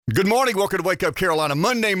Good morning. Welcome to Wake Up Carolina.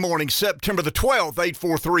 Monday morning, September the 12th,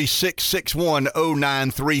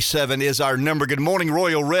 843-661-0937 is our number. Good morning,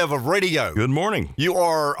 Royal Rev of Radio. Good morning. You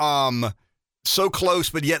are so close,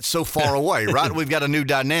 but yet so far away, right? We've got a new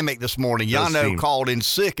dynamic this morning. Yano called in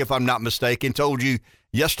sick, if I'm not mistaken. Told you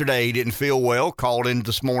yesterday he didn't feel well. Called in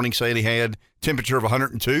this morning saying he had temperature of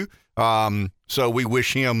 102. So we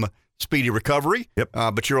wish him speedy recovery. Yep.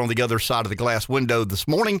 But you're on the other side of the glass window this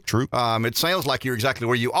morning. True. It sounds like you're exactly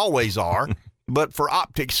where you always are, but for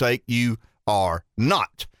optics' sake, you are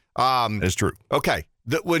not. That's true. Okay.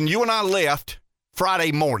 When you and I left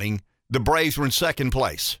Friday morning, the Braves were in second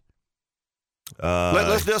place.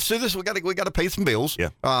 Let's do this. We got to pay some bills. Yeah.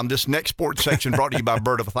 This next sports section brought to you by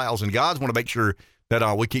Bird of 1,000 Gods. Want to make sure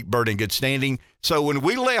that we keep Bird in good standing. So when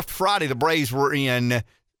we left Friday, the Braves were in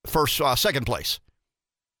second place.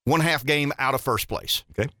 1/2 game out of first place.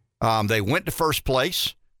 Okay. They went to first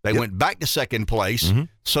place. They went back to second place. Mm-hmm.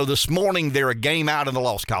 So this morning, they're a game out in the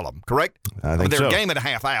loss column, correct? I think they're so. a game and a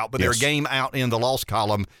half out, but they're a game out in the loss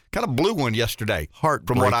column. Kind of blew one yesterday,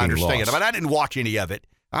 from what I understand. Loss. I mean, I didn't watch any of it.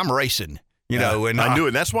 I'm racing, you know. And I knew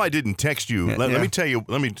it. That's why I didn't text you. Let me tell you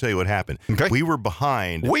what happened. Okay. We were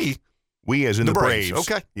behind. We as in the Braves.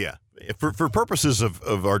 Okay. Yeah. For purposes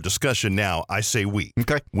of our discussion now, I say we.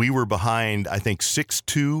 Okay. We were behind, I think,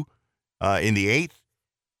 6-2 in the 8th,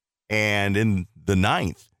 and in the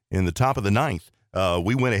 9th, in the top of the 9th,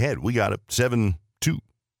 we went ahead. We got up 7-2,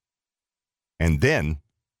 and then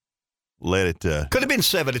let it. Could have been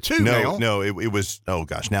 7-2. No, it was. Oh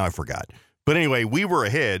gosh, now I forgot. But anyway, we were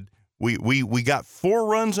ahead. We got 4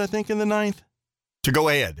 runs, I think, in the 9th to go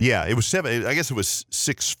ahead. Yeah, it was 7. I guess it was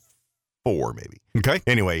 6-4 maybe. Okay.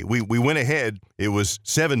 Anyway, we went ahead. It was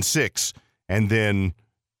 7-6, and then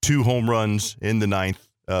 2 home runs in the 9th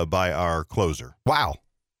by our closer. Wow.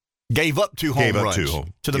 Gave up 2 home runs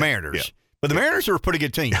to the Mariners. Yeah. But the Mariners are a pretty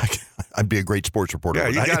good team. I'd be a great sports reporter. Yeah,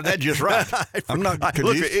 you got that just right. I'm not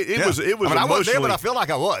confused. Look, it was I wasn't there, but I feel like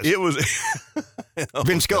I was. It was.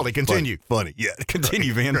 Vin Scully, continue. Funny. Yeah.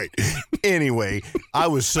 Continue, Vin. Great. Anyway, I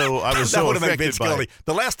was so that would have made Vin affected by Scully.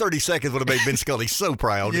 The last 30 seconds would have made Vin Scully so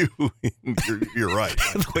proud. You're right.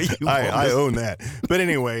 I own that. But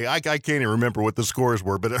anyway, I can't even remember what the scores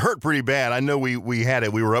were, but it hurt pretty bad. I know we had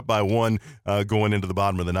it. We were up by 1 going into the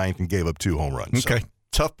bottom of the 9th and gave up 2 home runs. Okay. So.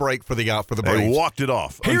 Tough break for the Braves. They walked it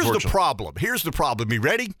off. Here's the problem. You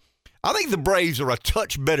ready? I think the Braves are a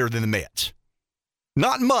touch better than the Mets.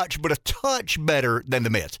 Not much, but a touch better than the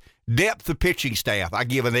Mets. Depth of pitching staff, I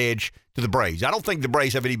give an edge to the Braves. I don't think the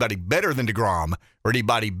Braves have anybody better than DeGrom or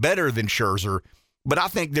anybody better than Scherzer, but I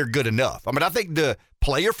think they're good enough. I mean, I think the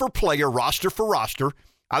player for player, roster for roster,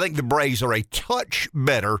 I think the Braves are a touch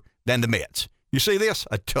better than the Mets. You see this?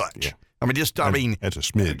 A touch. Yeah. I mean, that's a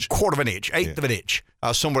smidge. Quarter of an inch, eighth of an inch,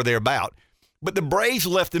 somewhere thereabout. But the Braves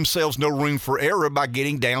left themselves no room for error by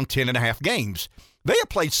getting down 10.5 games. They have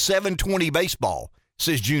played 720 baseball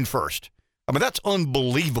since June 1st. I mean, that's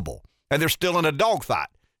unbelievable. And they're still in a dogfight.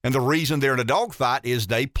 And the reason they're in a dogfight is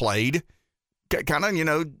they played kind of,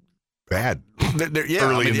 bad.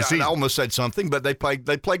 Early in the season. I almost said something, but they played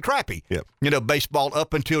crappy. Yep. Baseball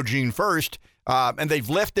up until June 1st. And they've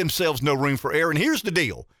left themselves no room for error. And here's the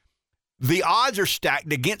deal. The odds are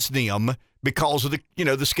stacked against them because of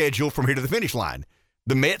the schedule from here to the finish line.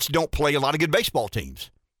 The Mets don't play a lot of good baseball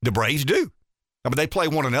teams. The Braves do. I mean, they play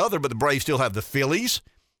one another, but the Braves still have the Phillies.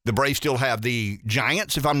 The Braves still have the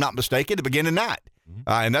Giants, if I'm not mistaken, to begin the night.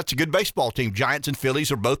 And that's a good baseball team. Giants and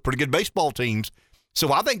Phillies are both pretty good baseball teams.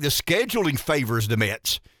 So I think the scheduling favors the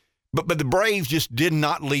Mets. But the Braves just did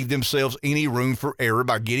not leave themselves any room for error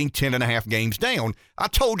by getting 10.5 games down. I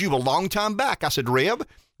told you a long time back, I said, Rev,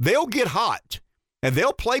 they'll get hot and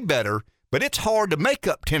they'll play better, but it's hard to make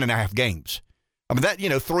up 10.5 games. I mean, that,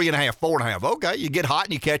 3.5, 4.5. Okay, you get hot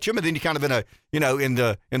and you catch them, and then you kind of in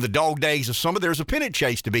the dog days of summer, there's a pennant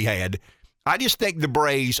chase to be had. I just think the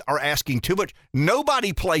Braves are asking too much.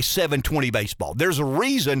 Nobody plays 720 baseball. There's a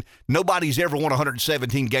reason nobody's ever won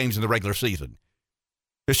 117 games in the regular season.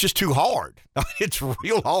 It's just too hard. It's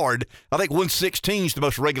real hard. I think 116 is the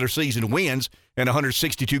most regular season wins in a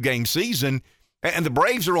 162-game season. And the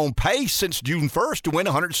Braves are on pace since June 1st to win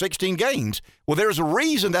 116 games. Well, there's a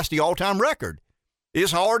reason that's the all-time record.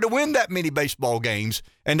 It's hard to win that many baseball games.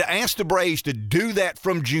 And to ask the Braves to do that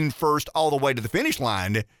from June 1st all the way to the finish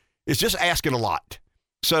line is just asking a lot.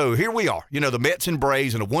 So here we are. The Mets and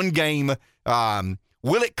Braves in a one-game.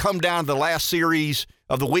 Will it come down to the last series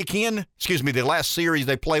of the weekend? The last series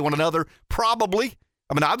they play one another? Probably.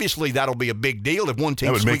 I mean, obviously, that'll be a big deal if one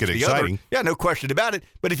team sweeps the other. Yeah, no question about it.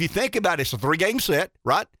 But if you think about it, it's a 3-game set,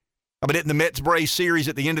 right? I mean, in the Mets-Braves series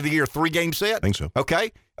at the end of the year, 3-game set? I think so.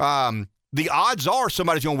 Okay. the odds are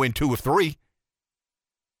somebody's going to win 2 of 3.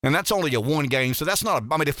 And that's only a 1 game, so that's not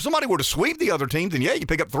if somebody were to sweep the other team, then yeah, you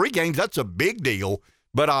pick up 3 games, that's a big deal.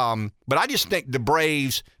 But I just think the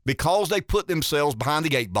Braves, because they put themselves behind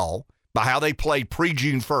the 8 ball by how they played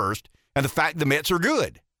pre-June 1st, and the fact the Mets are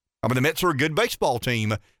good. The Mets are a good baseball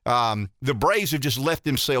team. The Braves have just left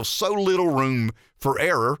themselves so little room for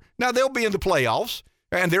error. Now, they'll be in the playoffs,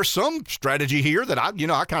 and there's some strategy here that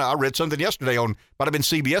I read something yesterday might have been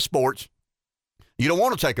CBS Sports. You don't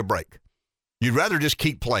want to take a break. You'd rather just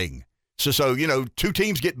keep playing. So 2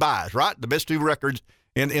 teams get buys, right? The best 2 records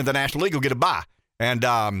in the National League will get a bye.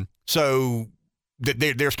 And so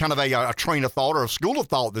there's kind of a train of thought or a school of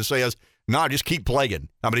thought that says, no, just keep playing.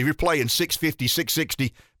 If you're playing 650,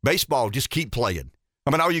 660 baseball, just keep playing.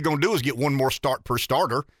 All you're going to do is get 1 more start per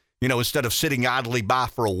starter, instead of sitting idly by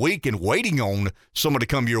for a week and waiting on someone to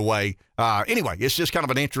come your way. Anyway, it's just kind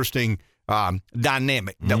of an interesting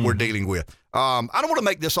dynamic that we're dealing with. I don't want to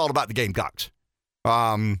make this all about the Gamecocks.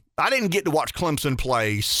 I didn't get to watch Clemson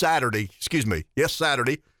play Saturday,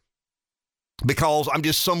 because I'm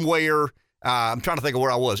just somewhere, I'm trying to think of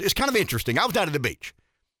where I was. It's kind of interesting. I was down at the beach,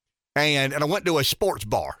 and I went to a sports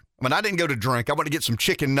bar. I didn't go to drink. I went to get some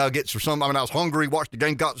chicken nuggets or something. I was hungry, watched the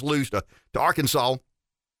Gamecocks lose to Arkansas,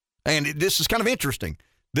 and this is kind of interesting.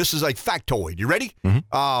 This is a factoid. You ready?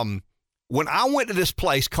 Mm-hmm. When I went to this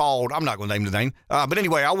place called, I'm not going to name the name, but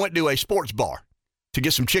anyway, I went to a sports bar to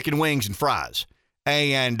get some chicken wings and fries,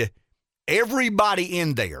 and everybody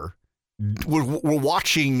in there were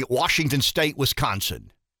watching Washington State,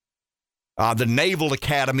 Wisconsin, the Naval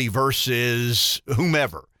Academy versus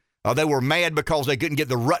whomever. They were mad because they couldn't get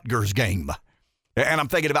the Rutgers game. And I'm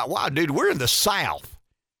thinking about, wow, dude, we're in the South.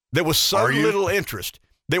 There was so little interest.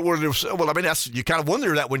 You kind of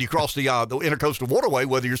wonder that when you cross the intercoastal waterway,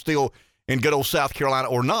 whether you're still in good old South Carolina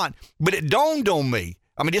or not. But it dawned on me,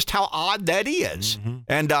 just how odd that is. Mm-hmm.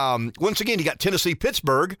 And once again, you got Tennessee,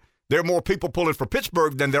 Pittsburgh. There are more people pulling for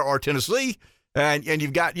Pittsburgh than there are Tennessee. And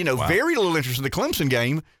you've got, very little interest in the Clemson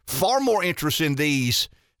game, far more interest in these,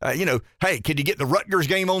 hey, can you get the Rutgers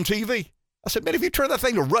game on TV? I said, man, if you turn that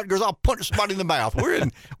thing to Rutgers, I'll punch somebody in the mouth.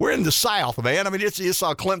 We're in the South, man. It's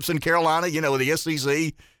Clemson, Carolina, the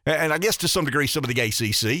SEC, and I guess to some degree some of the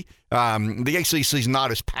ACC. The ACC is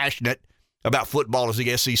not as passionate about football as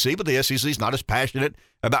the SEC, but the SEC is not as passionate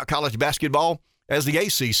about college basketball as the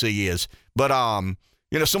ACC is. But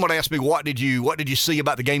someone asked me, what did you see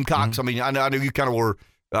about the Gamecocks? Mm-hmm. I know you kind of were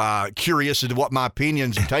curious as to what my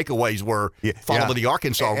opinions and takeaways were following the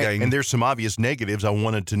Arkansas game. And there's some obvious negatives. I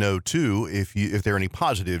wanted to know too if there are any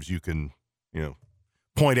positives you can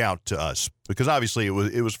point out to us, because obviously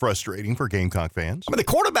it was frustrating for Gamecock fans. The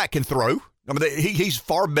quarterback can throw. He's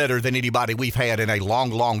far better than anybody we've had in a long,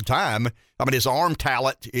 long time. His arm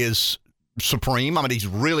talent is supreme. He's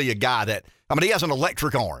really a guy that he has an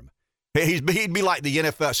electric arm. He'd be like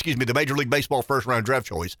the Major League Baseball first-round draft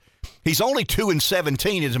choice. He's only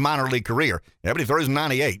 2-17 in his minor league career. Yeah, but he throws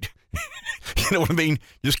 98. You know what I mean?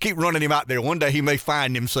 Just keep running him out there. One day he may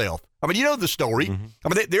find himself. You know the story.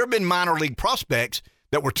 Mm-hmm. There have been minor league prospects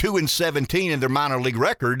that were 2-17 in their minor league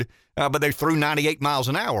record, but they threw 98 miles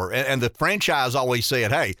an hour. And the franchise always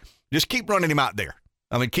said, hey, just keep running him out there.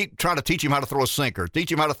 Keep trying to teach him how to throw a sinker,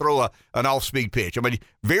 teach him how to throw an off-speed pitch.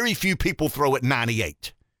 Very few people throw at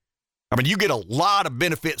 98. You get a lot of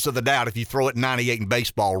benefits of the doubt if you throw it 98 in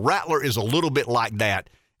baseball. Rattler is a little bit like that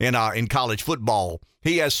in college football.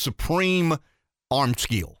 He has supreme arm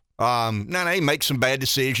skill. Now he makes some bad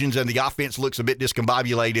decisions, and the offense looks a bit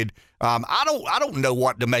discombobulated. I don't know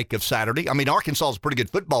what to make of Saturday. Arkansas is a pretty good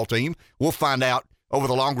football team. We'll find out over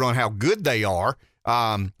the long run how good they are.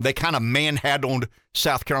 They kind of manhandled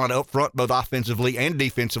South Carolina up front, both offensively and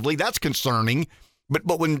defensively. That's concerning.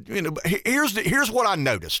 But when here's what I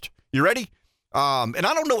noticed. You ready? And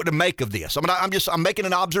I don't know what to make of this. I'm making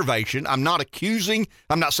an observation. I'm not accusing.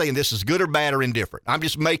 I'm not saying this is good or bad or indifferent. I'm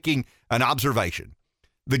just making an observation.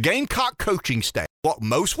 The Gamecock coaching staff, what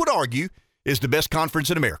most would argue, is the best conference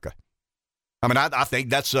in America. I think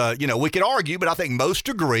that's, we could argue, but I think most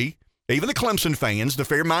agree, even the Clemson fans, the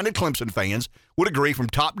fair-minded Clemson fans, would agree from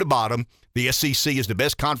top to bottom, the SEC is the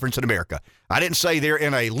best conference in America. I didn't say they're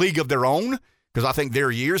in a league of their own, because I think there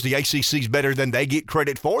are years the ACC's better than they get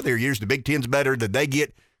credit for. There are years the Big Ten's better than they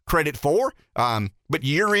get credit for. But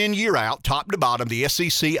year in, year out, top to bottom, the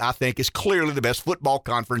SEC, I think, is clearly the best football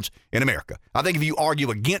conference in America. I think if you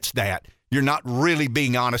argue against that, you're not really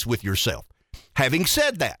being honest with yourself. Having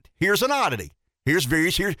said that, here's an oddity. Here's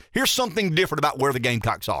something different about where the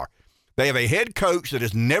Gamecocks are. They have a head coach that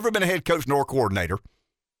has never been a head coach nor a coordinator.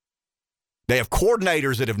 They have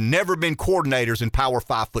coordinators that have never been coordinators in Power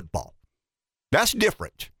 5 football. That's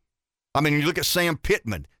different. I mean, you look at Sam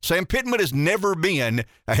Pittman. Sam Pittman has never been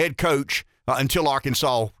a head coach until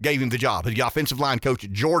Arkansas gave him the job. He's the offensive line coach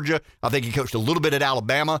at Georgia. I think he coached a little bit at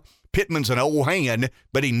Alabama. Pittman's an old hand,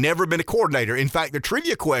 but he never been a coordinator. In fact, the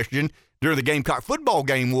trivia question during the Gamecock football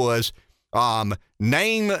game was,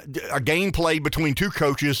 name a game played between two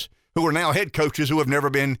coaches who are now head coaches who have never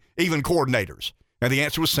been even coordinators. And the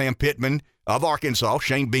answer was Sam Pittman of Arkansas,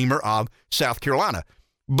 Shane Beamer of South Carolina.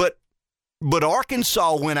 But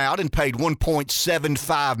Arkansas went out and paid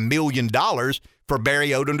 $1.75 million for Barry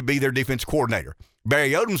Odom to be their defense coordinator.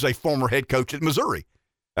 Barry Odom's a former head coach at Missouri,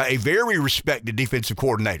 a very respected defensive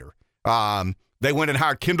coordinator. They went and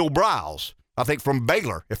hired Kendall Briles, I think from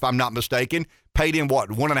Baylor, if I'm not mistaken, paid him,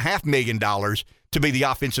 $1.5 million to be the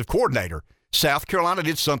offensive coordinator. South Carolina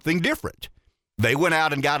did something different. They went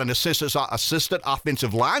out and got an assistant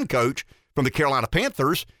offensive line coach from the Carolina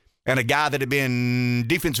Panthers and a guy that had been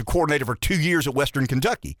defensive coordinator for 2 years at Western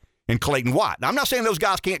Kentucky in Clayton White. Now, I'm not saying those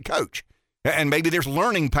guys can't coach, and maybe there's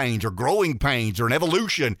learning pains or growing pains or an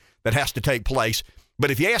evolution that has to take place.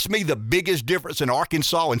 But if you ask me the biggest difference in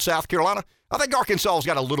Arkansas and South Carolina, I think Arkansas's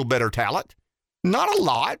got a little better talent. Not a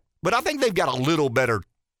lot, but I think they've got a little better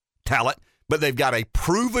talent. But they've got a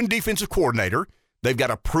proven defensive coordinator. They've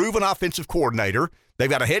got a proven offensive coordinator. They've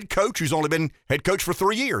got a head coach who's only been head coach for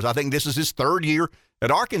 3 years. I think this is his third year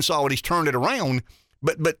at Arkansas, and he's turned it around.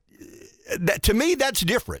 But that, to me, that's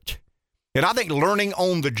different. And I think learning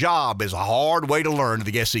on the job is a hard way to learn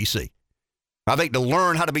in the SEC. I think to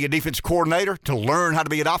learn how to be a defensive coordinator, to learn how to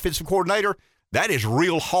be an offensive coordinator, that is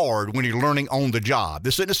real hard when you're learning on the job.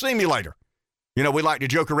 This isn't a simulator. You know, we like to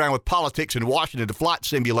joke around with politics in Washington, the flight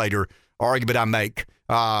simulator argument I make.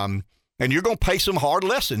 And you're going to pay some hard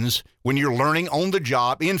lessons when you're learning on the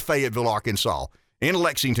job in Fayetteville, Arkansas, in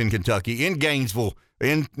Lexington, Kentucky, in Gainesville,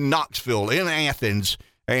 in Knoxville, in Athens.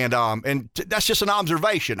 And that's just an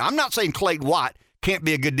observation. I'm not saying Clayton White can't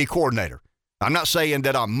be a good D coordinator. I'm not saying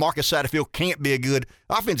that Marcus Satterfield can't be a good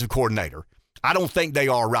offensive coordinator. I don't think they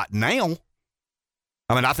are right now.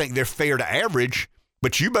 I mean, I think they're fair to average,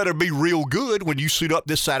 but you better be real good when you suit up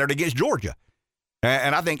this Saturday against Georgia.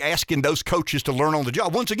 And I think asking those coaches to learn on the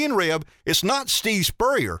job. Once again, Reb, it's not Steve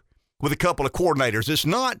Spurrier with a couple of coordinators. It's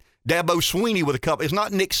not Dabo Swinney with a couple. It's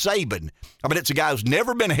not Nick Saban. I mean, it's a guy who's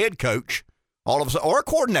never been a head coach, all of a sudden, or a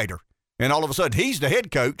coordinator, and all of a sudden he's the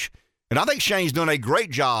head coach. And I think Shane's done a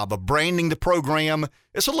great job of branding the program.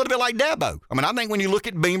 It's a little bit like Dabo. I mean, I think when you look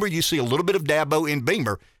at Beamer, you see a little bit of Dabo in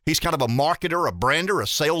Beamer. He's kind of a marketer, a brander, a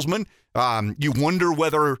salesman. You wonder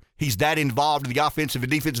whether he's that involved in the offensive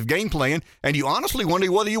and defensive game plan, and you honestly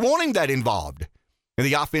wonder whether you want him that involved in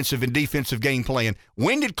the offensive and defensive game plan.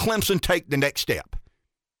 When did Clemson take the next step?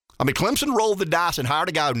 I mean, Clemson rolled the dice and hired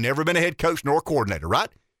a guy who'd never been a head coach nor a coordinator, right?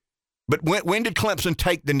 But when did Clemson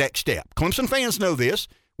take the next step? Clemson fans know this.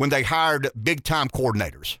 When they hired big-time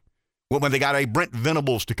coordinators. When they got a Brent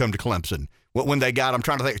Venables to come to Clemson. When they got, I'm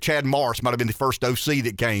trying to think, Chad Morris might have been the first OC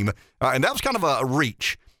that came. And that was kind of a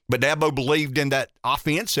reach. But Dabo believed in that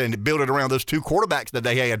offense and built it around those two quarterbacks that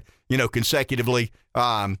they had, consecutively.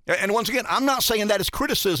 And once again, I'm not saying that as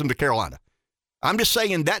criticism to Carolina. I'm just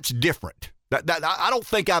saying that's different. I don't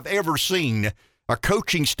think I've ever seen a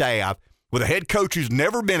coaching staff with a head coach who's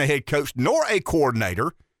never been a head coach nor a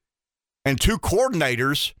coordinator, and two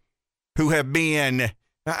coordinators who have been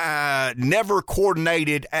never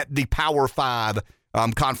coordinated at the Power 5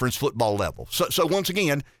 conference football level. So once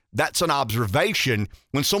again, that's an observation.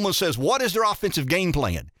 When someone says, what is their offensive game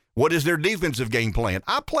plan? What is their defensive game plan?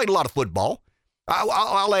 I played a lot of football.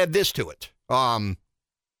 I'll add this to it.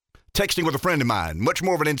 Texting with a friend of mine, much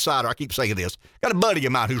more of an insider. I keep saying this. Got a buddy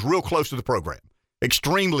of mine who's real close to the program.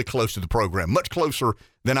 Extremely close to the program. Much closer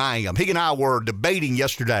than I am. He and I were debating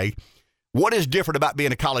yesterday what is different about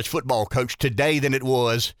being a college football coach today than it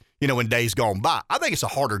was, in days gone by. I think it's a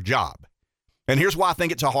harder job. And here's why I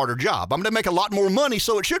think it's a harder job. I'm going to make a lot more money,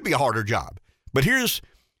 so it should be a harder job. But here's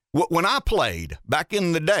when I played back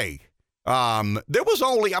in the day, there was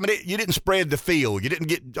only, you didn't spread the field. You didn't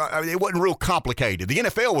get, it wasn't real complicated. The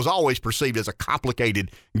NFL was always perceived as a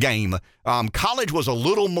complicated game. College was a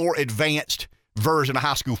little more advanced version of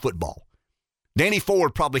high school football. Danny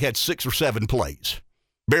Ford probably had 6 or 7 plays.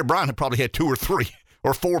 Bear Bryant had probably had 2 or 3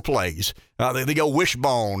 or 4 plays. The old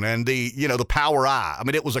wishbone and the power eye.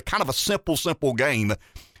 It was a kind of a simple game.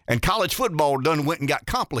 And college football done went and got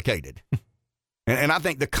complicated. and I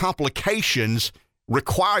think the complications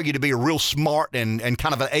require you to be a real smart and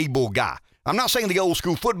kind of an able guy. I'm not saying the old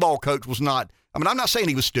school football coach was not, I'm not saying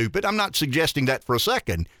he was stupid. I'm not suggesting that for a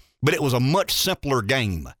second. But it was a much simpler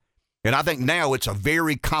game. And I think now it's a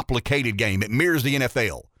very complicated game. It mirrors the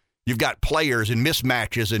NFL. You've got players and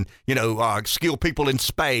mismatches and, skill people in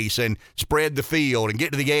space and spread the field and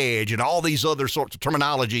get to the edge and all these other sorts of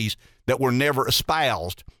terminologies that were never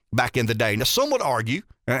espoused back in the day. Now, some would argue,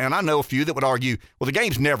 and I know a few that would argue, well, the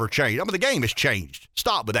game's never changed. I mean, the game has changed.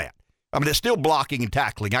 Stop with that. I mean, it's still blocking and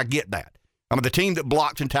tackling. I get that. I mean, the team that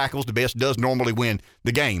blocks and tackles the best does normally win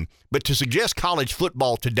the game. But to suggest college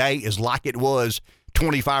football today is like it was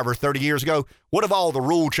 25 or 30 years ago, what have all the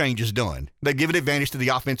rule changes done? They've given advantage to the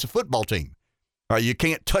offensive football team. You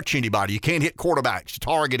can't touch anybody. You can't hit quarterbacks,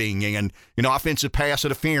 targeting, and, offensive pass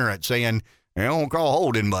interference, and they don't call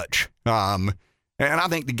holding much. And I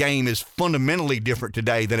think the game is fundamentally different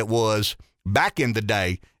today than it was back in the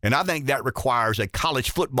day, and I think that requires a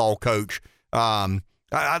college football coach.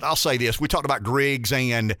 I'll say this. We talked about Griggs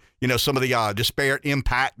and, some of the disparate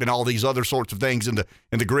impact and all these other sorts of things in the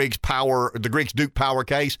Griggs-Duke power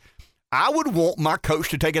case. I would want my coach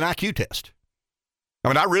to take an IQ test. I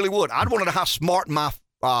mean, I really would. I'd want to know how smart my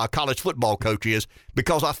college football coach is,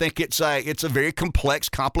 because I think it's a very complex,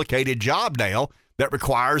 complicated job now that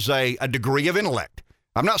requires a degree of intellect.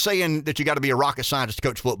 I'm not saying that you got to be a rocket scientist to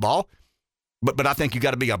coach football, but I think you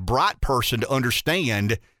got to be a bright person to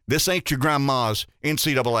understand this ain't your grandma's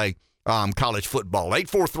NCAA college football.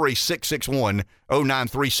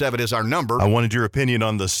 843-661-0937 is our number. I wanted your opinion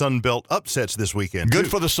on the Sun Belt upsets this weekend.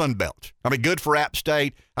 Good for the Sun Belt. I mean, good for App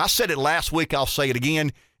State. I said it last week. I'll say it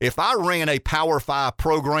again. If I ran a Power 5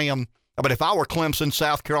 program, but if I were Clemson,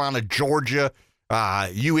 South Carolina, Georgia,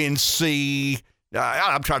 UNC,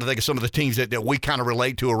 I'm trying to think of some of the teams that we kind of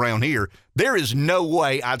relate to around here. There is no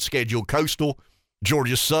way I'd schedule Coastal,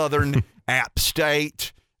 Georgia Southern, App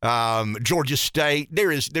State, Georgia State.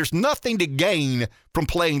 There's nothing to gain from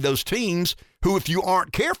playing those teams who, if you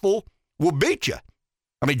aren't careful, will beat you.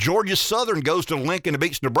 I mean, Georgia Southern goes to Lincoln and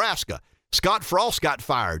beats Nebraska. Scott Frost got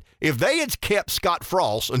fired. If they had kept Scott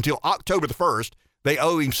Frost until October the 1st, they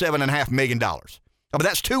owe him $7.5 million. I mean,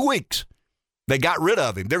 that's 2 weeks. They got rid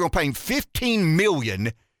of him. They're going to pay him $15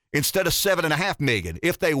 million instead of $7.5 million.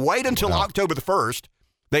 If they wait until October the 1st,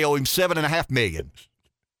 they owe him $7.5 million.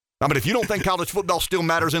 I mean, if you don't think college football still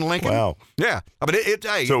matters in Lincoln, yeah. I mean,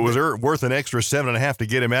 so was it worth an extra $7.5 to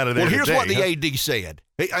get him out of there? Well, here's what the AD said.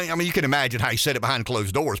 I mean, you can imagine how he said it behind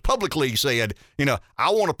closed doors. Publicly, he said,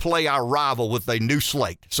 I want to play our rival with a new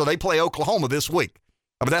slate. So they play Oklahoma this week.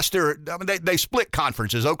 I mean, they split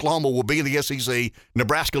conferences. Oklahoma will be in the SEC.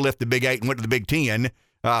 Nebraska left the Big 8 and went to the Big 10,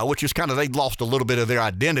 which is kind of, they lost a little bit of their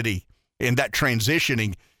identity in that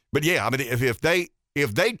transitioning. But yeah, I mean, if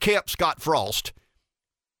they kept Scott Frost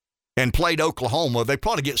and played Oklahoma, they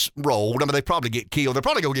probably get rolled. I mean, they probably get killed. They're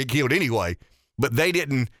probably going to get killed anyway. But they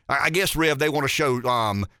didn't. I guess, Rev, they want to show,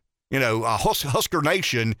 Husker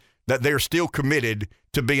Nation that they're still committed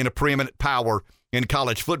to being a preeminent power in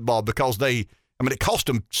college football, because it cost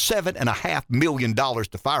them $7.5 million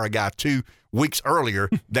to fire a guy 2 weeks earlier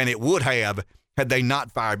than it would have had they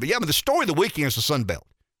not fired. But yeah, the story of the weekend is the Sun Belt,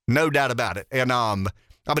 no doubt about it. And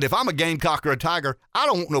if I'm a Gamecock or a Tiger, I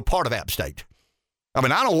don't want no part of App State. I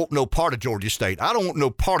don't want no part of Georgia State. I don't want no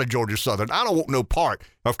part of Georgia Southern. I don't want no part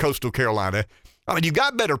of Coastal Carolina. I mean, you've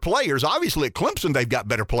got better players. Obviously, at Clemson, they've got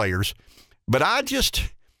better players. But I'd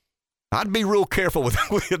be real careful with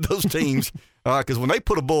those teams, because when they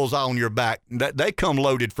put a bullseye on your back, they come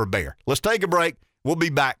loaded for bear. Let's take a break. We'll be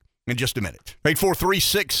back in just a minute.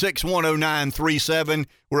 843-661-0937.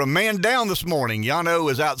 We're a man down this morning. Yano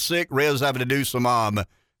is out sick. Rez having to do some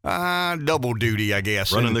double duty, I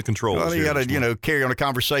guess. Running the controls. Well, you got to, carry on a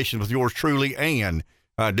conversation with yours truly and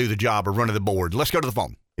do the job of running the board. Let's go to the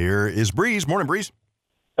phone. Here is Breeze. Morning, Breeze.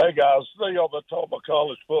 Hey, guys. I know y'all been talking about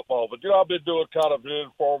college football, but, I've been doing kind of an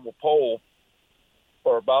informal poll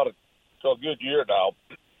for about a good year now,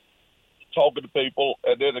 talking to people,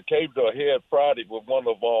 and then it came to a head Friday when one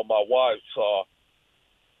of my wife's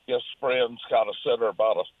friends kind of sent her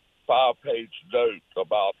about a 5-page note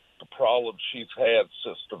about the problems she's had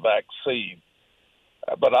since the vaccine.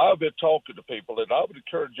 But I've been talking to people, and I would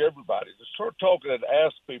encourage everybody to start talking and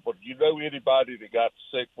ask people, do you know anybody that got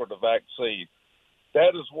sick for the vaccine?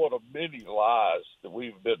 That is one of many lies that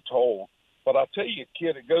we've been told. But I tell you,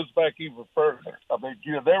 kid, it goes back even further. I mean,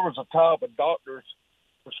 there was a time when doctors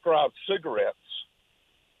prescribed cigarettes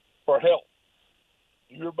for health.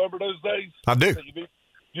 You remember those days? I do.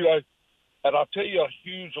 And I'll tell you a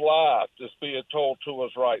huge lie that's being told to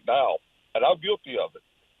us right now, and I'm guilty of it,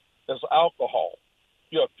 is alcohol.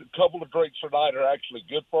 A couple of drinks a night are actually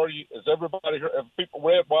good for you. Has everybody heard? Have people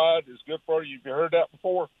red wine is good for you? Have you heard that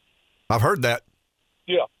before? I've heard that.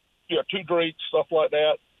 Yeah, 2 drinks, stuff like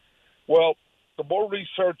that. Well, the more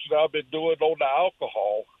research that I've been doing on the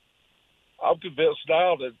alcohol, I'm convinced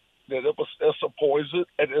now that that it's a poison.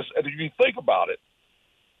 And if you think about it,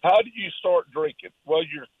 how do you start drinking? Well,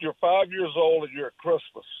 you're 5 years old and you're at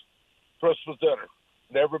Christmas dinner,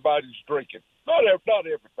 and everybody's drinking. Not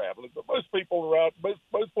every family, but most people around,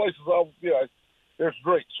 most places, there's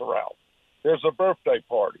drinks around. There's a birthday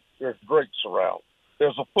party. There's drinks around.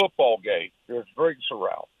 There's a football game. There's drinks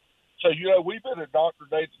around. So, we've been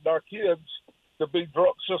indoctrinating our kids to be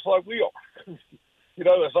drunks just like we are.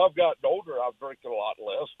 As I've gotten older, I'm drinking a lot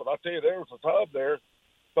less. But I tell you, there was a time there,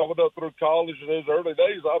 coming up through college in those early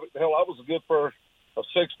days, I was good for a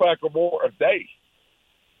six-pack or more a day,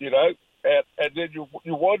 And then you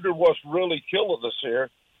wonder what's really killing us here.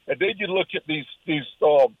 And then you look at these big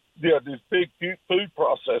food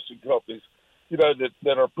processing companies,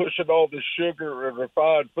 that are pushing all this sugar and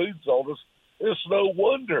refined foods on us. It's no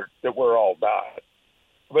wonder that we're all dying.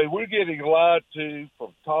 I mean, we're getting lied to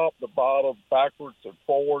from top to bottom, backwards and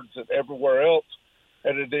forwards and everywhere else.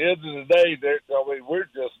 And at the end of the day, we're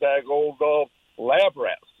just daggone lab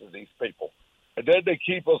rats to these people. And then they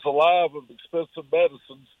keep us alive with expensive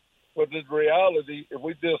medicines. But in reality, if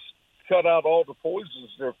we just cut out all the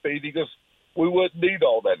poisons they're feeding us, we wouldn't need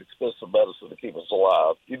all that expensive medicine to keep us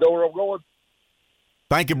alive. You know where I'm going?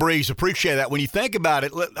 Thank you, Breeze. Appreciate that. When you think about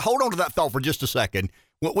it, hold on to that thought for just a second.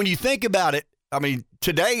 When you think about it, I mean,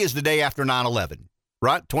 today is the day after 9/11,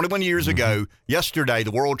 right? 21 years ago, yesterday,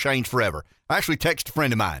 the world changed forever. I actually texted a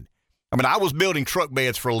friend of mine. I mean, I was building truck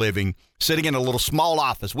beds for a living, sitting in a little small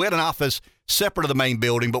office. We had an office separate of the main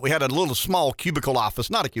building, but we had a little small cubicle office,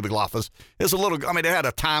 not a cubicle office. It was it had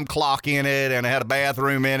a time clock in it and it had a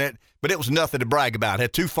bathroom in it, but it was nothing to brag about. It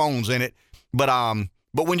had two phones in it. But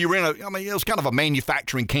when you were it was kind of a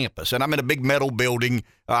manufacturing campus, and I'm in a big metal building,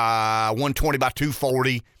 120 by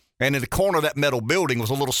 240, and in the corner of that metal building was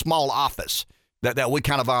a little small office that we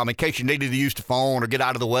kind of, in case you needed to use the phone or get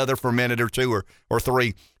out of the weather for a minute or two or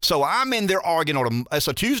three. So I'm in there arguing it's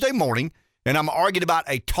a Tuesday morning, and I'm arguing about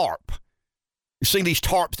a tarp. You've seen these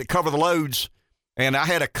tarps that cover the loads, and I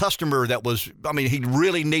had a customer that he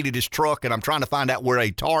really needed his truck, and I'm trying to find out where a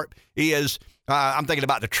tarp is. I'm thinking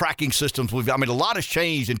about the tracking systems. A lot has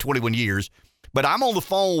changed in 21 years, but I'm on the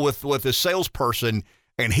phone with a salesperson,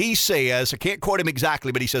 and he says, I can't quote him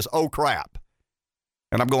exactly, but he says, "Oh, crap."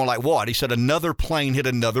 And I'm going like, what? He said, another plane hit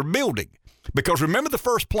another building. Because remember the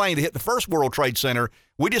first plane that hit the first World Trade Center,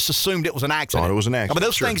 we just assumed it was an accident. Thought it was an accident.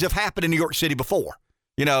 Those things have happened in New York City before.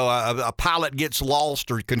 A pilot gets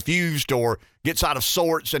lost or confused or gets out of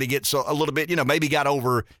sorts, and he gets a little bit, maybe got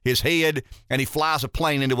over his head, and he flies a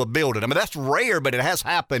plane into a building. That's rare, but it has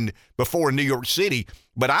happened before in New York City.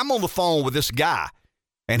 But I'm on the phone with this guy,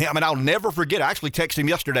 and I'll never forget. I actually texted him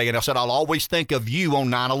yesterday, and I said, I'll always think of you on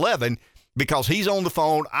 9/11. Because he's on the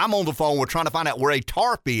phone, I'm on the phone, we're trying to find out where a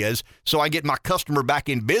tarp is so I get my customer back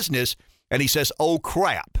in business, and he says, "Oh,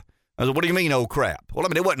 crap." I said, "What do you mean, oh, crap?" Well,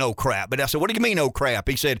 it wasn't oh, crap, but I said, "What do you mean, oh, crap?"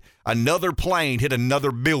 He said, "Another plane hit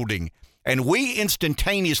another building," and we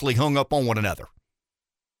instantaneously hung up on one another.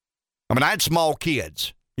 I had small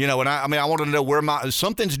kids, and I wanted to know where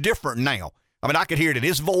something's different now. I could hear it in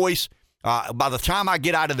his voice. By the time I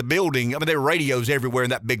get out of the building, there are radios everywhere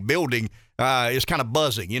in that big building. It's kind of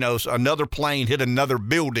buzzing, so another plane hit another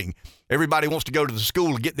building. Everybody wants to go to the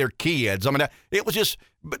school to get their kids. It was just,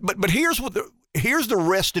 but here's the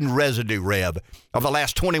rest and residue, Rev, of the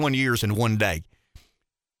last 21 years in one day.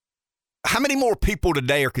 How many more people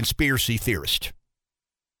today are conspiracy theorists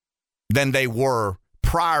than they were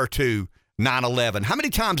prior to 9/11? How many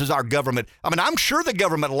times has our government, I'm sure the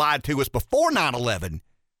government lied to us before 9/11,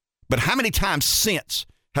 but how many times since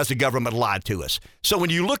has the government lied to us? So when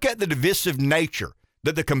you look at the divisive nature,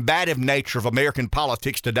 the combative nature of American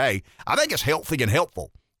politics today, I think it's healthy and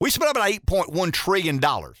helpful. We spent about $8.1 trillion.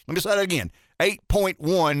 Let me say that again.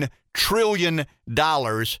 $8.1 trillion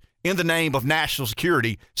in the name of national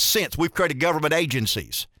security since we've created government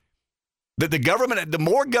agencies. The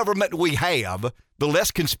more government we have, the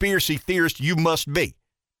less conspiracy theorist you must be.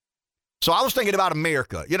 So I was thinking about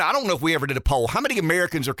America. I don't know if we ever did a poll. How many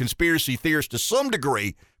Americans are conspiracy theorists to some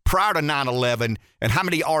degree prior to 9/11, and how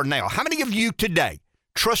many are now? How many of you today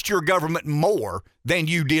trust your government more than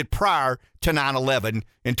you did prior to 9/11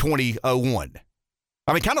 in 2001?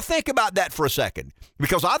 Kind of think about that for a second,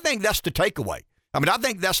 because I think that's the takeaway. I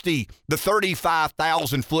think that's the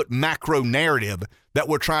 35,000-foot macro narrative that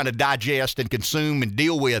we're trying to digest and consume and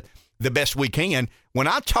deal with the best we can. When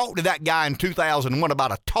I talked to that guy in 2001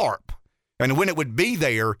 about a tarp, and when it would be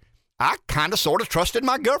there, I kind of sort of trusted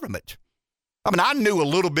my government. I knew a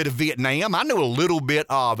little bit of Vietnam. I knew a little bit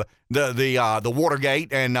of the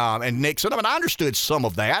Watergate and Nixon. I understood some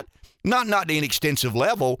of that, not to any extensive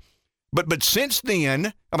level. But since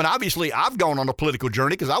then, I mean, obviously, I've gone on a political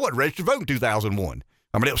journey because I wasn't registered to vote in 2001.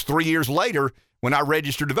 I mean, it was 3 years later when I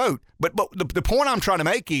registered to vote. But the point I'm trying to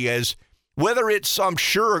make is whether it's some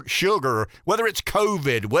sugar, whether it's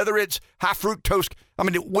COVID, whether it's high fructose, I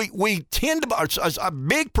mean, we tend to, a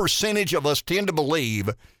big percentage of us tend to believe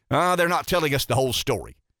they're not telling us the whole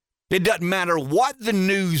story. It doesn't matter what the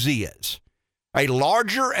news is. A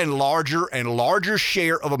larger and larger and larger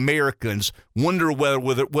share of Americans wonder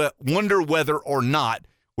whether or not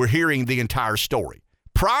we're hearing the entire story.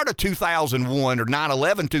 Prior to 2001 or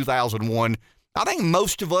 9/11 2001, I think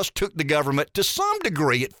most of us took the government to some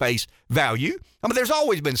degree at face value. I mean, there's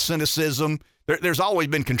always been cynicism. There's always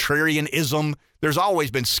been contrarianism. There's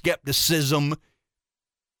always been skepticism.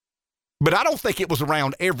 But I don't think it was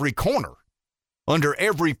around every corner, under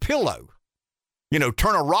every pillow. You know,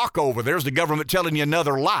 turn a rock over, there's the government telling you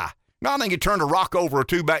another lie. No, I think you turned a rock over or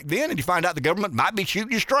two back then and you find out the government might be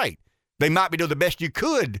shooting you straight. They might be doing the best you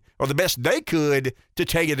could or the best they could to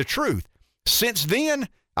tell you the truth. Since then,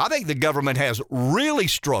 I think the government has really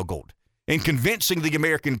struggled in convincing the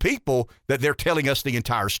American people that they're telling us the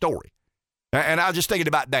entire story. And I was just thinking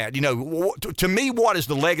about that. You know, to me, what is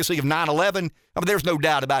the legacy of 9/11? I mean, there's no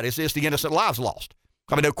doubt about it. It's the innocent lives lost.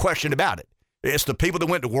 I mean, no question about it. It's the people that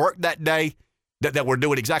went to work that day that were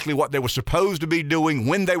doing exactly what they were supposed to be doing,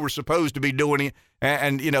 when they were supposed to be doing it,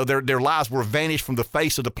 and you know, their lives were vanished from the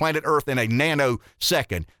face of the planet Earth in a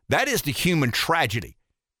nanosecond. That is the human tragedy.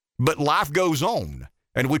 But life goes on,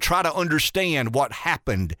 and we try to understand what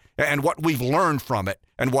happened and what we've learned from it.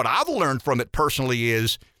 And what I've learned from it personally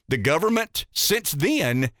is the government, since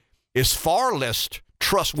then, is far less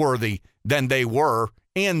trustworthy than they were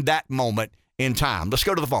in that moment in time. Let's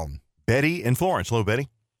go to the phone. Betty in Florence. Hello, Betty.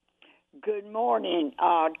 Good morning.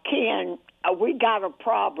 Ken, we got a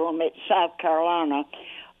problem at South Carolina.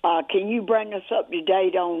 Can you bring us up to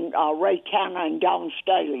date on Ray Tanner and Dawn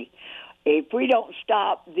Staley? If we don't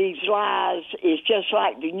stop these lies, it's just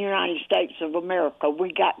like the United States of America.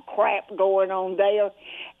 We got crap going on there,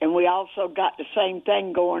 and we also got the same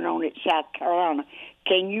thing going on at South Carolina.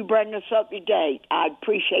 Can you bring us up to date? I'd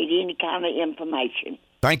appreciate any kind of information.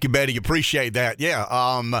 Thank you, Betty. Appreciate that.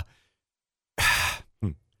 Yeah.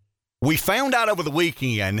 We found out over the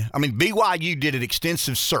weekend, I mean, BYU did an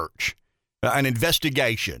extensive search, an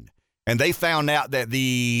investigation, and they found out that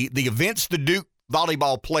the events the Duke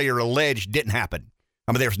volleyball player alleged didn't happen.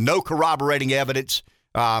 I mean, there's no corroborating evidence.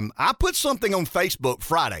 I put something on Facebook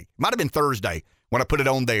Friday, might have been Thursday when I put it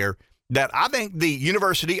on there, that I think the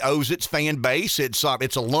university owes its fan base, its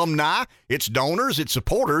alumni, its donors, its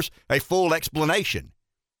supporters, a full explanation.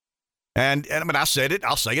 And I mean, I said it,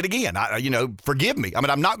 I'll say it again. Forgive me. I mean,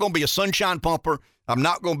 I'm not going to be a sunshine pumper. I'm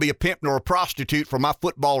not going to be a pimp nor a prostitute for my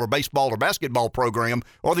football or baseball or basketball program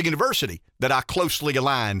or the university that I closely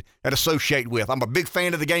align and associate with. I'm a big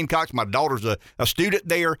fan of the Gamecocks. My daughter's a student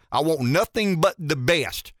there. I want nothing but the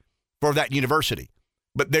best for that university.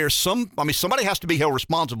 But somebody has to be held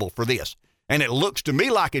responsible for this. And it looks to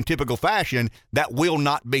me like in typical fashion, that will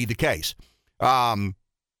not be the case.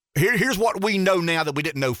 Here's what we know now that we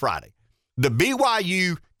didn't know Friday. The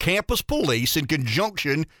BYU campus police, in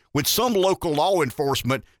conjunction with some local law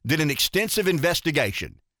enforcement, did an extensive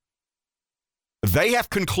investigation. They have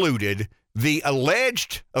concluded the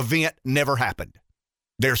alleged event never happened.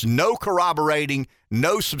 There's no corroborating,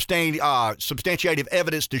 no substantiative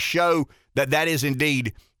evidence to show that is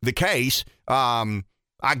indeed the case. I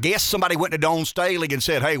guess somebody went to Dawn Staley and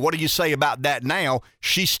said, hey, what do you say about that now?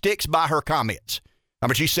 She sticks by her comments. I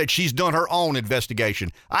mean, she said she's done her own investigation.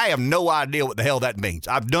 I have no idea what the hell that means.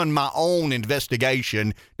 I've done my own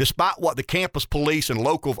investigation. Despite what the campus police and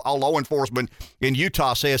local law enforcement in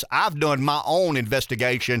Utah says, I've done my own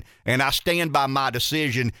investigation, and I stand by my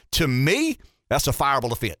decision. To me, that's a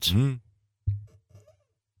fireable offense. Mm-hmm.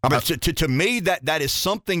 I mean, to me, that is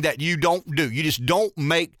something that you don't do. You just don't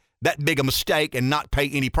make that big a mistake and not pay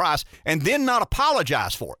any price and then not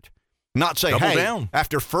apologize for it. Not say, double hey, down.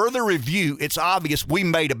 After further review, it's obvious we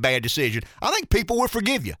made a bad decision. I think people will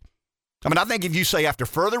forgive you. I mean, I think if you say after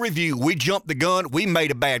further review, we jumped the gun, we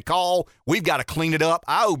made a bad call, we've got to clean it up.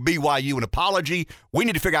 I owe BYU an apology. We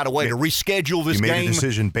need to figure out a way to reschedule this game. You made a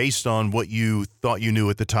decision based on what you thought you knew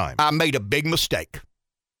at the time. I made a big mistake.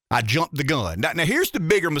 I jumped the gun. Now here's the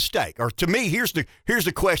bigger mistake, or to me, here's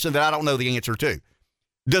the question that I don't know the answer to.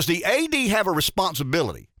 Does the AD have a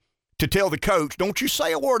responsibility to tell the coach, don't you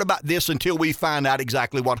say a word about this until we find out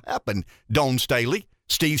exactly what happened? Dawn Staley,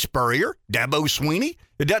 Steve Spurrier, Dabo Sweeney,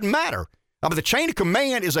 it doesn't matter. I mean, the chain of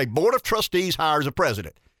command is a board of trustees hires a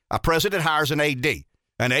president hires an AD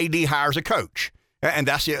hires a coach. And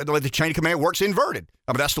that's the chain of command works inverted.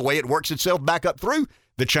 I mean, that's the way it works itself back up through.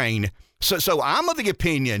 the chain. So I'm of the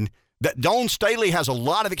opinion that Dawn Staley has a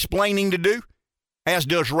lot of explaining to do, as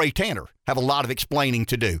does Ray Tanner have a lot of explaining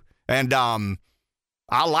to do. And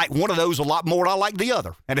I like one of those a lot more than I like the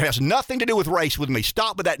other. And it has nothing to do with race with me.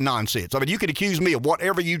 Stop with that nonsense. I mean, you can accuse me of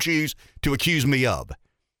whatever you choose to accuse me of.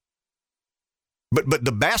 But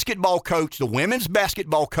the basketball coach, the women's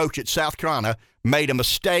basketball coach at South Carolina, made a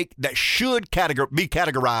mistake that should be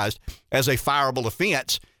categorized as a fireable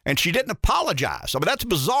offense, and she didn't apologize. I mean, that's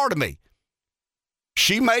bizarre to me.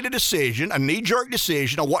 She made a decision, a knee-jerk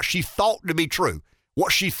decision on what she thought to be true.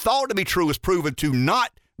 What she thought to be true is proven to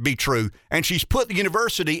not be true, and she's put the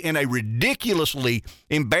university in a ridiculously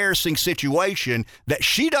embarrassing situation that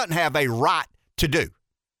she doesn't have a right to do.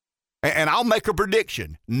 And I'll make a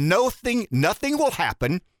prediction. Nothing will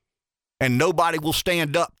happen, and nobody will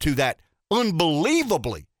stand up to that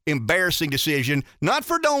unbelievably embarrassing decision, not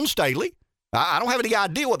for Dawn Staley. I don't have any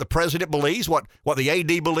idea what the president believes, what the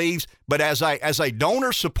AD believes, but as a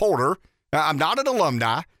donor supporter, I'm not an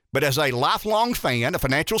alumni, but as a lifelong fan, a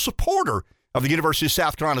financial supporter of the University of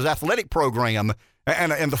South Carolina's athletic program,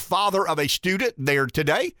 and the father of a student there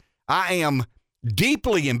today, I am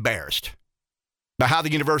deeply embarrassed by how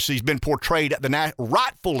the university's been portrayed at the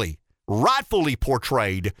rightfully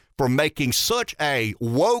portrayed for making such a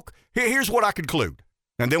woke. Here's what I conclude,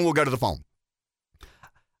 and then we'll go to the phone.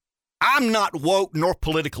 I'm not woke nor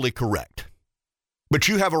politically correct, but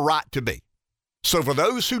you have a right to be. So for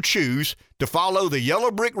those who choose to follow the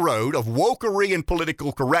yellow brick road of wokery and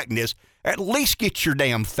political correctness, at least get your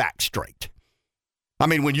damn facts straight. I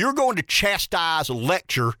mean, when you're going to chastise a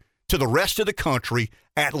lecture to the rest of the country,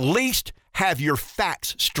 at least have your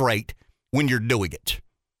facts straight when you're doing it.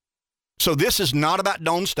 So this is not about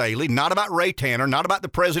Dawn Staley, not about Ray Tanner, not about the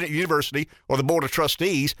president of the university or the board of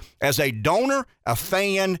trustees. As a donor, a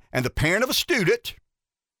fan, and the parent of a student,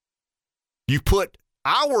 you put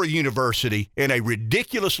our university in a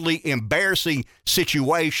ridiculously embarrassing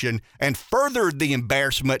situation and furthered the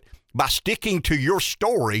embarrassment by sticking to your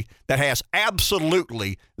story that has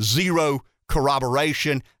absolutely zero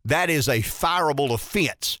corroboration. That is a fireable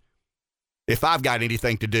offense if I've got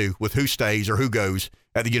anything to do with who stays or who goes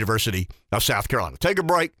at the University of South Carolina. Take a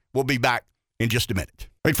break. We'll be back in just a minute.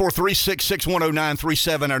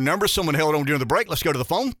 843-661-0937, our number. Someone held on during the break. Let's go to the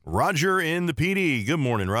phone. Roger in the PD. Good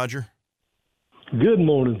morning, Roger. Good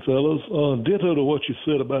morning, fellas. Ditto to what you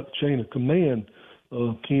said about the chain of command,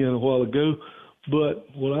 Ken, a while ago. But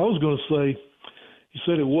what I was going to say, you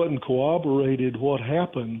said it wasn't corroborated what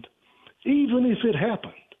happened. Even if it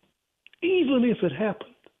happened,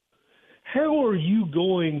 how are you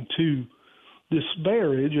going to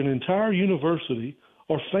disparage an entire university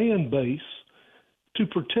or fan base to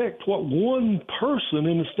protect what one person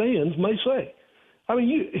in the stands may say? I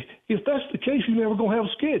mean, if that's the case, you're never going to have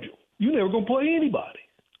a schedule. You're never going to play anybody.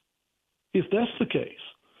 If that's the case,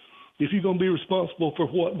 if you're going to be responsible for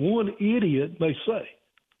what one idiot may say.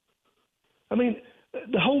 I mean,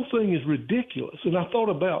 the whole thing is ridiculous. And I thought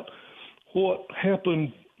about what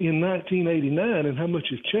happened in 1989 and how much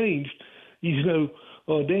has changed. You know,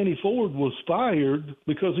 Danny Ford was fired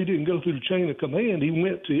because he didn't go through the chain of command. He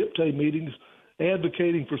went to IPTAY meetings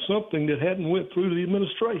advocating for something that hadn't went through the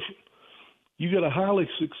administration. You got a highly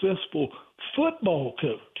successful football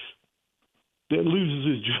coach that loses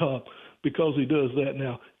his job because he does that.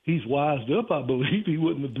 Now, he's wised up, I believe. He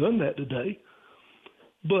wouldn't have done that today.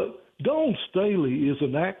 But Dawn Staley is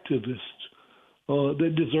an activist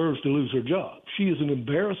that deserves to lose her job. She is an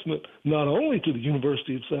embarrassment not only to the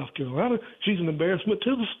University of South Carolina, she's an embarrassment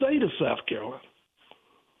to the state of South Carolina.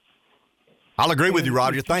 I'll agree with you,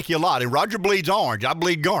 Roger. Thank you a lot. And Roger bleeds orange. I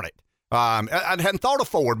bleed garnet. I hadn't thought of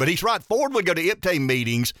Ford, but he's right. Ford would go to IPTAY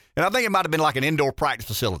meetings, and I think it might have been like an indoor practice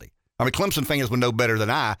facility. I mean, Clemson fans would know better than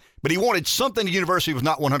I, but he wanted something the university was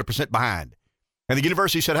not 100% behind. And the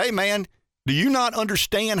university said, hey, man, do you not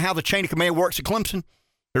understand how the chain of command works at Clemson?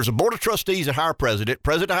 There's a board of trustees that hire president.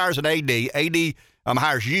 President hires an AD. AD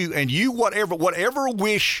hires you, and you, whatever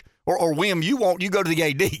wish or whim you want, you go to the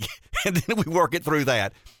AD, and then we work it through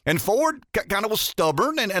that. And Ford kind of was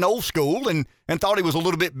stubborn and old school and thought he was a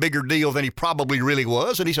little bit bigger deal than he probably really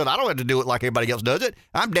was. And he said, I don't have to do it like everybody else does it.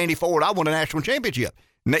 I'm Danny Ford. I won a national championship.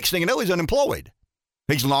 Next thing you know, he's unemployed.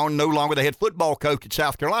 He's no longer the head football coach at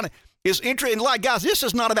South Carolina. It's interesting. Like, guys, this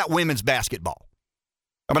is not about women's basketball.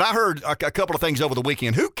 I mean, I heard a couple of things over the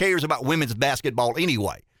weekend. Who cares about women's basketball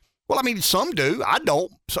anyway? Well, I mean, some do. I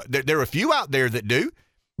don't. So there are a few out there that do.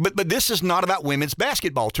 But this is not about women's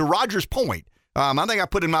basketball. To Roger's point, I think I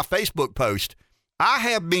put in my Facebook post, I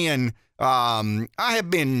have been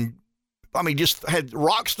just had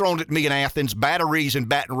rocks thrown at me in Athens, batteries in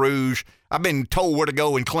Baton Rouge. I've been told where to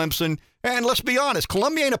go in Clemson. And let's be honest,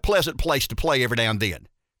 Columbia ain't a pleasant place to play every now and then.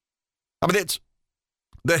 I mean,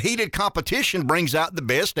 the heated competition brings out the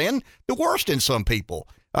best and the worst in some people.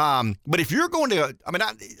 But if you're going to,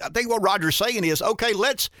 I think what Roger's saying is, okay,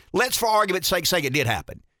 let's for argument's sake say it did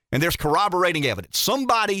happen. And there's corroborating evidence.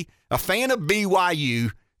 Somebody, a fan of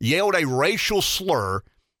BYU, yelled a racial slur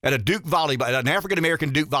at an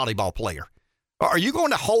African-American Duke volleyball player. Are you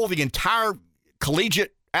going to hold the entire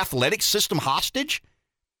collegiate athletics system hostage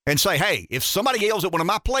and say, hey, if somebody yells at one of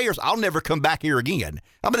my players, I'll never come back here again?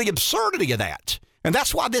 I mean, the absurdity of that. And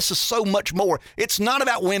that's why this is so much more. It's not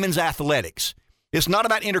about women's athletics. It's not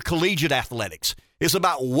about intercollegiate athletics. It's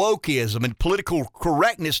about wokeism and political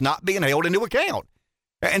correctness not being held into account.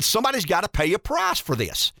 And somebody's got to pay a price for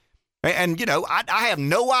this. And I have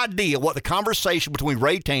no idea what the conversation between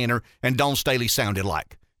Ray Tanner and Dawn Staley sounded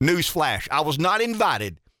like. Newsflash, I was not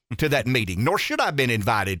invited to that meeting, nor should I have been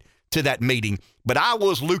invited to that meeting. But I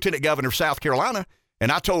was Lieutenant Governor of South Carolina,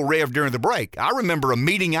 and I told Rev during the break, I remember a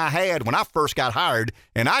meeting I had when I first got hired,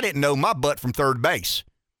 and I didn't know my butt from third base.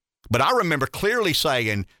 But I remember clearly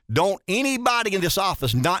saying, don't anybody in this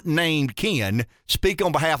office not named Ken speak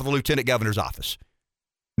on behalf of the Lieutenant Governor's office.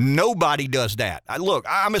 Nobody does that. Look,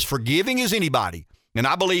 I'm as forgiving as anybody, and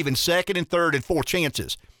I believe in second and third and fourth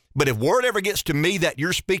chances. But if word ever gets to me that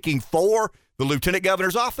you're speaking for the Lieutenant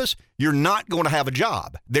Governor's office, you're not going to have a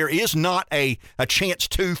job. There is not a chance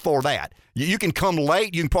for that. You can come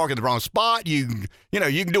late, you can park in the wrong spot, you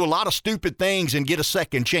can do a lot of stupid things and get a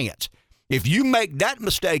second chance. If you make that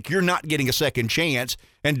mistake, you're not getting a second chance.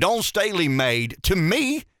 And Dawn Staley made, to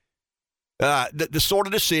me, the sort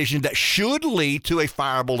of decision that should lead to a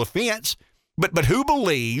fireable offense. But who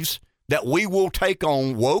believes that we will take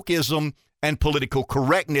on wokeism and political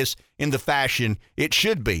correctness in the fashion it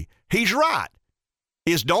should be? He's right.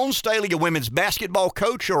 Is Dawn Staley a women's basketball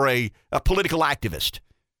coach or a political activist?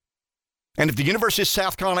 And if the University of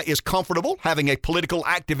South Carolina is comfortable having a political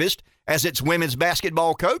activist as its women's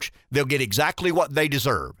basketball coach, they'll get exactly what they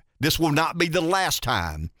deserve. This will not be the last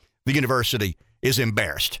time the university is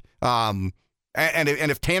embarrassed. And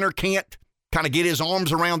if Tanner can't kind of get his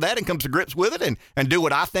arms around that and comes to grips with it and do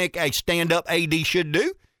what I think a stand-up AD should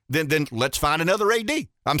do, then let's find another AD.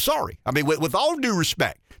 I'm sorry. I mean, with all due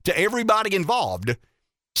respect to everybody involved,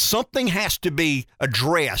 something has to be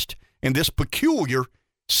addressed in this peculiar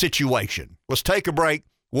situation. Let's take a break.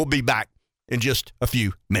 We'll be back in just a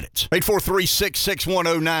few minutes.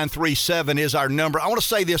 843-661-0937 is our number. I want to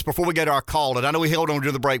say this before we get to our call, and I know we held on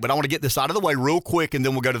during the break, but I want to get this out of the way real quick, and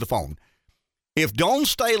then we'll go to the phone. If Dawn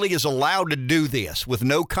Staley is allowed to do this with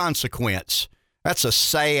no consequence, that's a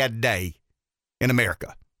sad day in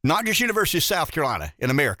America. Not just University of South Carolina, in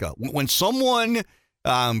America. When someone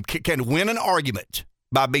can win an argument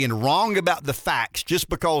by being wrong about the facts just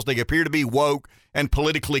because they appear to be woke and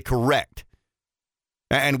politically correct.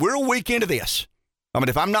 And we're a week into this. I mean,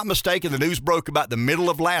 if I'm not mistaken, the news broke about the middle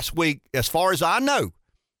of last week. As far as I know,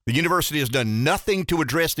 the university has done nothing to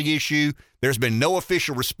address the issue. There's been no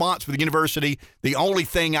official response from the university. The only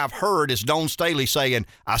thing I've heard is Dawn Staley saying,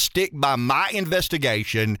 I stick by my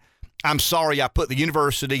investigation. I'm sorry I put the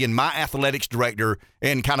university and my athletics director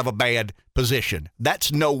in kind of a bad position.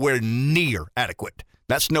 That's nowhere near adequate.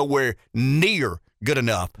 That's nowhere near good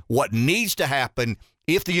enough. What needs to happen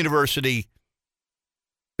if the university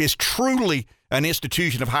is truly an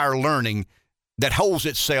institution of higher learning that holds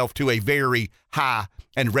itself to a very high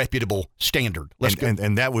and reputable standard.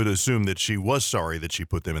 And that would assume that she was sorry that she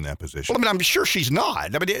put them in that position. Well, I mean, I'm sure she's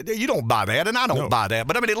not. I mean, you don't buy that, and I don't buy that.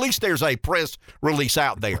 But, I mean, at least there's a press release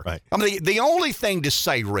out there. Right. I mean, the only thing to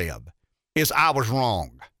say, Reb, is I was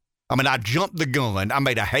wrong. I mean, I jumped the gun. I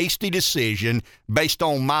made a hasty decision based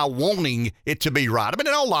on my wanting it to be right. I mean,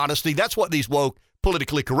 in all honesty, that's what these woke,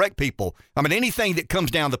 politically correct people, I mean, anything that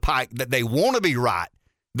comes down the pike that they want to be right,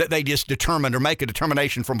 that they just determine or make a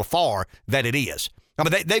determination from afar that it is. I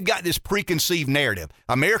mean, they've got this preconceived narrative.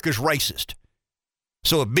 America's racist.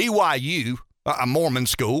 So at BYU, a Mormon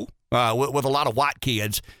school with a lot of white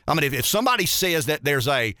kids, I mean, if somebody says that there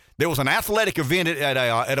was an athletic event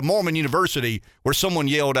at a Mormon university where someone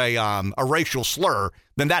yelled a racial slur,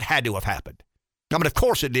 then that had to have happened. I mean, of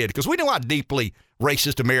course it did, because we know how deeply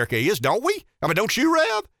racist America is, don't we? I mean, don't you,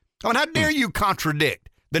 Rev? I mean, how dare you contradict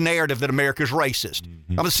the narrative that America's racist?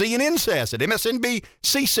 Mm-hmm. I mean, CNN says it.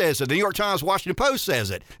 MSNBC says it. The New York Times, Washington Post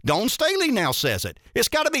says it. Dawn Staley now says it. It's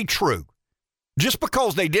got to be true. Just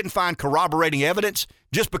because they didn't find corroborating evidence,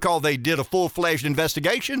 just because they did a full-fledged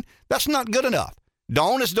investigation, that's not good enough.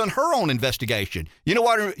 Dawn has done her own investigation. You know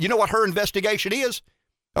what her investigation is?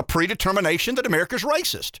 A predetermination that America's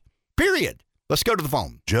racist. period. Let's go to the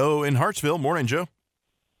phone. Joe in Hartsville. Morning, Joe.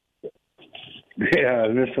 Yeah,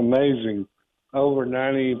 it's amazing. Over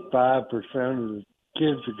 95% of the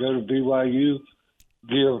kids that go to BYU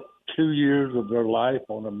give 2 years of their life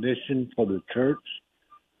on a mission for the church.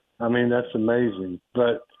 I mean, that's amazing.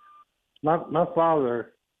 But my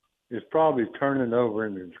father is probably turning over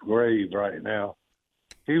in his grave right now.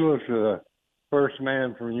 He was the first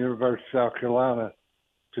man from the University of South Carolina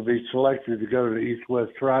to be selected to go to the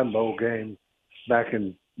East-West Shrine Bowl game back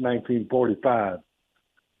in 1945.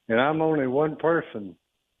 And I'm only one person,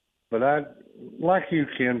 but I, like you,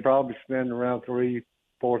 Ken, probably spend around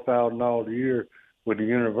 $3,000-4,000 a year with the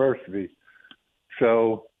university.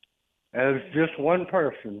 So, as just one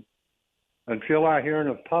person, until I hear an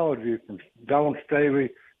apology from Dawn Staley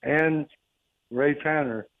and Ray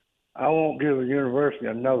Tanner, I won't give the university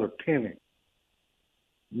another penny.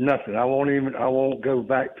 Nothing. I won't go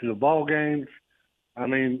back to the ball games. I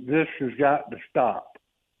mean, this has got to stop.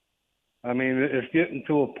 I mean, it's getting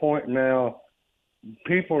to a point now,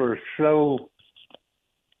 people are so,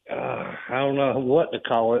 I don't know what to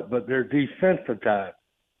call it, but they're desensitized.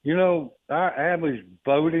 You know, our average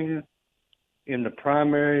voting in the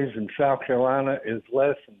primaries in South Carolina is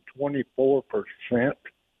less than 24%.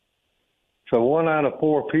 So 1 out of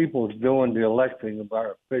 4 people is doing the electing of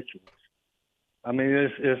our officials. I mean,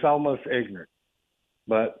 it's almost ignorant.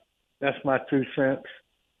 But that's my 2 cents.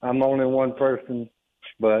 I'm only one person,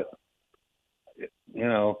 but, you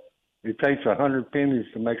know, it takes 100 pennies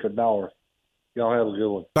to make $1. Y'all have a good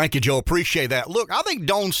one. Thank you, Joe. Appreciate that. Look, I think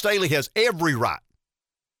Dawn Staley has every right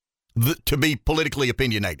to be politically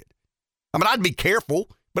opinionated. I mean, I'd be careful,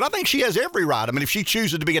 but I think she has every right. I mean, if she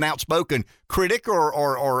chooses to be an outspoken critic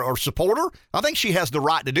or supporter, I think she has the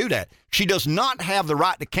right to do that. She does not have the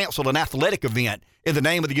right to cancel an athletic event in the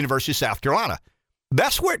name of the University of South Carolina.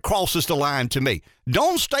 That's where it crosses the line to me.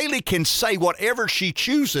 Dawn Staley can say whatever she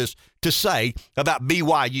chooses to say about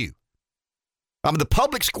BYU. I mean, the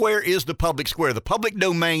public square is the public square. The public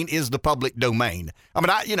domain is the public domain. I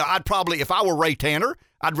mean, I'd probably, if I were Ray Tanner,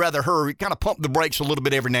 I'd rather her kind of pump the brakes a little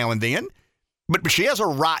bit every now and then. But she has a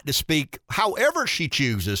right to speak however she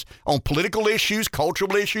chooses on political issues,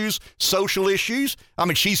 cultural issues, social issues. I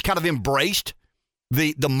mean, she's kind of embraced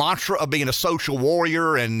the mantra of being a social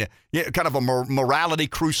warrior and kind of a morality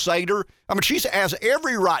crusader. I mean, she has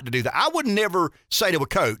every right to do that. I would never say to a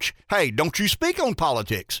coach, hey, don't you speak on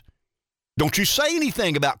politics. Don't you say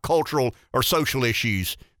anything about cultural or social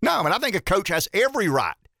issues. No, I mean, I think a coach has every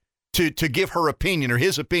right to give her opinion or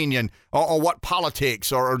his opinion on what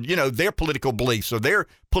politics or, their political beliefs or their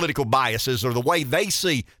political biases or the way they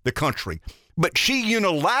see the country. But she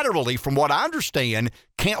unilaterally, from what I understand,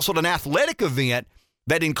 canceled an athletic event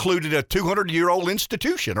that included a 200-year-old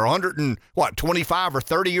institution or 25 or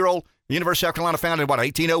 30-year-old University of South Carolina founded in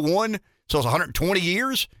 1801? So it's 120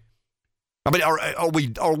 years. I mean,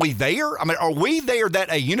 are we there? I mean, are we there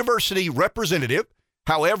that a university representative,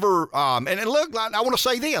 however, and look, I want to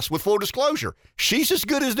say this with full disclosure, she's as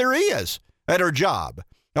good as there is at her job.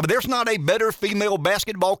 I mean, there's not a better female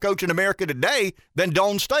basketball coach in America today than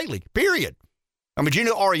Dawn Staley, period. I mean,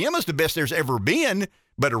 REM is the best there's ever been,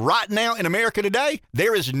 but right now in America today,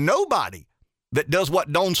 there is nobody that does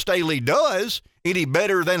what Dawn Staley does any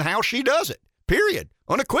better than how she does it, period.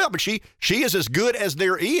 Unequivocal. She is as good as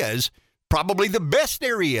there is, probably the best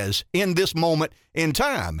there is in this moment in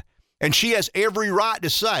time. And she has every right to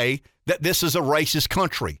say that this is a racist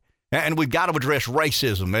country and we've got to address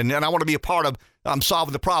racism. And I want to be a part of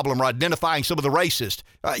solving the problem or identifying some of the racist.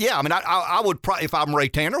 I would probably, if I'm Ray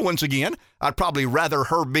Tanner, once again, I'd probably rather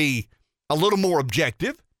her be a little more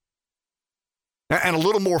objective and a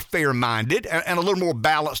little more fair-minded and a little more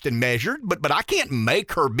balanced and measured. But I can't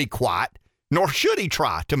make her be quiet, nor should he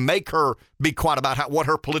try to make her be quiet about what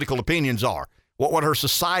her political opinions are, what her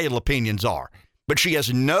societal opinions are. But she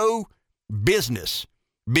has no business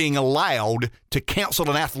being allowed to cancel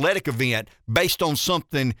an athletic event based on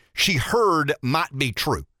something she heard might be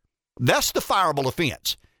true. That's the fireable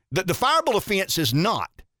offense. The fireable offense is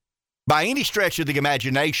not, by any stretch of the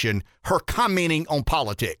imagination, her commenting on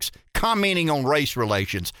politics, commenting on race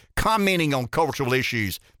relations, commenting on cultural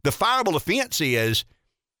issues. The fireable offense is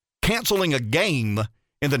canceling a game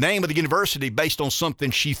in the name of the university based on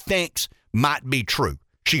something she thinks might be true.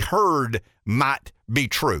 She heard might be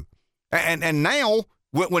true. And now,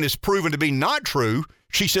 when it's proven to be not true,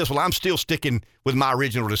 she says, well, I'm still sticking with my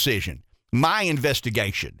original decision, my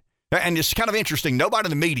investigation. And it's kind of interesting. Nobody in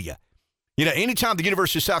the media, anytime the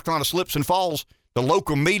University of South Carolina slips and falls, the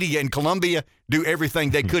local media in Columbia do everything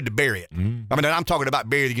they could to bury it. Mm-hmm. I mean, I'm talking about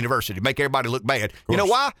bury the university, make everybody look bad. You know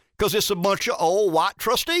why? Because it's a bunch of old white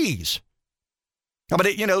trustees. I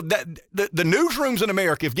mean, the newsrooms in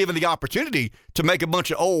America, if given the opportunity to make a bunch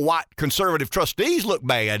of old white conservative trustees look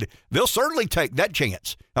bad, they'll certainly take that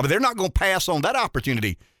chance. I mean, they're not going to pass on that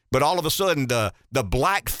opportunity. But all of a sudden, the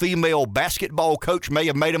black female basketball coach may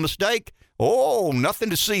have made a mistake. Oh, nothing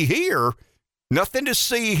to see here. Nothing to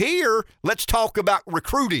see here. Let's talk about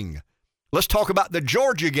recruiting. Let's talk about the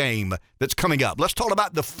Georgia game that's coming up. Let's talk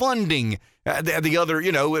about the funding, the other,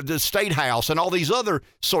 the State House and all these other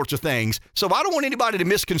sorts of things. So I don't want anybody to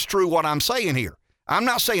misconstrue what I'm saying here. I'm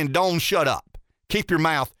not saying don't shut up. Keep your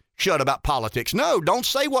mouth shut about politics. No, don't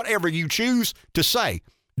say whatever you choose to say.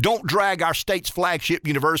 Don't drag our state's flagship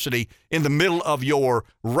university in the middle of your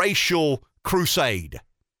racial crusade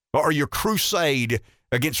or your crusade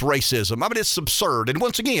against racism. I mean, it's absurd. And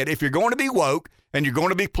once again, if you're going to be woke and you're going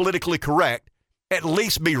to be politically correct, at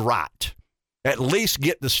least be right. At least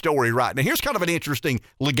get the story right. Now, here's kind of an interesting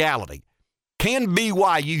legality. Can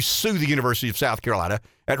BYU sue the University of South Carolina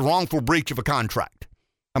at wrongful breach of a contract?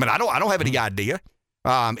 I mean, I don't have any idea.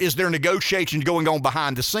 Is there negotiations going on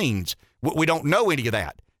behind the scenes? We don't know any of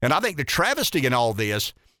that. And I think the travesty in all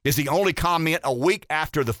this is the only comment a week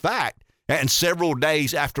after the fact and several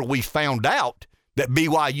days after we found out that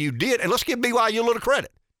BYU did. And let's give BYU a little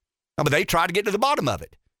credit. I mean, they tried to get to the bottom of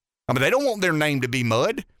it. I mean, they don't want their name to be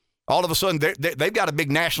mud. All of a sudden, they've got a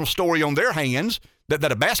big national story on their hands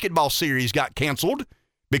that a basketball series got canceled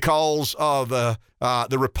because of the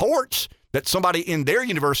reports that somebody in their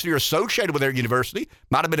university or associated with their university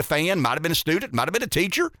might have been a fan, might have been a student, might have been a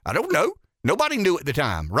teacher. I don't know. Nobody knew at the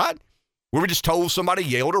time, right? We were just told somebody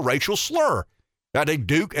yelled a racial slur at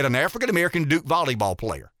an African-American Duke volleyball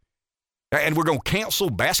player. And we're going to cancel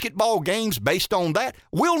basketball games based on that.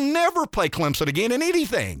 We'll never play Clemson again in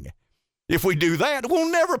anything. If we do that, we'll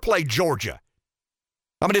never play Georgia.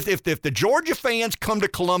 I mean, if the Georgia fans come to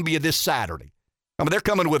Columbia this Saturday, I mean, they're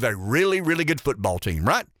coming with a really, really good football team,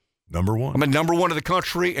 right? Number one. I mean, number one of the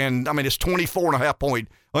country, and, I mean, it's 24.5-point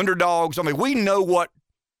underdogs. I mean, we know what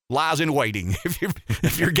lies in waiting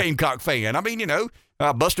if you're a Gamecock fan. I mean,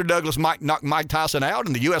 Buster Douglas might knock Mike Tyson out,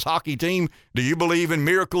 and the U.S. hockey team, do you believe in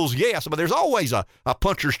miracles? Yes, but there's always a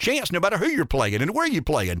puncher's chance no matter who you're playing and where you're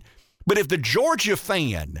playing. But if the Georgia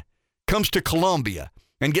fan comes to Columbia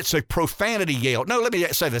and gets a profanity yelled, no, let me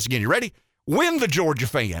say this again. You ready? When the Georgia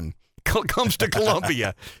fan comes to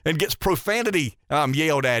Columbia and gets profanity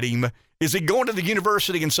yelled at him, is he going to the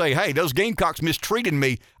university and say, hey, those Gamecocks mistreated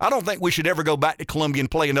me. I don't think we should ever go back to Columbia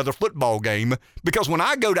and play another football game because when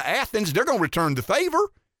I go to Athens, they're going to return the favor.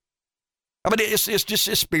 I mean, it's just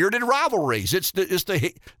spirited rivalries. It's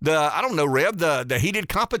the I don't know, Rev, the heated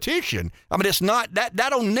competition. I mean, it's not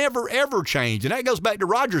that'll never ever change. And that goes back to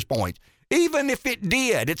Roger's point. Even if it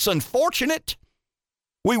did, it's unfortunate.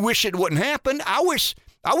 We wish it wouldn't happen. I wish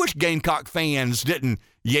Gamecock fans didn't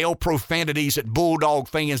yell profanities at Bulldog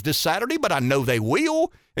fans this Saturday, but I know they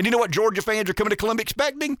will. And you know what Georgia fans are coming to Columbia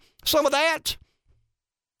expecting? Some of that.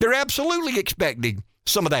 They're absolutely expecting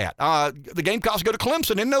some of that. The Gamecocks go to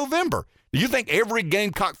Clemson in November. Do you think every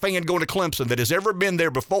Gamecock fan going to Clemson that has ever been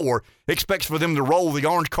there before expects for them to roll the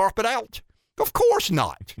orange carpet out? Of course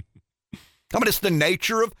not. I mean, it's the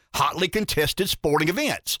nature of hotly contested sporting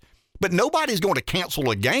events. But nobody's going to cancel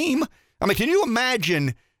a game. I mean, can you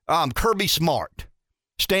imagine Kirby Smart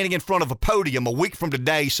standing in front of a podium a week from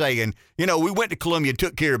today saying, we went to Columbia and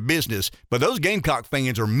took care of business, but those Gamecock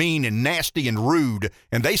fans are mean and nasty and rude,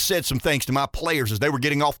 and they said some things to my players as they were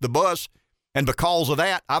getting off the bus, and because of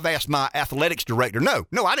that, I've asked my athletics director. No,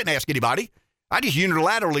 I didn't ask anybody. I just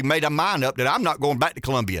unilaterally made a mind up that I'm not going back to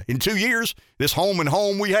Columbia. In 2 years, this home and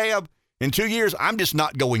home we have, in 2 years, I'm just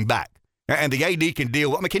not going back. And the AD can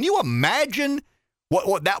deal with it. I mean, can you imagine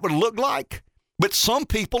what that would look like? But some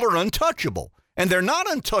people are untouchable. And they're not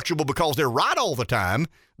untouchable because they're right all the time.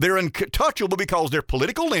 They're untouchable because their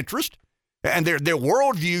political interest and their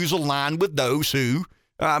worldviews align with those who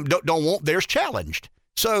don't want theirs challenged.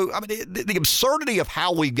 So, I mean, the absurdity of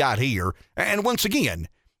how we got here. And once again,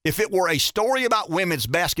 if it were a story about women's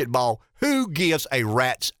basketball, who gives a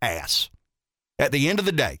rat's ass? At the end of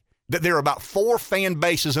the day, that there are about 4 fan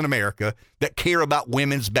bases in America that care about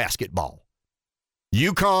women's basketball.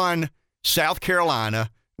 UConn, South Carolina,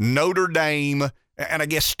 Notre Dame, and I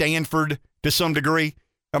guess Stanford to some degree.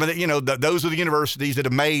 I mean, those are the universities that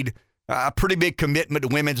have made a pretty big commitment to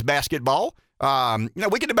women's basketball. We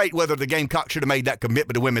can debate whether the Gamecocks should have made that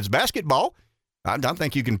commitment to women's basketball. I don't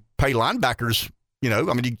think you can pay linebackers,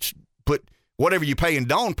 you put whatever you pay in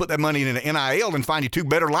Dawn, put that money in an NIL and find you 2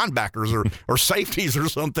 better linebackers or safeties or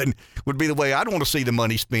something would be the way I'd want to see the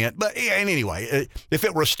money spent. But anyway, if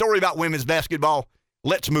it were a story about women's basketball,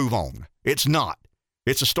 let's move on. It's not.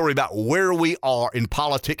 It's a story about where we are in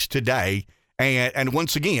politics today And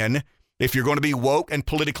once again, if you're going to be woke and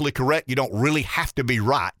politically correct, you don't really have to be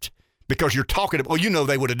right because you're talking about, well, you know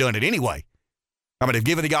they would have done it anyway. I mean, they've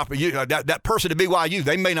given the opportunity, that person at BYU,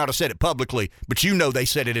 they may not have said it publicly, but you know they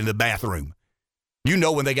said it in the bathroom. You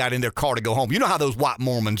know when they got in their car to go home. You know how those white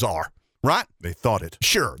Mormons are, right? They thought it.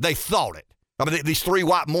 Sure, they thought it. I mean, these 3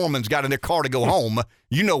 white Mormons got in their car to go home.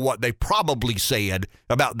 You know what they probably said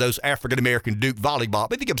about those African-American Duke volleyball.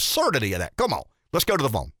 But the absurdity of that. Come on. Let's go to the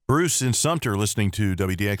phone. Bruce in Sumter listening to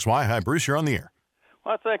WDXY. Hi, Bruce. You're on the air.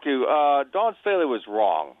 Well, thank you. Dawn Staley was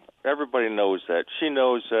wrong. Everybody knows that. She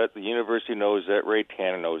knows that. The university knows that. Ray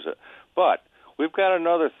Tanner knows it. But we've got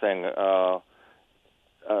another thing.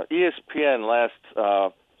 ESPN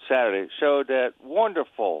last Saturday showed that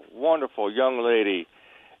wonderful, wonderful young lady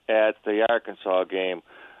at the Arkansas game,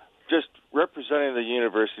 just representing the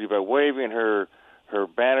university by waving her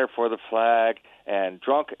banner for the flag and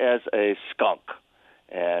drunk as a skunk.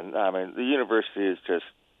 And, I mean, the university is just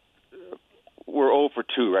 – we're 0 for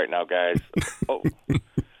 2 right now, guys. Oh.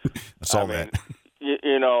 I saw that.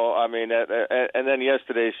 You know, I mean, and then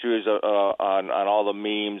yesterday she was on all the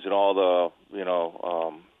memes and all the, you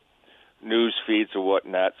know, news feeds and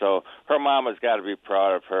whatnot. So her mama's got to be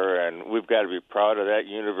proud of her, and we've got to be proud of that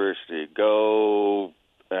university. Go,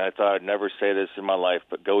 and I thought I'd never say this in my life,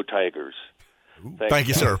 but go Tigers. Thank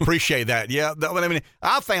you, sir. Appreciate that. Yeah, I mean,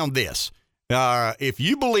 I found this. If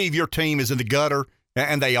you believe your team is in the gutter,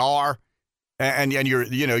 and they are, and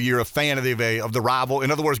you're a fan of the rival.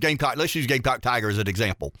 In other words, Gamecock. Let's use Gamecock Tiger as an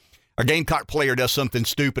example. A Gamecock player does something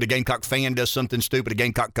stupid. A Gamecock fan does something stupid. A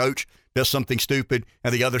Gamecock coach does something stupid,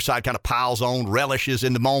 and the other side kind of piles on, relishes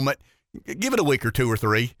in the moment. Give it a week or 2 or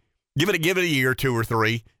 3. Give it a year or 2 or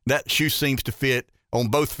 3. That shoe seems to fit on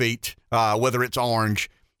both feet, whether it's orange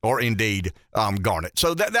or indeed garnet.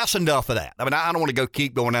 So that's enough of that. I mean, I don't want to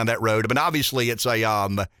keep going down that road. I mean, obviously it's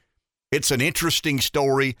an interesting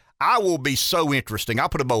story. I will be so interesting. I'll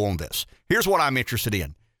put a bow on this. Here's what I'm interested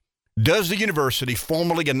in. Does the university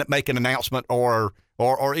formally make an announcement or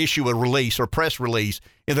issue a release or press release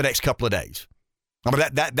in the next couple of days? I mean,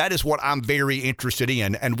 that is what I'm very interested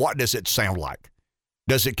in. And what does it sound like?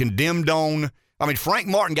 Does it condemn Dawn? I mean, Frank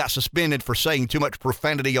Martin got suspended for saying too much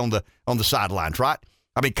profanity on the sidelines, right?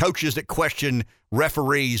 I mean, coaches that question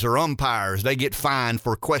referees or umpires, they get fined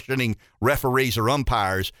for questioning referees or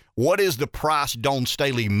umpires. What is the price Dawn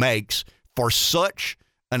Staley makes for such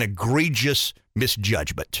an egregious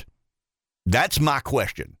misjudgment? That's my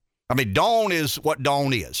question. I mean, Dawn is what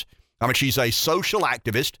Dawn is. I mean, she's a social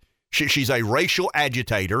activist. She's a racial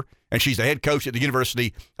agitator, and she's the head coach at the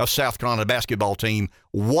University of South Carolina basketball team.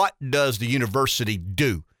 What does the university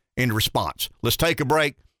do in response? Let's take a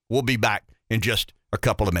break. We'll be back in just a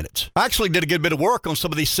couple of minutes. I actually did a good bit of work on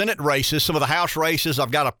some of these Senate races, some of the House races. I've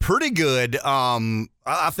got a pretty good,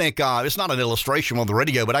 I think it's not an illustration on the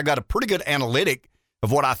radio, but I've got a pretty good analytic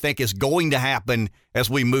of what I think is going to happen as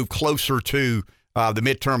we move closer to the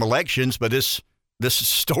midterm elections. But this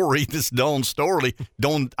story, this Dawn Staley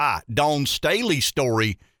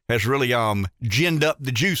story has really ginned up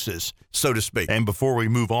the juices, so to speak. And before we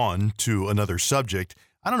move on to another subject,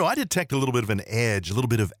 I don't know, I detect a little bit of an edge, a little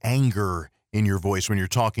bit of anger in your voice when you're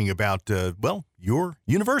talking about, your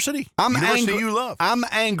university. University you love. I'm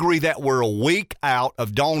angry that we're a week out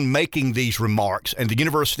of Dawn making these remarks and the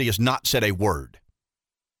university has not said a word.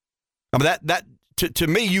 I mean, that to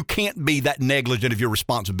me, you can't be that negligent of your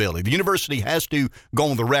responsibility. The university has to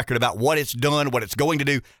go on the record about what it's done, what it's going to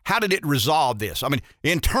do. How did it resolve this? I mean,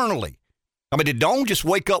 internally. I mean, did Dawn just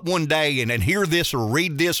wake up one day and hear this or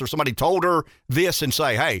read this or somebody told her this and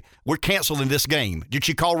say, hey, we're canceling this game? Did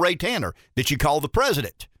she call Ray Tanner? Did she call the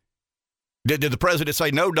president? Did the president say,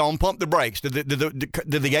 no, Dawn, pump the brakes? Did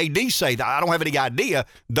the AD say that? I don't have any idea.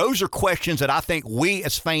 Those are questions that I think we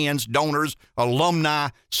as fans, donors, alumni,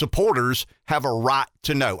 supporters have a right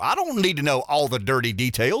to know. I don't need to know all the dirty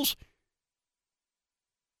details.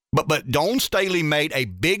 But Dawn Staley made a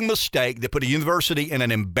big mistake that put a university in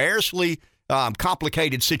an embarrassingly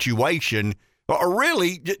complicated situation, or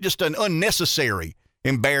really just an unnecessary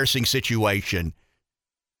embarrassing situation.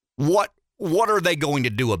 What are they going to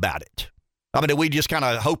do about it? I mean, do we just kind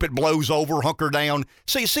of hope it blows over, hunker down?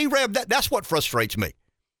 See, Rev, that's what frustrates me.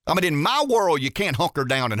 I mean, in my world, you can't hunker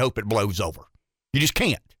down and hope it blows over. You just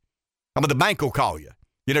can't. I mean, the bank will call you.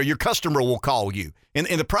 You know, your customer will call you.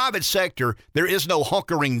 In the private sector, there is no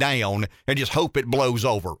hunkering down and just hope it blows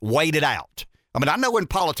over. Wait it out. I mean, I know in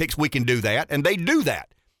politics we can do that, and they do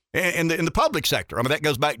that in the public sector. I mean, that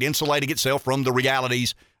goes back to insulating itself from the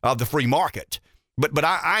realities of the free market. But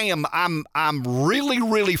I'm really,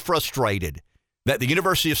 really frustrated that the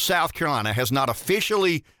University of South Carolina has not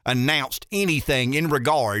officially announced anything in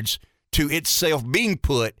regards to itself being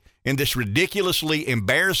put in this ridiculously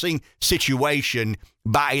embarrassing situation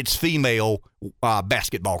by its female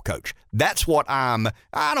basketball coach. That's what I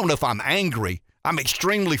don't know if I'm angry. I'm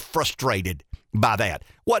extremely frustrated by that.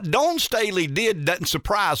 What Dawn Staley did doesn't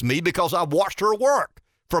surprise me because I've watched her work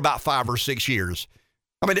for about 5 or 6 years.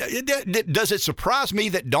 I mean, does it surprise me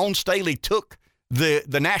that Dawn Staley took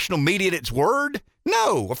the national media at its word?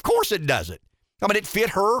 No, of course it doesn't. I mean, it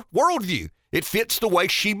fit her worldview. It fits the way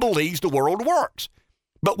she believes the world works.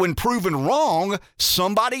 But when proven wrong,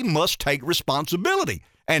 somebody must take responsibility.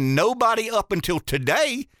 And nobody up until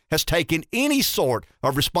today has taken any sort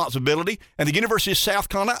of responsibility. And the University of South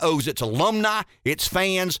Carolina owes its alumni, its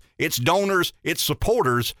fans, its donors, its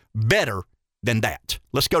supporters better than that.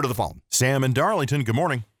 Let's go to the phone. Sam in Darlington, good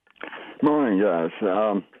morning. Morning, guys.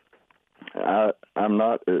 I'm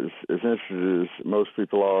not as interested as most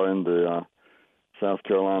people are in the South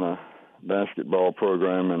Carolina basketball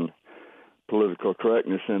program and political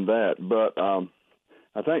correctness in that, but I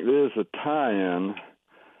think there's a tie-in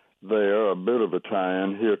there, a bit of a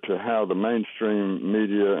tie-in here to how the mainstream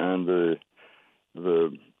media and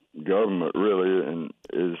the government really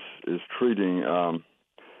is treating our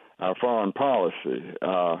foreign policy.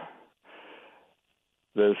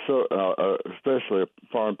 There's especially a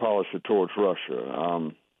foreign policy towards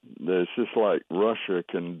Russia. There's just like Russia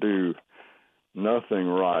can do nothing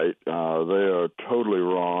right. They are totally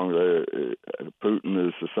wrong. Putin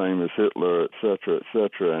is the same as Hitler, et cetera,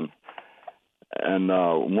 and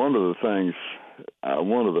one of the things,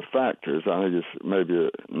 one of the factors, I think it's maybe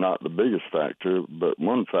not the biggest factor, but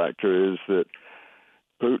one factor is that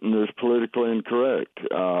Putin is politically incorrect.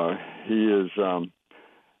 He is,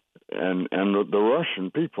 and the Russian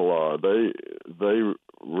people are. They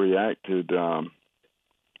reacted.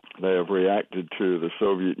 They have reacted to the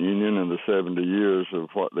Soviet Union and the 70 years of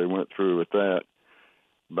what they went through with that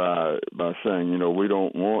by saying, we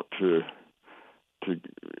don't want to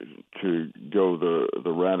go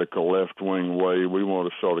the radical left-wing way. We want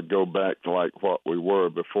to sort of go back to like what we were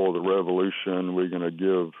before the revolution. We're going to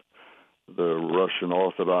give the Russian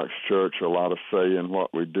Orthodox Church a lot of say in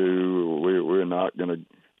what we do. We're not going to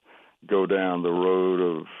go down the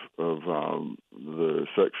road of the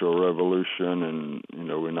sexual revolution, and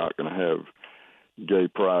we're not going to have gay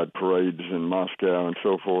pride parades in Moscow and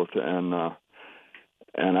so forth. And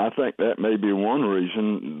I think that may be one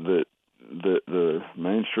reason that the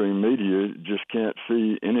mainstream media just can't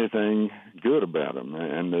see anything good about him,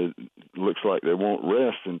 and it looks like they won't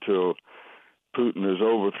rest until Putin is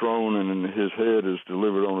overthrown and his head is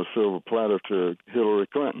delivered on a silver platter to Hillary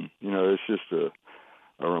Clinton. It's just a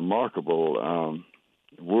remarkable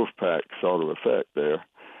wolf pack sort of effect there.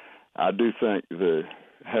 I do think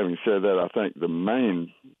having said that, I think the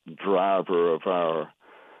main driver of our,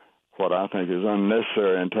 what I think is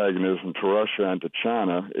unnecessary antagonism to Russia and to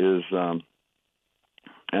China is,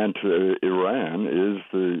 and to Iran, is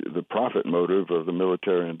the profit motive of the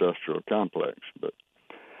military-industrial complex. But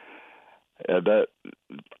that,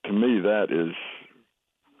 to me, that's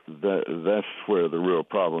where the real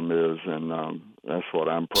problem is, and that's what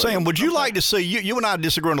I'm praying. Sam, would you like to see, you and I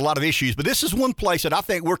disagree on a lot of issues, but this is one place that I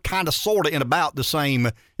think we're kind of sort of in the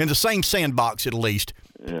same sandbox at least.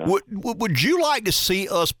 Yeah. Would you like to see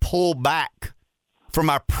us pull back from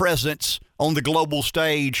our presence on the global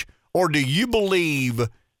stage, or do you believe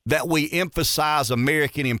that we emphasize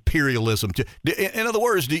American imperialism? In other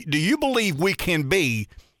words, do you believe we can be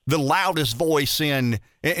the loudest voice in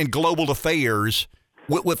global affairs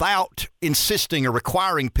without insisting or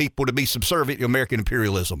requiring people to be subservient to American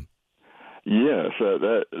imperialism? Yes,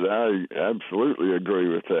 I absolutely agree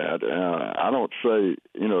with that. I don't say,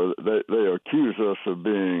 they accuse us of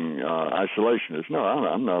being isolationists. No,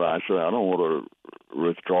 I'm not isolated. I don't want to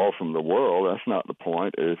withdraw from the world. That's not the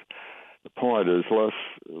point. The point is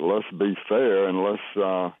let's be fair and let's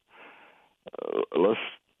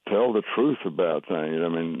tell the truth about things. I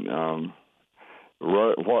mean,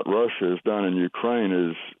 what Russia has done in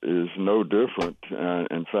Ukraine is no different.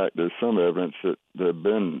 In fact, there's some evidence that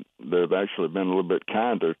they've actually been a little bit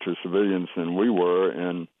kinder to civilians than we were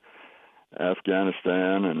in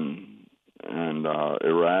Afghanistan and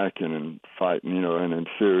Iraq and in fighting, and in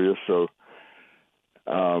Syria. So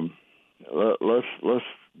let's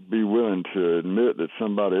be willing to admit that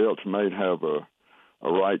somebody else may have a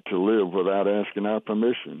right to live without asking our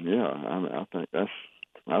permission. Yeah,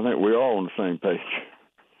 I think we're all on the same page.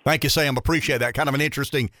 Thank you, Sam. Appreciate that. Kind of an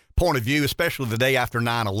interesting point of view, especially the day after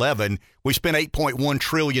 9/11. We spent $8.1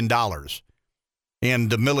 trillion in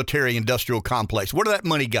the military-industrial complex. Where did that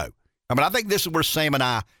money go? I mean, I think this is where Sam and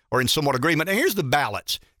I are in somewhat agreement. And here's the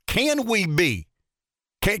balance. Can we be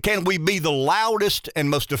Can we be the loudest and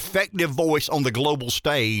most effective voice on the global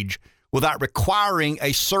stage without requiring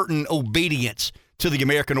a certain obedience to the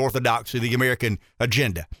American orthodoxy, the American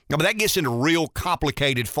agenda? I mean, that gets into real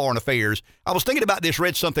complicated foreign affairs. I was thinking about this,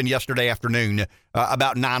 read something yesterday afternoon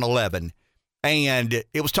about 9/11, and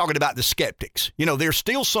it was talking about the skeptics. You know, there's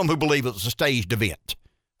still some who believe it was a staged event.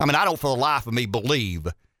 I mean, I don't for the life of me believe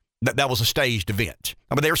that was a staged event.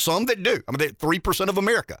 I mean, there's some that do. I mean, 3% of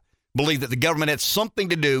America believe that the government had something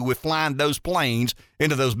to do with flying those planes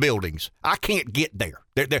into those buildings. I can't get there.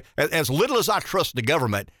 As little as I trust the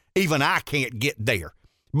government, even I can't get there.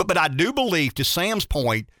 But I do believe, to Sam's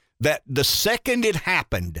point, that the second it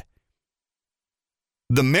happened,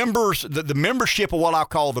 the membership of what I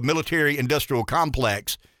call the military-industrial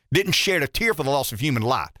complex didn't shed a tear for the loss of human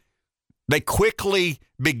life. They quickly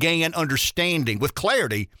began understanding with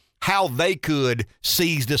clarity how they could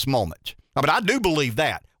seize this moment. I mean, I do believe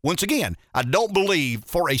that. Once again, I don't believe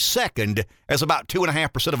for a second, as about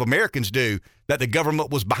 2.5% of Americans do, that the government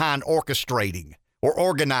was behind orchestrating or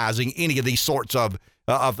organizing any of these sorts of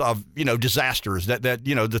disasters, that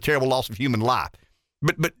the terrible loss of human life.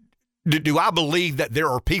 But do I believe that there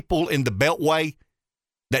are people in the Beltway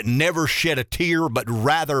that never shed a tear, but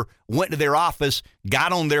rather went to their office,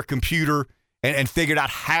 got on their computer, and figured out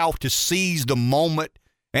how to seize the moment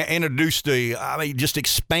and introduce just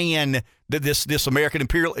expand this American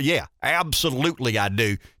imperial? Yeah, absolutely I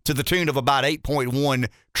do, to the tune of about $8.1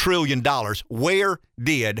 trillion. Where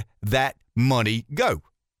did that money go?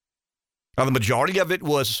 The majority of it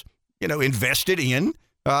was, invested in,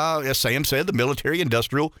 as Sam said, the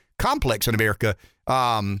military-industrial complex in America.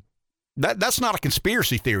 That's not a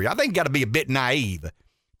conspiracy theory. I think you got to be a bit naive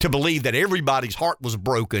to believe that everybody's heart was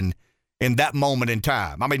broken in that moment in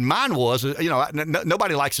time. I mean, mine was,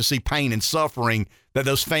 nobody likes to see pain and suffering that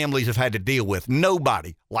those families have had to deal with.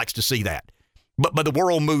 Nobody likes to see that. But the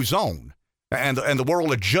world moves on, and the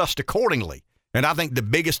world adjusts accordingly. And I think the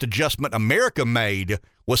biggest adjustment America made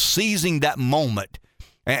was seizing that moment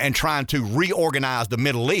and trying to reorganize the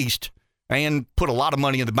Middle East and put a lot of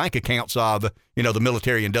money in the bank accounts of, the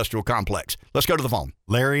military-industrial complex. Let's go to the phone.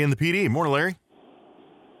 Larry in the PD. Morning, Larry.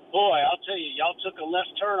 Boy, I'll tell you, y'all took a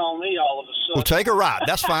left turn on me all of a sudden. Well, take a right.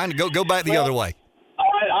 That's fine. Go back the other way.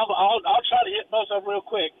 All right, I'll try to hit both of them real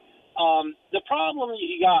quick. The problem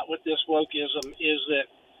you got with this wokeism is that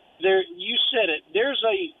you said it.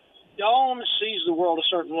 Dawn sees the world a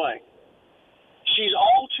certain way. She's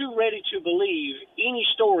all too ready to believe any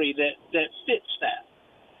story that fits that.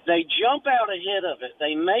 They jump out ahead of it.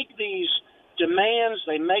 They make these demands.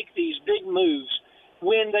 They make these big moves.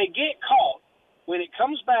 When they get caught, when it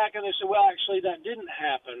comes back and they say, well, actually, that didn't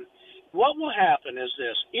happen, what will happen is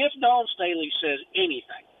this. If Dawn Staley says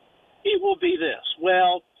anything, it will be this.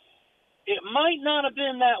 Well, it might not have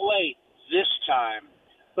been that way this time,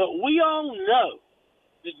 but we all know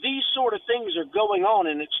that these sort of things are going on,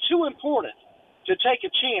 and it's too important to take a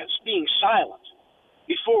chance being silent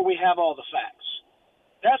before we have all the facts.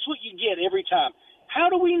 That's what you get every time. How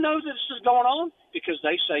do we know that this is going on? Because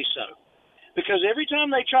they say so. Because every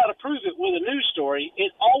time they try to prove it with a news story,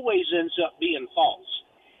 it always ends up being false.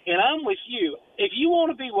 And I'm with you. If you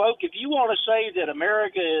want to be woke, if you want to say that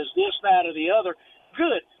America is this, that, or the other,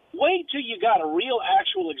 good. Wait till you got a real,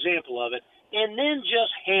 actual example of it, and then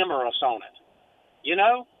just hammer us on it.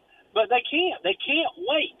 But they can't. They can't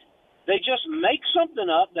wait. They just make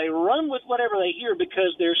something up. They run with whatever they hear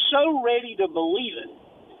because they're so ready to believe it.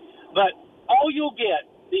 But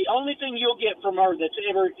the only thing you'll get from her that's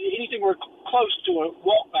ever anything we're close to a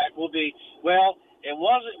walk back will be, well,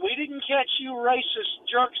 we didn't catch you racist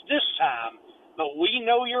jerks this time, but we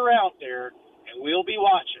know you're out there and we'll be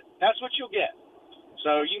watching. That's what you'll get.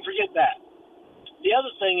 So you can forget that. The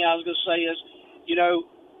other thing I was going to say is,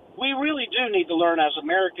 we really do need to learn as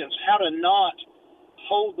Americans how to not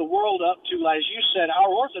hold the world up to, as you said,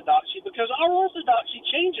 our orthodoxy, because our orthodoxy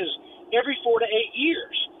changes every 4 to 8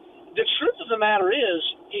 years. The truth of the matter is,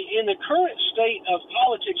 in the current state of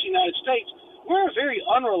politics in the United States, we're a very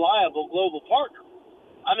unreliable global partner.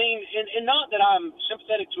 I mean, and not that I'm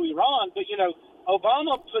sympathetic to Iran, but,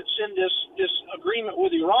 Obama puts in this agreement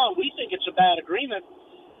with Iran. We think it's a bad agreement.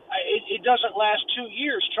 It doesn't last 2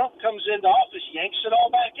 years. Trump comes into office, yanks it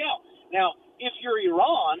all back out. Now, if you're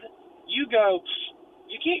Iran, you go,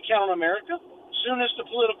 you can't count on America. As soon as the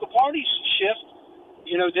political parties shift,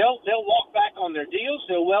 they'll walk back on their deals.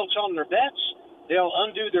 They'll welch on their bets. They'll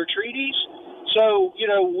undo their treaties. So,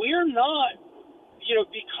 we're not,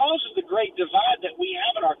 because of the great divide that we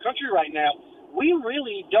have in our country right now, we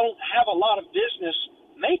really don't have a lot of business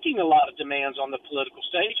making a lot of demands on the political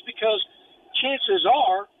stage because chances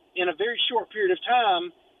are, in a very short period of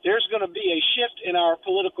time, there's going to be a shift in our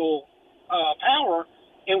political power,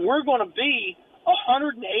 and we're going to be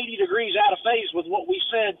 180 degrees out of phase with what we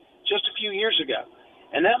said just a few years ago.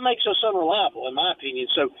 And that makes us unreliable, in my opinion.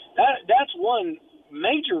 So that's one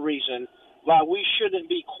major reason why we shouldn't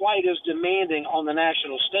be quite as demanding on the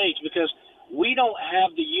national stage, because we don't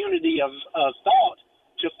have the unity of thought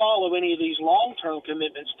to follow any of these long-term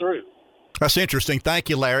commitments through. That's interesting. Thank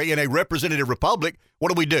you, Larry. In a representative republic,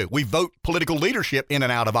 what do? We vote political leadership in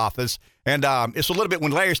and out of office. And it's a little bit,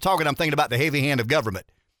 when Larry's talking, I'm thinking about the heavy hand of government.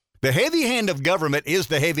 The heavy hand of government is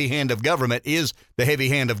the heavy hand of government is the heavy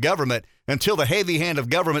hand of government until the heavy hand of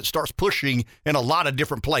government starts pushing in a lot of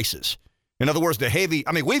different places. In other words,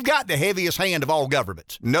 we've got the heaviest hand of all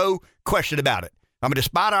governments. No question about it.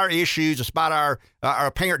 Despite our issues, despite our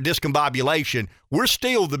apparent discombobulation, we're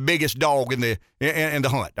still the biggest dog in the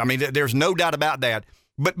hunt. There's no doubt about that.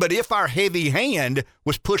 But if our heavy hand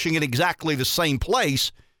was pushing in exactly the same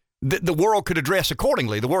place, the world could address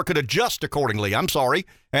accordingly. The world could adjust accordingly.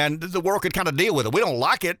 And the world could kind of deal with it. We don't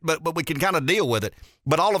like it, but we can kind of deal with it.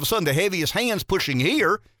 But all of a sudden, the heaviest hand's pushing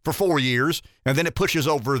here for 4 years, and then it pushes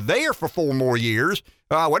over there for 4 more years.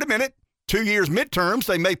 Wait a minute. 2 years midterms,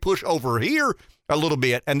 they may push over here a little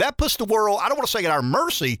bit. And that puts the world, I don't want to say at our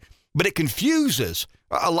mercy, but it confuses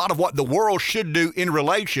a lot of what the world should do in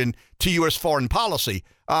relation to U.S. foreign policy.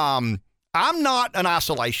 I'm not an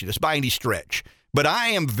isolationist by any stretch, but I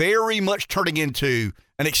am very much turning into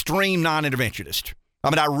an extreme non-interventionist.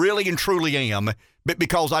 I really and truly am, but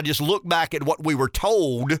because I just look back at what we were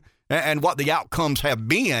told and what the outcomes have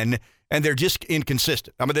been, and they're just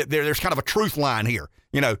inconsistent. There's kind of a truth line here.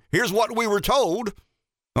 Here's what we were told.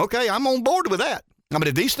 Okay, I'm on board with that.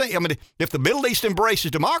 If these things, if the Middle East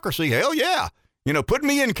embraces democracy, hell yeah. Put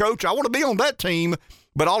me in, coach. I want to be on that team.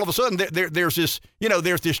 But all of a sudden, there's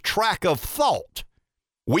this track of thought.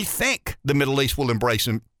 We think the Middle East will embrace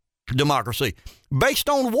democracy. Based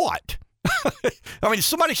on what?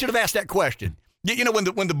 Somebody should have asked that question. When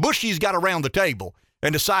the Bushies got around the table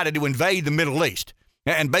and decided to invade the Middle East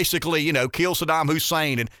and basically, kill Saddam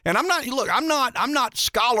Hussein. And I'm not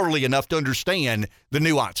scholarly enough to understand the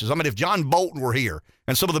nuances. If John Bolton were here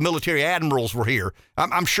and some of the military admirals were here,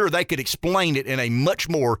 I'm sure they could explain it in a much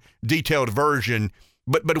more detailed version.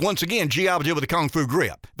 But once again, I was with the Kung Fu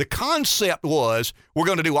grip. The concept was we're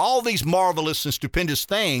going to do all these marvelous and stupendous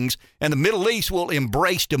things, and the Middle East will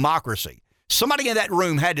embrace democracy. Somebody in that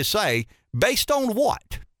room had to say, based on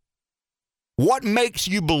what? What makes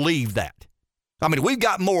you believe that? We've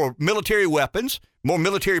got more military weapons, more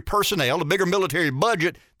military personnel, a bigger military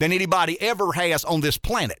budget than anybody ever has on this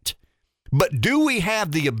planet. But do we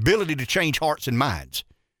have the ability to change hearts and minds?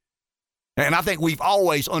 And I think we've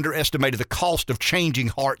always underestimated the cost of changing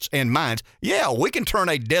hearts and minds. Yeah, we can turn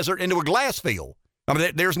a desert into a glass field.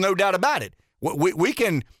 There's no doubt about it. We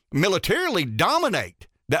can militarily dominate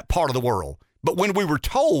that part of the world. But when we were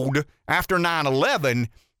told after 9/11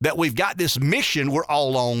 that we've got this mission we're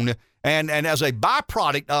all on, and as a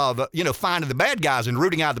byproduct of, finding the bad guys and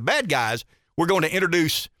rooting out the bad guys, we're going to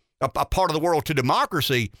introduce a part of the world to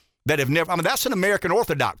democracy that have never, that's an American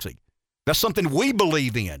orthodoxy. That's something we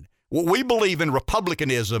believe in. We believe in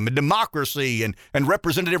republicanism and democracy and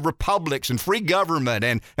representative republics and free government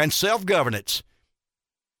and self-governance.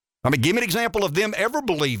 Give me an example of them ever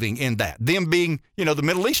believing in that, them being, the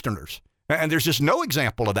Middle Easterners. And there's just no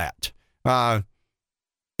example of that. And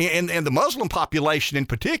the Muslim population in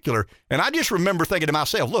particular. And I just remember thinking to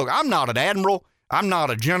myself, look, I'm not an admiral. I'm not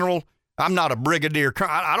a general. I'm not a brigadier.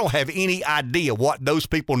 I don't have any idea what those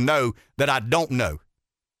people know that I don't know.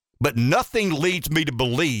 But nothing leads me to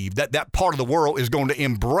believe that that part of the world is going to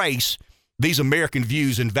embrace these American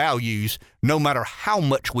views and values no matter how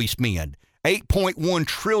much we spend. $8.1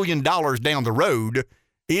 trillion down the road.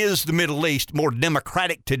 Is the Middle East more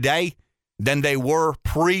democratic today than they were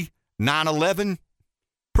pre-9/11?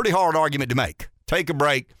 Pretty hard argument to make. Take a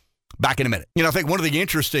break. Back in a minute. I think one of the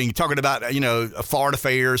interesting, talking about, foreign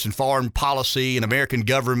affairs and foreign policy and American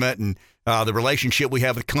government and the relationship we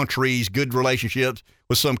have with countries, good relationships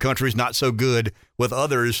with some countries, not so good with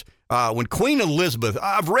others. When Queen Elizabeth,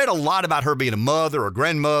 I've read a lot about her being a mother, a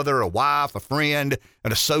grandmother, a wife, a friend,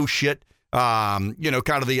 an associate, kind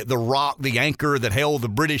of the rock, the anchor that held the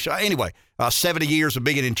British. 70 years of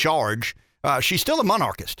being in charge. She's still a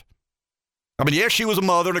monarchist. Yes, she was a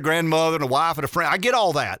mother and a grandmother and a wife and a friend. I get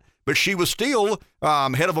all that. But she was still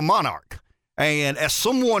head of a monarch. And as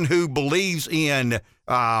someone who believes in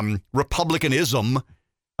republicanism,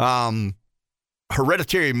 I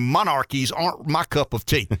hereditary monarchies aren't my cup of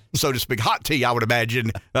tea, so to speak. Hot tea, I would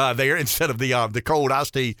imagine, there instead of the cold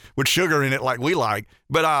iced tea with sugar in it like we like.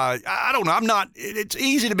 But I don't know. I'm not. It's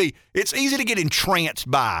easy to get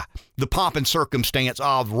entranced by the pomp and circumstance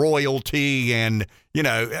of royalty, and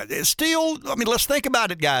it's still. I mean, let's think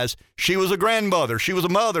about it, guys. She was a grandmother. She was a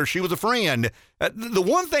mother. She was a friend. The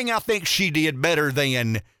one thing I think she did better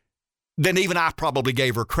than even I probably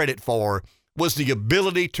gave her credit for was the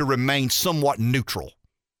ability to remain somewhat neutral.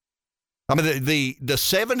 I mean, the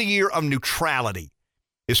 70-year of neutrality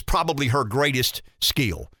is probably her greatest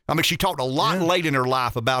skill. I mean, she talked a lot late in her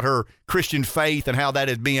life about her Christian faith and how that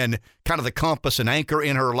had been kind of the compass and anchor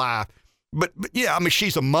in her life. But yeah, I mean,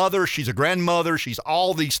 she's a mother, she's a grandmother, she's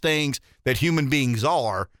all these things that human beings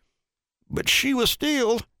are. But she was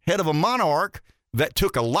still head of a monarch that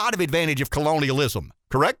took a lot of advantage of colonialism,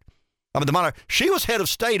 correct? I mean, the monarch, she was head of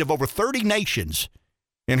state of over 30 nations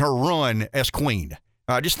in her run as queen.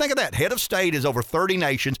 Just think of that. Head of state is over 30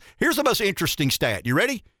 nations. Here's the most interesting stat. You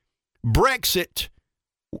ready? Brexit,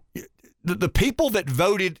 the people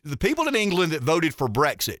in England that voted for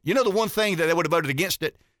Brexit, the one thing that they would have voted against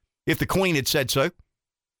it if the Queen had said so?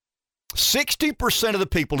 60% of the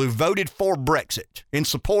people who voted for Brexit in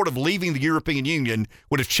support of leaving the European Union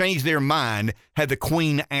would have changed their mind had the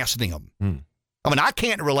Queen asked them. I mean, I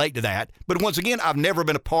can't relate to that, but once again, I've never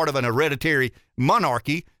been a part of an hereditary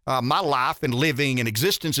monarchy. My life and living and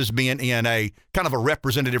existence has been in a kind of a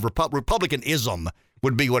representative republicanism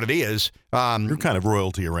would be what it is. You're kind of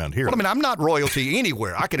royalty around here. Well, I mean, I'm not royalty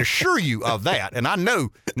anywhere. I can assure you of that, and I know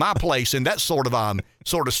my place in that sort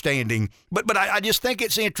of standing. But I just think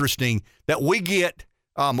it's interesting that we get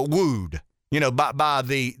wooed, by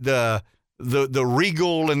the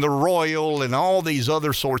regal and the royal and all these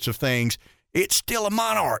other sorts of things. It's still a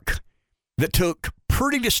monarch that took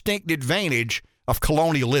pretty distinct advantage of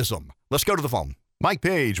colonialism. Let's go to the phone. Mike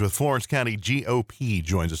Page with Florence County GOP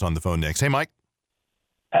joins us on the phone next. Hey, Mike.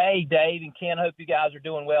 Hey, Dave and Ken. Hope you guys are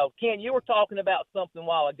doing well. Ken, you were talking about something a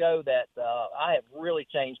while ago that I have really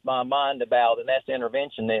changed my mind about, and that's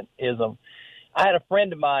interventionism. I had a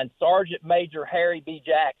friend of mine, Sergeant Major Harry B.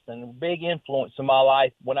 Jackson, big influence in my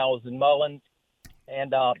life when I was in Mullins.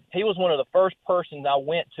 And he was one of the first persons I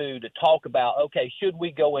went to talk about, okay, should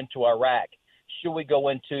we go into Iraq? Should we go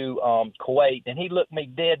into Kuwait? And he looked me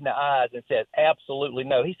dead in the eyes and said, absolutely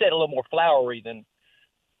no. He said it a little more flowery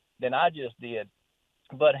than I just did.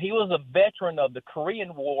 But he was a veteran of the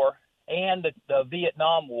Korean War and the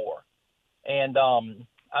Vietnam War. And,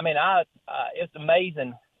 it's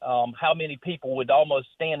amazing how many people would almost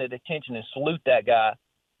stand at attention and salute that guy.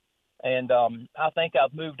 And I think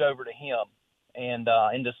I've moved over to him. And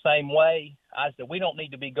in the same way, I said, we don't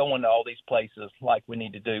need to be going to all these places like we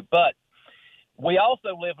need to do. But we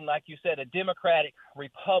also live in, like you said, a democratic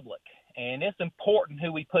republic. And it's important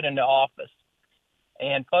who we put into office.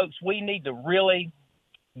 And, folks, we need to really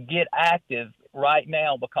get active right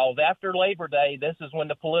now, because after Labor Day, this is when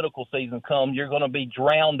the political season comes. You're going to be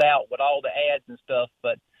drowned out with all the ads and stuff.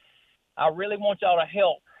 But I really want y'all to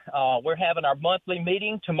help. We're having our monthly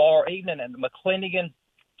meeting tomorrow evening at the McClinigan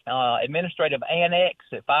Administrative Annex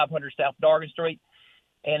at 500 South Dargan Street.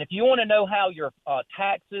 And if you want to know how your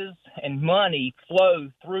taxes and money flow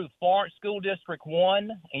through Florence School District 1,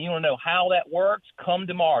 and you want to know how that works, come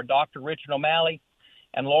tomorrow. Dr. Richard O'Malley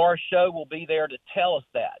and Laura Show will be there to tell us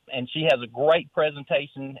that. And she has a great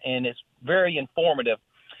presentation, and it's very informative.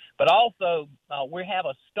 But also, we have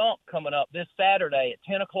a stump coming up this Saturday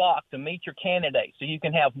at 10 o'clock to meet your candidate, so you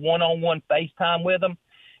can have one-on-one FaceTime with them.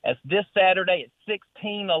 That's this Saturday at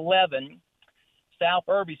 1611 South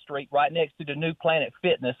Irby Street, right next to the New Planet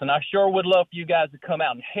Fitness. And I sure would love for you guys to come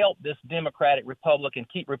out and help this Democratic Republic and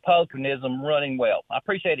keep Republicanism running well. I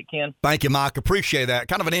appreciate it, Ken. Thank you, Mike. Appreciate that.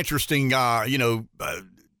 Kind of an interesting,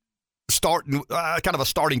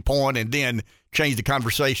 starting point, and then change the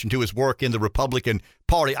conversation to his work in the Republican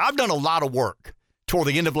Party. I've done a lot of work toward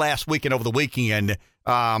the end of last week and over the weekend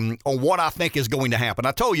on what I think is going to happen.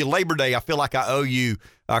 I told you Labor Day, I feel like I owe you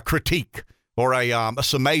a critique or a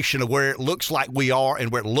summation of where it looks like we are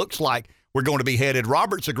and where it looks like we're going to be headed.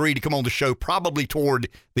 Robert's agreed to come on the show probably toward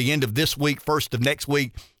the end of this week, first of next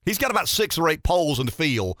week. He's got about 6 or 8 polls in the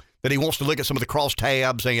field that he wants to look at some of the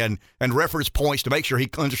crosstabs and reference points to make sure he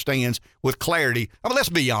understands with clarity. I mean, let's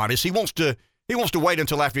be honest. He wants to wait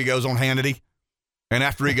until after he goes on Hannity. And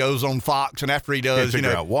after he goes on Fox, and after he does,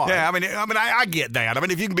 out why. Yeah, I get that. I mean,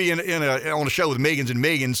 if you can be on a show with millions and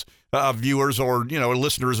millions of viewers, or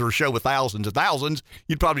listeners, or a show with thousands and thousands,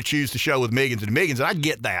 you'd probably choose the show with millions and millions. And I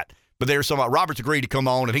get that. But there's some. Robert's agreed to come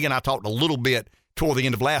on, and he and I talked a little bit toward the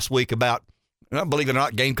end of last week about, believe it or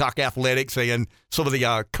not, Gamecock athletics and some of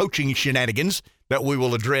the coaching shenanigans that we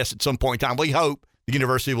will address at some point in time. We hope the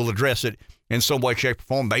university will address it in some way, shape, or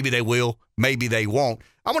form. Maybe they will. Maybe they won't.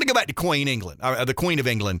 I want to go back to Queen England, the Queen of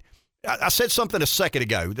England. I said something a second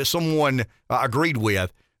ago that someone agreed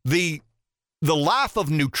with. The life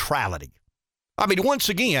of neutrality. I mean, once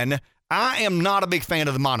again, I am not a big fan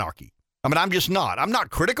of the monarchy. I mean, I'm just not. I'm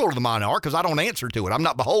not critical of the monarch because I don't answer to it. I'm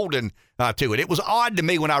not beholden to it. It was odd to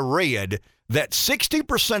me when I read that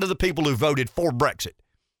 60% of the people who voted for Brexit,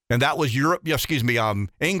 and that was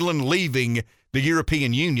England leaving the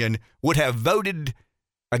European Union, would have voted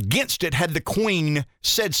against it had the Queen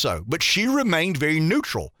said so. But she remained very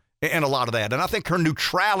neutral in a lot of that. And I think her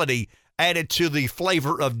neutrality added to the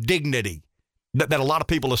flavor of dignity that a lot of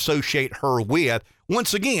people associate her with.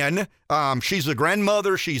 Once again, she's a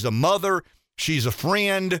grandmother, she's a mother, she's a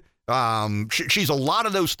friend, she's a lot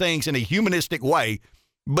of those things in a humanistic way,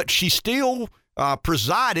 but she still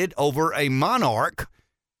presided over a monarch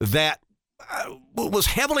that was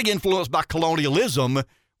heavily influenced by colonialism,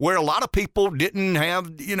 where a lot of people didn't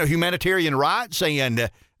have, humanitarian rights. And,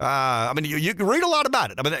 you can read a lot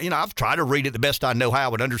about it. I mean, I've tried to read it the best I know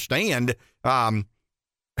how and understand.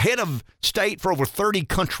 Head of state for over 30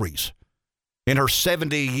 countries in her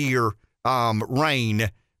 70-year reign.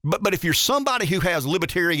 But if you're somebody who has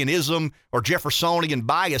libertarianism or Jeffersonian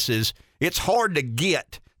biases, it's hard to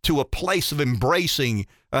get to a place of embracing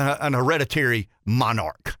an hereditary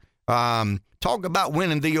monarch. Talk about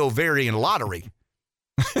winning the ovarian lottery.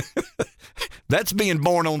 That's being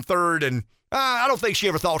born on third, and I don't think she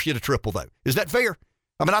ever thought she had a triple, though. Is that fair?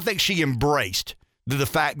 I mean, I think she embraced the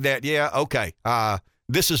fact that,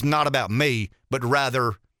 this is not about me, but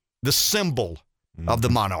rather the symbol of the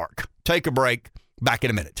monarch. Take a break. Back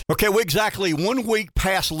in a minute. Okay, we're exactly 1 week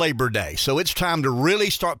past Labor Day, so it's time to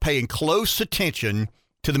really start paying close attention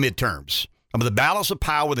to the midterms. I mean, the balance of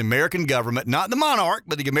power with the American government, not the monarch,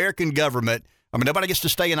 but the American government. I mean, nobody gets to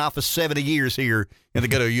stay in office 70 years here in the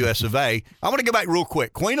good old U.S. of A. I want to go back real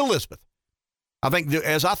quick. Queen Elizabeth. I think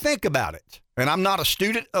as I think about it, and I'm not a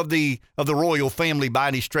student of the royal family by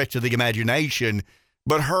any stretch of the imagination,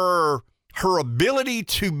 but her ability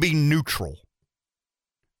to be neutral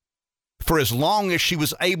for as long as she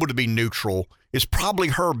was able to be neutral is probably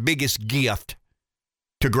her biggest gift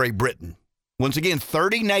to Great Britain. Once again,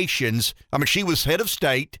 30 nations. I mean, she was head of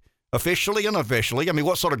state, officially and unofficially. I mean,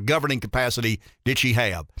 what sort of governing capacity did she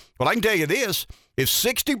have? Well, I can tell you this. If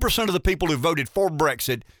 60% of the people who voted for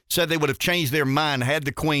Brexit said they would have changed their mind had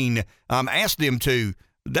the Queen asked them to,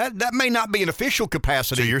 that may not be an official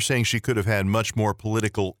capacity. So you're saying she could have had much more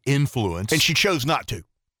political influence. And she chose not to.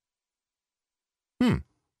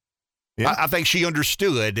 Yeah. I think she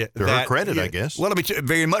understood to her credit, I guess. Well,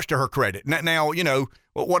 very much to her credit. Now,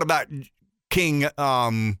 what about King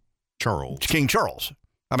Charles? King Charles.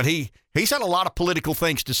 I mean, he's had a lot of political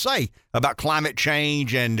things to say about climate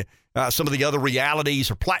change and some of the other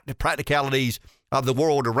realities or practicalities of the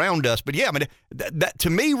world around us. But yeah, I mean, that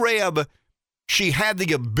to me, Reb, she had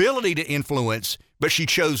the ability to influence, but she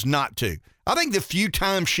chose not to. I think the few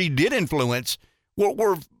times she did influence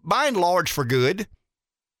were by and large for good.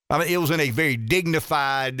 I mean, it was in a very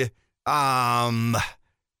dignified,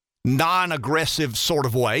 non-aggressive sort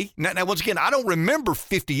of way. Now, once again, I don't remember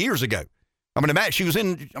 50 years ago. I mean, imagine she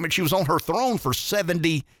was on her throne for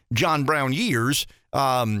 70 John Brown years,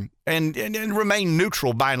 and remained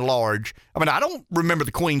neutral by and large. I mean, I don't remember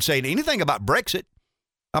the Queen saying anything about Brexit.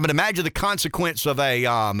 I mean, imagine the consequence of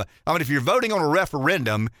if you're voting on a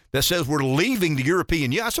referendum that says we're leaving the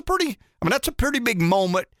European Union, that's a pretty big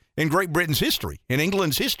moment in Great Britain's history, in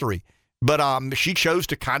England's history. But she chose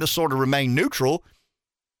to kind of sort of remain neutral,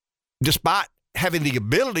 despite having the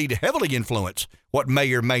ability to heavily influence what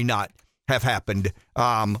may or may not have happened.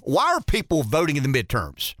 Why are people voting in the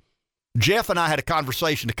midterms? Jeff and I had a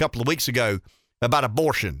conversation a couple of weeks ago about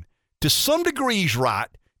abortion. To some degree, he's right.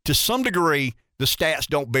 To some degree, the stats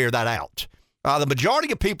don't bear that out. The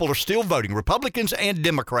majority of people are still voting, Republicans and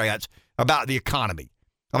Democrats, about the economy.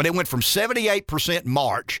 I mean, it went from 78% in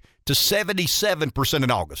March to 77%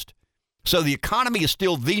 in August. So the economy is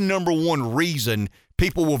still the number one reason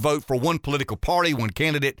people will vote for one political party, one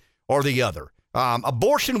candidate, or the other.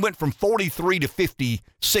 Abortion went from 43 to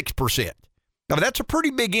 56%. I mean, that's a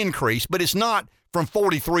pretty big increase, but it's not from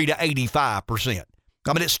 43 to 85%.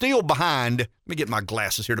 I mean, it's still behind. Let me get my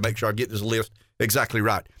glasses here to make sure I get this list exactly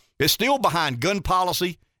right. It's still behind gun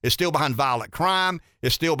policy. It's still behind violent crime.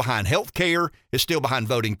 It's still behind health care. It's still behind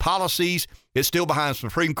voting policies. It's still behind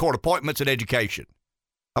Supreme Court appointments and education.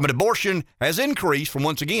 I mean, abortion has increased from,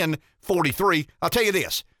 once again, 43. I'll tell you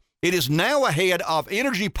this. It is now ahead of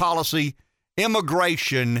energy policy,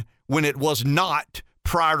 immigration, when it was not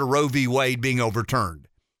prior to Roe v. Wade being overturned.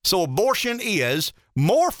 So abortion is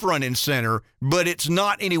more front and center, but it's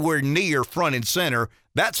not anywhere near front and center.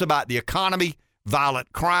 That's about the economy,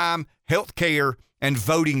 violent crime, health care, and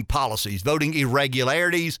voting policies, voting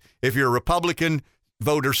irregularities. If you're a Republican,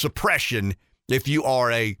 voter suppression if you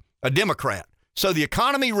are a Democrat. So the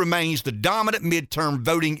economy remains the dominant midterm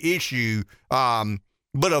voting issue,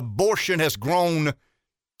 but abortion has grown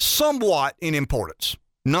somewhat in importance.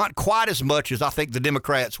 Not quite as much as I think the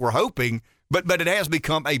Democrats were hoping, but it has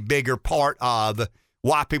become a bigger part of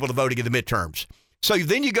why people are voting in the midterms. So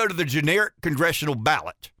then you go to the generic congressional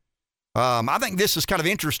ballot. I think this is kind of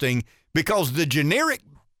interesting because the generic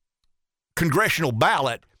congressional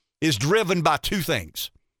ballot is driven by two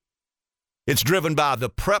things. It's driven by the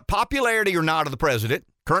popularity or not of the president,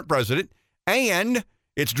 current president, and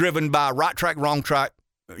it's driven by right track, wrong track,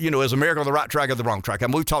 is America on the right track or the wrong track? I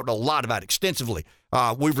mean, we've talked a lot about it extensively.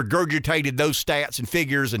 We've regurgitated those stats and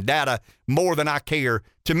figures and data more than I care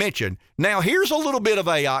to mention. Now, here's a little bit of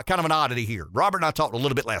a kind of an oddity here. Robert and I talked a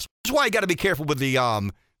little bit last week. This is why you got to be careful with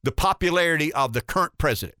the popularity of the current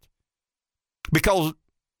president, because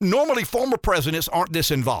normally former presidents aren't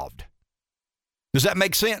this involved. Does that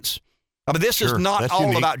make sense? I mean, this is not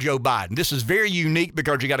all about Joe Biden. This is very unique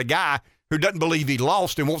because you got a guy who doesn't believe he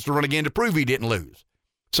lost and wants to run again to prove he didn't lose.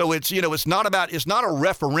 So it's not a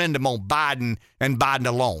referendum on Biden and Biden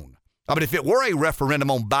alone. I mean, if it were a referendum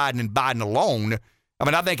on Biden and Biden alone, I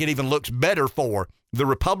mean, I think it even looks better for the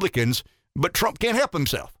Republicans, but Trump can't help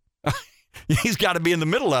himself. He's got to be in the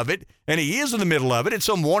middle of it, and he is in the middle of it, and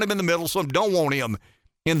some want him in the middle, some don't want him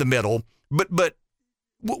in the middle. But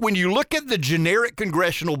when you look at the generic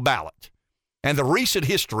congressional ballot and the recent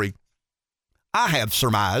history, I have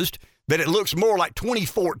surmised that it looks more like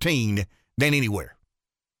 2014 than anywhere.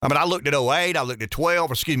 I mean, I looked at 08, I looked at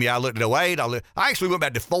 12, I looked at 08, I actually went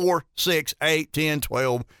back to 4, 6, 8, 10,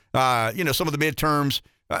 12, some of the midterms,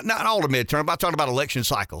 not all the midterms, but I'm talking about election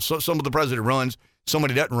cycles. So some of the president runs,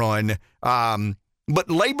 somebody doesn't run. But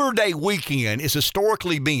Labor Day weekend has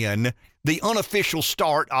historically been the unofficial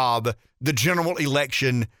start of the general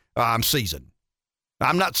election season.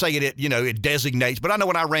 I'm not saying it designates, but I know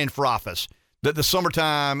when I ran for office that the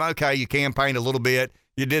summertime, okay, you campaigned a little bit,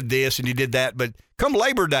 you did this and you did that, but come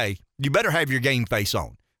Labor Day, you better have your game face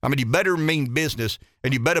on. I mean, you better mean business,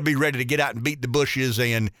 and you better be ready to get out and beat the bushes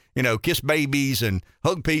and, kiss babies and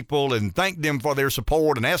hug people and thank them for their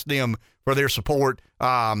support and ask them for their support.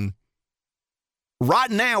 Right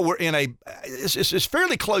now, we're in it's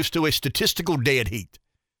fairly close to a statistical dead heat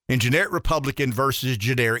in generic Republican versus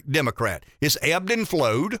generic Democrat. It's ebbed and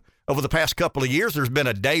flowed over the past couple of years. There's been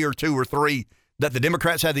a day or two or three that the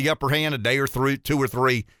Democrats had the upper hand, a day or two or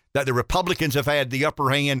three that the Republicans have had the upper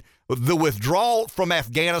hand. The withdrawal from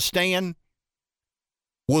Afghanistan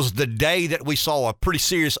was the day that we saw a pretty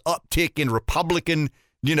serious uptick in Republican,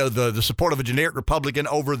 the support of a generic Republican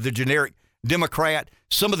over the generic Democrat.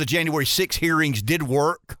 Some of the January 6 hearings did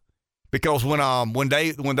work because when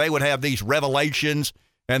they would have these revelations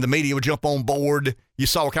and the media would jump on board, you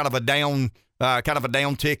saw kind of a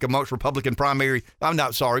downtick amongst Republican primary. I'm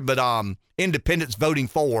not sorry, but independents voting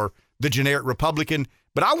for the generic Republican.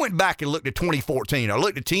 But I went back and looked at 2014. I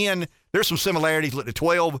looked at 10. There's some similarities. Looked at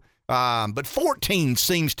 12. But 14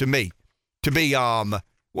 seems to me to be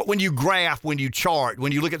when you graph, when you chart,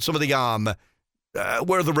 when you look at some of the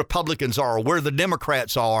where the Republicans are, where the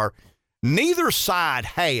Democrats are, neither side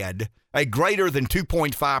had a greater than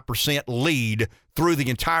 2.5% lead through the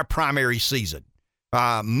entire primary season.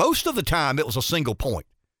 Most of the time, it was a single point.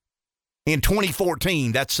 In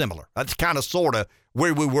 2014, that's similar. That's kind of sort of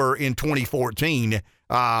where we were in 2014.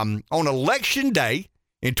 On Election Day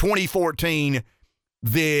in 2014,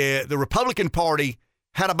 the Republican Party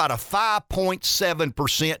had about a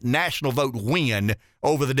 5.7% national vote win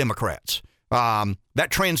over the Democrats. That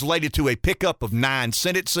translated to a pickup of 9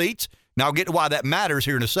 Senate seats. Now, I'll get to why that matters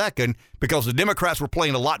here in a second, because the Democrats were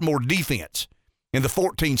playing a lot more defense in the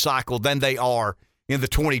 14 cycle than they are in the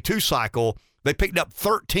 22 cycle. They picked up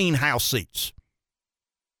 13 House seats.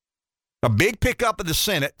 A big pickup of the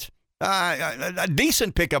Senate, a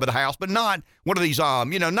decent pickup of the House, but not one of these,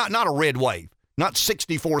 not a red wave. Not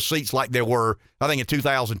 64 seats like there were, I think, in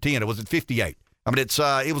 2010. It was at 58. I mean,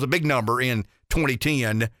 it was a big number in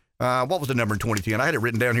 2010. What was the number in 2010? I had it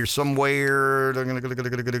written down here somewhere. It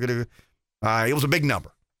was a big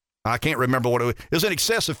number. I can't remember what it was. It was in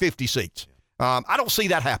excess of 50 seats. I don't see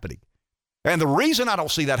that happening. And the reason I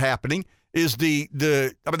don't see that happening is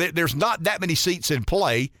there's not that many seats in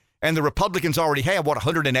play, and the Republicans already have,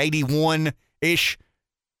 181-ish.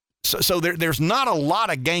 So there's not a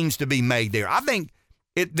lot of gains to be made there. I think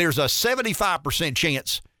there's a 75%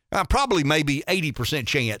 chance, probably maybe 80%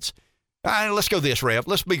 chance, Let's go this, Rev.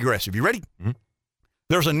 Let's be aggressive. You ready? Mm-hmm.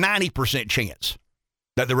 There's a 90% chance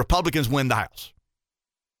that the Republicans win the House.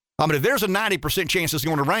 I mean, if there's a 90% chance it's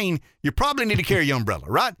going to rain, you probably need to carry your umbrella,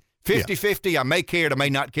 right? 50-50, I may carry it, I may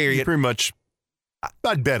not carry it. Pretty much,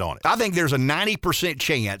 I'd bet on it. I think there's a 90%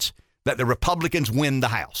 chance that the Republicans win the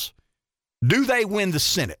House. Do they win the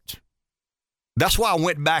Senate? That's why I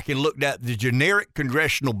went back and looked at the generic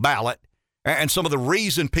congressional ballot and some of the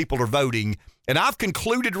reason people are voting, and I've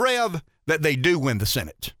concluded, Rev, that they do win the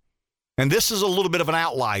Senate. And this is a little bit of an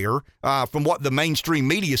outlier from what the mainstream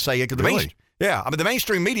media is saying. Really? The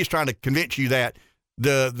mainstream media is trying to convince you that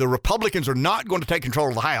the Republicans are not going to take control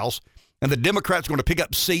of the House and the Democrats are going to pick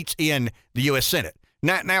up seats in the U.S. Senate.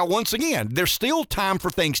 Now, once again, there's still time for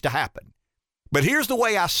things to happen. But here's the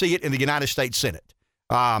way I see it in the United States Senate.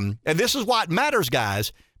 And this is why it matters,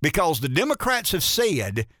 guys, because the Democrats have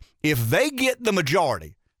said if they get the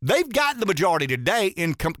majority, they've got the majority today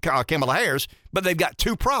in Kamala Harris, but they've got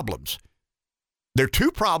two problems. Their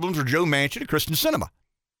two problems are Joe Manchin and Kristen Sinema.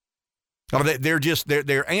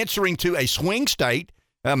 They're answering to a swing state.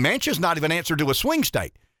 Manchin's not even answered to a swing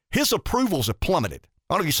state. His approvals have plummeted.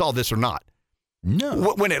 I don't know if you saw this or not.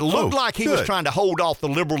 No. When it looked like he was trying to hold off the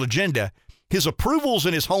liberal agenda, his approvals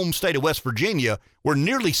in his home state of West Virginia were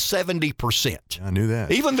nearly 70%. I knew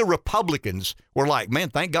that. Even the Republicans were like, man,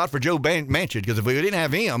 thank God for Joe Manchin, because if we didn't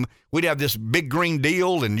have him, we'd have this big green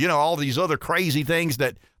deal and, all these other crazy things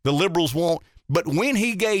that the liberals want. But when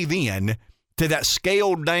he gave in to that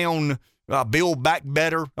scaled down Build Back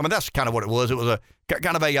Better, I mean, that's kind of what it was. It was a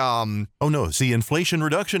kind of a oh no, it's the Inflation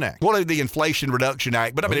Reduction Act. Well, the Inflation Reduction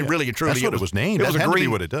Act, but I mean, it really and truly, that's what it was named. It was that a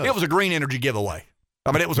green. What it does. It was a green energy giveaway.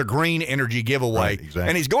 I mean, it was a green energy giveaway, right, exactly.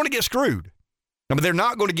 And he's going to get screwed. I mean, they're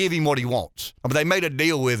not going to give him what he wants. I mean, they made a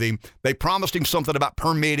deal with him. They promised him something about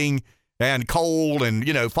permitting and coal and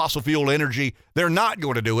fossil fuel energy. They're not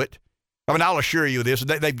going to do it. I mean, I'll assure you this.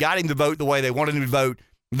 They've got him to vote the way they wanted him to vote.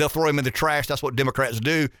 They'll throw him in the trash. That's what Democrats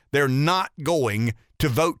do. They're not going to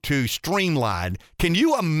vote to streamline. Can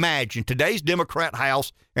you imagine today's Democrat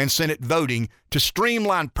House and Senate voting to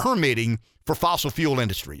streamline permitting for fossil fuel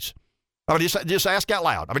industries? I mean, just ask out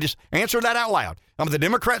loud. I mean, just answer that out loud. I mean, the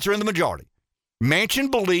Democrats are in the majority. Manchin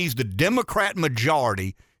believes the Democrat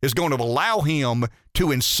majority is going to allow him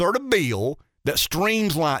to insert a bill that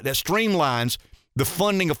streamlines the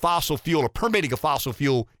funding of fossil fuel or permitting of fossil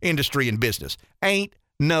fuel industry and business. Ain't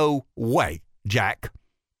no way, Jack.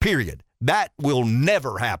 Period. That will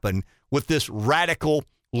never happen with this radical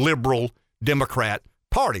liberal Democrat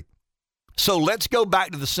Party. So let's go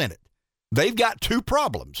back to the Senate. They've got two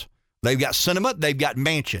problems. They've got Sinema, they've got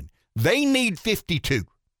Manchin. They need 52.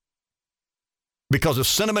 Because if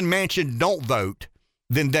Sinema and Manchin don't vote,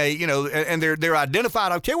 then they, and they're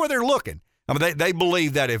identified. I'll tell you where they're looking. I mean, they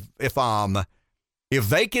believe that if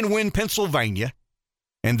they can win Pennsylvania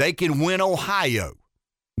and they can win Ohio,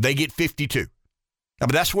 they get 52. I mean,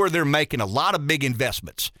 that's where they're making a lot of big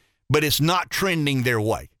investments, but it's not trending their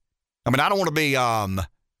way. I mean, I don't want to be I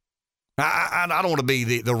don't want to be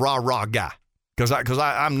the rah-rah guy because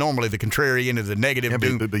I'm normally the contrarian of the negative.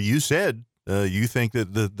 But you said you think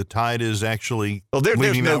that the tide is actually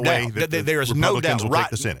there's no doubt. There is no doubt. Will take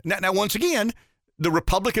the Senate. Now, once again, the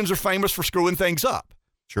Republicans are famous for screwing things up.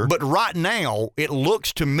 Sure. But right now, it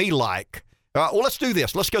looks to me like, let's do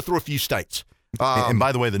this. Let's go through a few states. And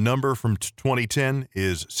by the way, the number from 2010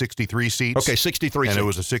 is 63 seats. Okay, 63 seats. And it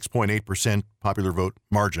was a 6.8% popular vote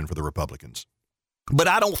margin for the Republicans. But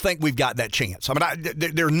I don't think we've got that chance. I mean,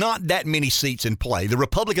 there are not that many seats in play. The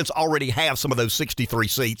Republicans already have some of those 63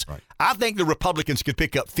 seats. Right. I think the Republicans could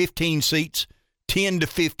pick up 15 seats, 10 to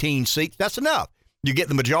 15 seats. That's enough. You get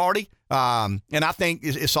the majority, and I think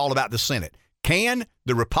it's all about the Senate. Can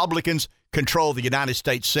the Republicans control the United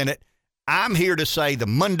States Senate? I'm here to say the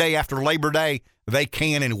Monday after Labor Day, they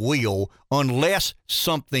can and will, unless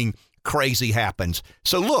something crazy happens.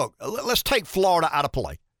 So, look, let's take Florida out of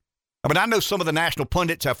play. I mean, I know some of the national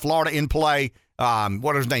pundits have Florida in play.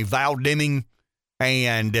 What is his name? Val Deming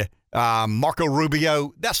and Marco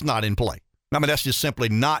Rubio. That's not in play. I mean, that's just simply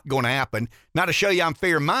not going to happen. Now, to show you I'm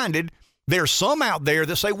fair-minded, there's some out there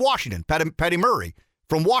that say Washington. Patty Murray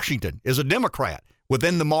from Washington is a Democrat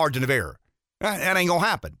within the margin of error. That ain't going to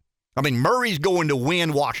happen. I mean, Murray's going to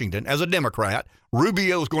win Washington as a Democrat.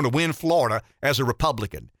 Rubio's going to win Florida as a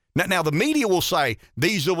Republican. Now, the media will say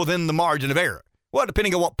these are within the margin of error. Well,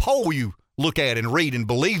 depending on what poll you look at and read and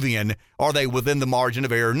believe in, are they within the margin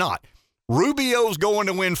of error or not? Rubio's going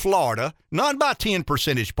to win Florida, not by 10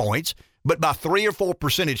 percentage points, but by 3 or 4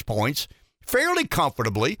 percentage points, fairly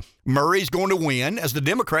comfortably. Murray's going to win, as the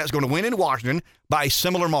Democrat's going to win in Washington by a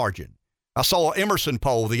similar margin. I saw an Emerson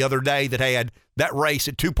poll the other day that had that race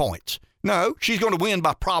at 2 points. No, she's going to win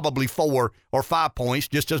by probably 4 or 5 points,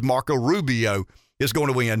 just as Marco Rubio is going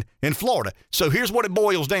to win in Florida. So here's what it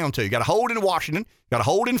boils down to. You got a hold in Washington, got a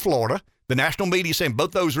hold in Florida. The national media is saying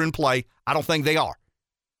both those are in play. I don't think they are.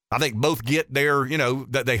 I think both get their,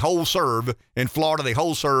 that they hold serve in Florida, they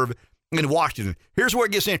hold serve in Washington. Here's where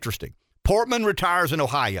it gets interesting. Portman retires in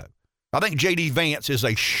Ohio. I think J.D. Vance is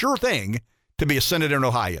a sure thing to be a senator in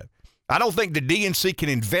Ohio. I don't think the DNC can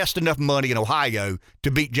invest enough money in Ohio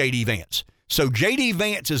to beat J.D. Vance. So J.D.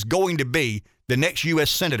 Vance is going to be the next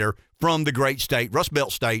U.S. senator from the great state, Rust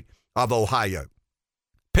Belt state of Ohio.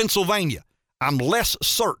 Pennsylvania, I'm less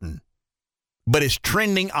certain, but it's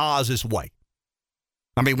trending Oz's way.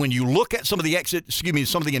 I mean, when you look at some of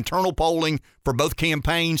the internal polling for both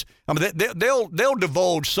campaigns, I mean, they'll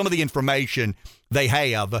divulge some of the information they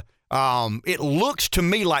have. It looks to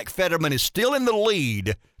me like Fetterman is still in the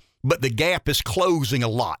lead, but the gap is closing a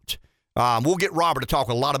lot. We'll get Robert to talk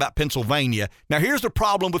a lot about Pennsylvania. Now, here's the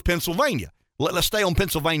problem with Pennsylvania. Let's stay on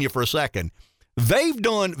Pennsylvania for a second. They've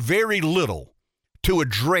done very little to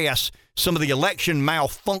address some of the election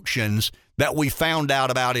malfunctions that we found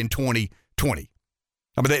out about in 2020.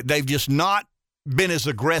 I mean, they've just not been as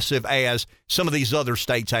aggressive as some of these other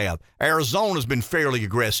states have. Arizona's been fairly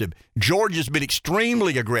aggressive. Georgia's been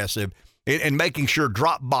extremely aggressive in making sure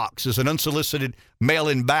drop boxes and unsolicited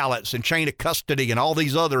mail-in ballots and chain of custody and all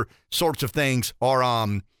these other sorts of things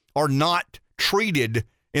are not treated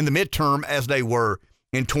in the midterm as they were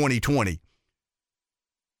in 2020.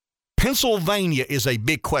 Pennsylvania is a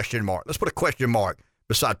big question mark. Let's put a question mark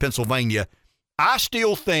beside Pennsylvania. I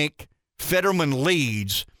still think Fetterman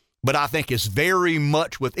leads, but I think it's very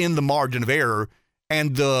much within the margin of error,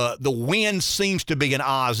 and the win seems to be in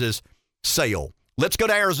Oz's sail. Let's go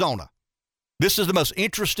to Arizona. This is the most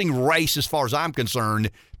interesting race as far as I'm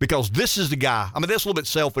concerned, because this is the guy. I mean, this is a little bit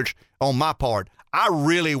selfish on my part. I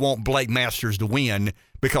really want Blake Masters to win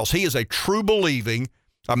because he is a true believing,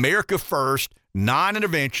 America first,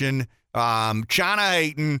 non-intervention,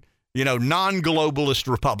 China-hating, non-globalist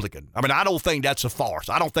Republican. I mean, I don't think that's a farce.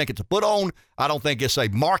 I don't think it's a put on. I don't think it's a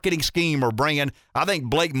marketing scheme or brand. I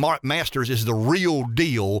think Blake Masters is the real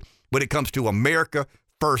deal when it comes to America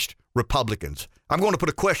first Republicans. I'm going to put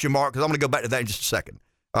a question mark because I'm going to go back to that in just a second.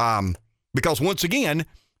 Because once again,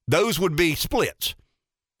 those would be splits.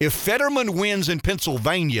 If Fetterman wins in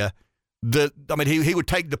Pennsylvania, he would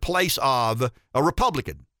take the place of a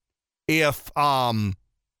Republican. If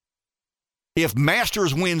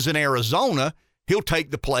Masters wins in Arizona, he'll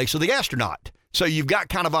take the place of the astronaut. So you've got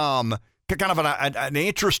kind of an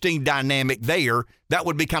interesting dynamic there. That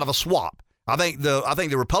would be kind of a swap. I think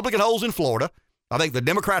the Republican holds in Florida. I think the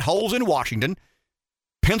Democrat holds in Washington.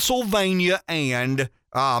 Pennsylvania and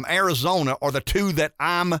Arizona are the two that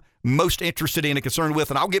I'm most interested in and concerned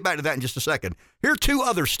with, and I'll get back to that in just a second. Here are two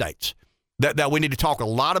other states that we need to talk a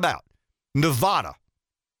lot about. Nevada.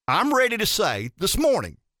 I'm ready to say this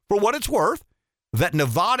morning, for what it's worth, that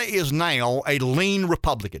Nevada is now a lean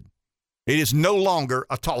Republican. It is no longer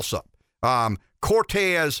a toss-up.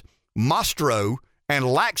 Cortez Masto and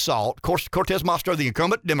Laxalt, Cortez Masto, the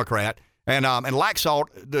incumbent Democrat, and Laxalt,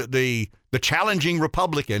 the challenging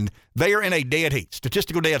Republican, they are in a dead heat,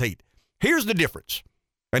 statistical dead heat. Here's the difference,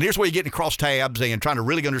 and here's where you're getting cross tabs and trying to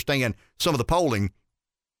really understand some of the polling.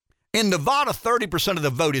 In Nevada, 30% of the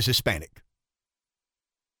vote is Hispanic.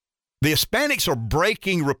 The Hispanics are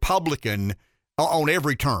breaking Republican on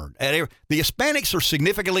every turn. The Hispanics are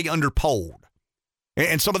significantly underpolled.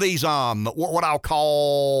 And some of these, what I'll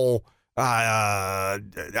call, I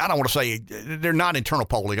don't want to say, they're not internal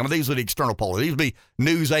polling. I mean, these are the external polling. These would be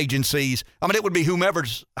news agencies. I mean, it would be whomever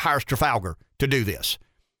hires Trafalgar to do this.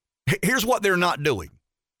 Here's what they're not doing.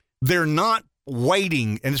 They're not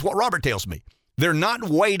waiting, and it's what Robert tells me. They're not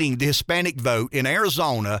weighting the Hispanic vote in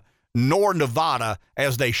Arizona nor Nevada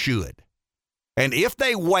as they should. And if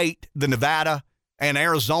they weight the Nevada and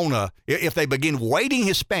Arizona, if they begin weighting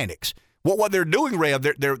Hispanics, what they're doing, Rev,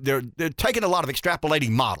 they're taking a lot of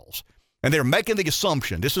extrapolating models, and they're making the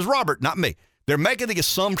assumption, this is Robert, not me, they're making the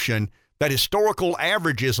assumption that historical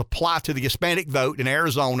averages apply to the Hispanic vote in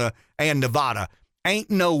Arizona and Nevada. Ain't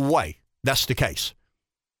no way that's the case.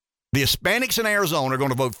 The Hispanics in Arizona are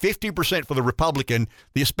going to vote 50% for the Republican.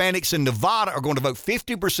 The Hispanics in Nevada are going to vote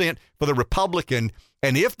 50% for the Republican.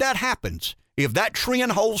 And if that happens, if that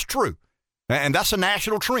trend holds true, and that's a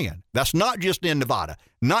national trend, that's not just in Nevada,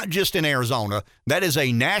 not just in Arizona, that is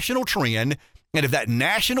a national trend. And if that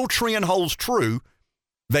national trend holds true,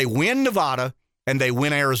 they win Nevada and they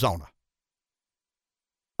win Arizona.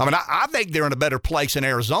 I mean, I think they're in a better place in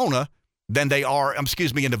Arizona than they are, in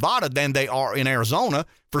Nevada than they are in Arizona.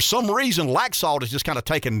 For some reason, Laxalt is just kind of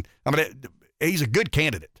taken, he's a good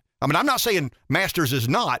candidate. I mean, I'm not saying Masters is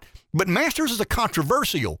not, but Masters is a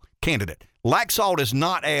controversial candidate. Laxalt is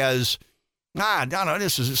not as, I don't know,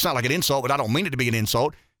 it's not like an insult, but I don't mean it to be an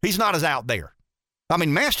insult. He's not as out there. I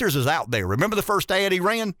mean, Masters is out there. Remember the first ad he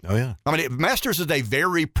ran? Oh, yeah. I mean, Masters is a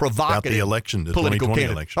very provocative About the election, the political 2020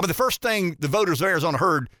 candidate. election. I mean, the first thing the voters of Arizona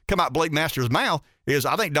heard come out Blake Masters' mouth is,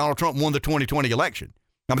 I think Donald Trump won the 2020 election.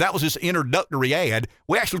 I mean, that was his introductory ad.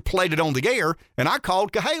 We actually played it on the air, and I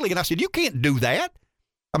called Cahaley, and I said, you can't do that.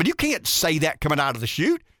 I mean, you can't say that coming out of the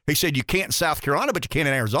chute. He said, you can't in South Carolina, but you can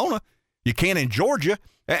in Arizona. You can in Georgia.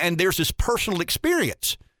 And there's this personal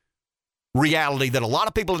experience reality that a lot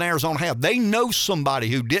of people in Arizona have. They know somebody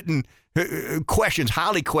who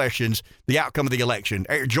highly questions the outcome of the election.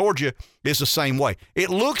 Georgia is the same way. It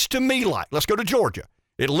looks to me like, let's go to Georgia.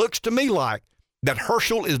 It looks to me like that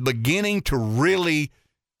Herschel is beginning to really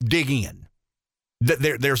dig in.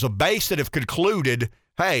 There's a base that have concluded,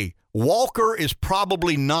 hey, Walker is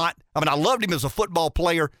probably not, I mean, I loved him as a football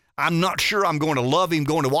player. I'm not sure I'm going to love him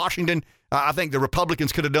going to Washington. I think the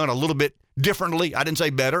Republicans could have done a little bit differently. I didn't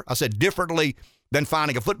say better. I said differently than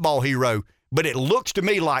finding a football hero. But it looks to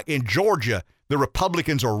me like in Georgia, the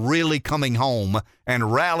Republicans are really coming home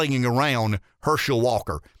and rallying around Herschel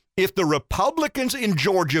Walker. If the Republicans in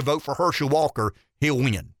Georgia vote for Herschel Walker, he'll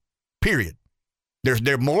win, period.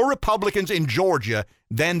 There are more Republicans in Georgia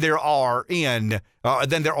than there are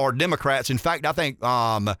Democrats. In fact, I think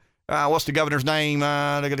what's the governor's name?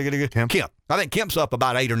 Kemp. I think Kemp's up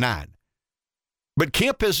about 8 or 9. But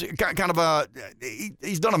Kemp is kind of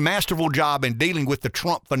he's done a masterful job in dealing with the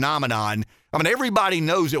Trump phenomenon. I mean, everybody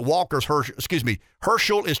knows that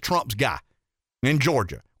Herschel is Trump's guy in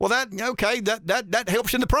Georgia. Well, that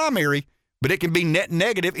helps in the primary, but it can be net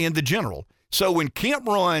negative in the general. So when Kemp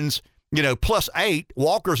runs, +8,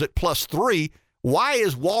 Walker's at +3, why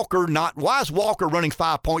is Walker running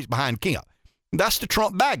 5 points behind Kemp? That's the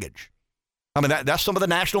Trump baggage. I mean, that's some of the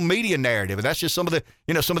national media narrative. And that's just some of the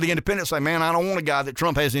independents say, man, I don't want a guy that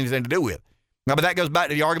Trump has anything to do with. Now, but that goes back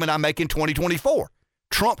to the argument I make in 2024.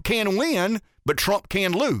 Trump can win, but Trump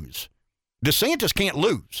can lose. DeSantis can't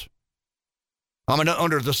lose. I mean,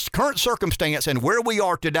 under the current circumstance and where we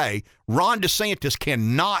are today, Ron DeSantis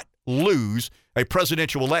cannot lose a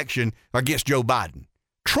presidential election against Joe Biden.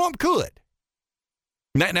 Trump could.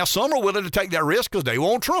 Now some are willing to take that risk because they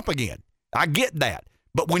want Trump again. I get that.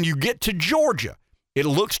 But when you get to Georgia, it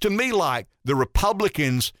looks to me like the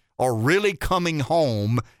Republicans are really coming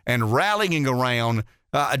home and rallying around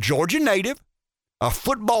a Georgia native, a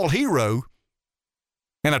football hero,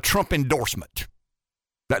 and a Trump endorsement.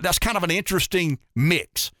 That's kind of an interesting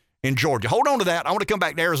mix in Georgia. Hold on to that. I want to come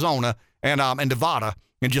back to Arizona and Nevada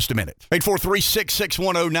in just a minute.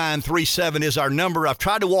 843-661-0937 is our number. I've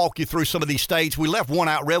tried to walk you through some of these states. We left one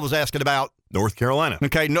out. Rev was asking about North Carolina.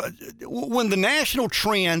 Okay, when the national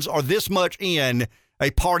trends are this much in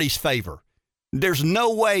a party's favor, there's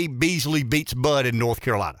no way Beasley beats Bud in North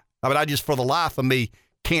Carolina. I mean, I just, for the life of me,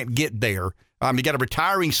 can't get there. You got a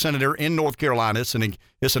retiring senator in North Carolina.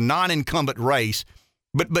 It's a non-incumbent race,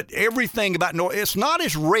 but everything about North, it's not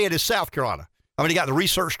as red as South Carolina. I mean, you got the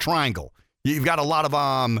Research Triangle. You've got a lot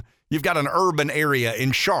of you've got an urban area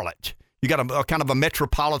in Charlotte. You got a kind of a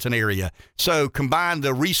metropolitan area. So combine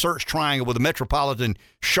the Research Triangle with the metropolitan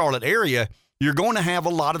Charlotte area, you're going to have a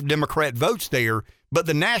lot of Democrat votes there. But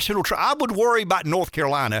the national, I would worry about North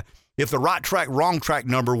Carolina if the right track, wrong track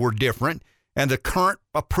number were different and the current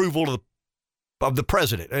approval of the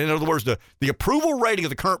president. In other words, the approval rating of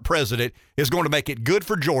the current president is going to make it good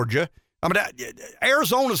for Georgia. I mean,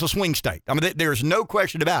 Arizona's a swing state. I mean, there's no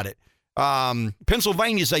question about it.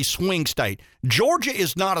 Pennsylvania is a swing state. Georgia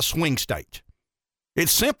is not a swing state.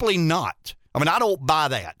 It's simply not. I mean, I don't buy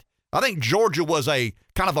that. I think Georgia was a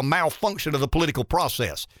kind of a malfunction of the political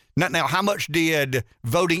process. Now, how much did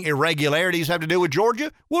voting irregularities have to do with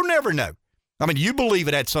Georgia? We'll never know. I mean, you believe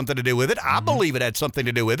it had something to do with it. I believe it had something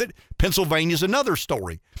to do with it. Pennsylvania's another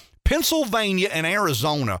story. Pennsylvania and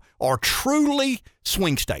Arizona are truly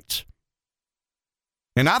swing states.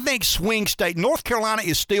 And I think swing state, North Carolina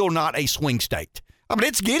is still not a swing state. I mean,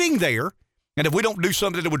 it's getting there. And if we don't do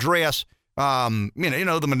something to address, the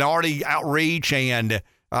minority outreach and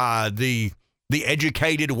the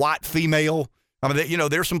educated white female, I mean,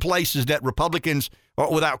 there's some places that Republicans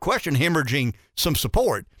are, without question, hemorrhaging some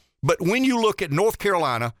support. But when you look at North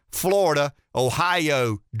Carolina, Florida,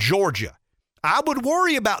 Ohio, Georgia, I would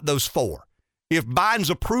worry about those four. If Biden's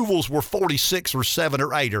approvals were 46 or 7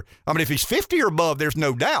 or 8, if he's 50 or above, there's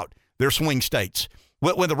no doubt they're swing states.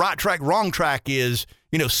 When the right track, wrong track is,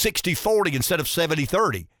 60-40 instead of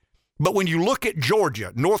 70-30. But when you look at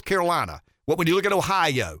Georgia, North Carolina, when you look at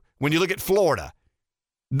Ohio, when you look at Florida,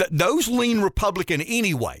 those lean Republican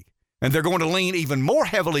anyway. and they're going to lean even more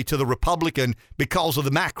heavily to the Republican because of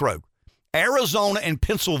the macro. Arizona and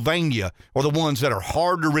Pennsylvania are the ones that are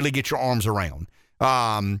hard to really get your arms around.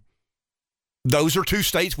 Those are two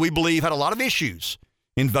states we believe had a lot of issues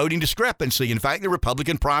in voting discrepancy. In fact, the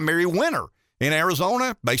Republican primary winner in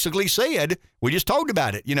Arizona basically said, we just talked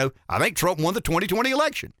about it, I think Trump won the 2020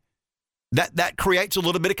 election. That creates a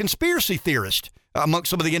little bit of conspiracy theorist amongst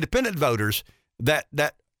some of the independent voters that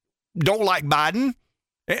don't like Biden.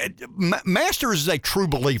 Masters is a true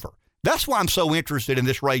believer. That's why I'm so interested in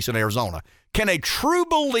this race in Arizona. Can a true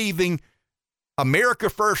believing America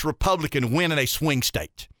First Republican win in a swing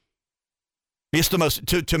state? It's the most,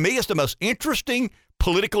 to me, it's the most interesting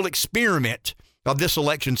political experiment of this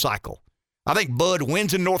election cycle. I think Bud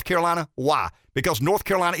wins in North Carolina. Why? Because North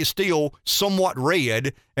Carolina is still somewhat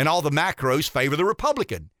red, and all the macros favor the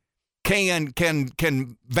Republican. Can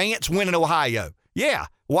Vance win in Ohio? Yeah.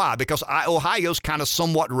 Why? Because Ohio's kind of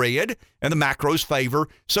somewhat red, and the macros favor.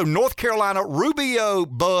 So North Carolina, Rubio,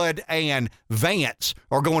 Bud, and Vance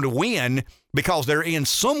are going to win because they're in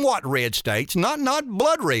somewhat red states, not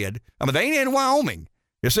blood red. I mean, they ain't in Wyoming.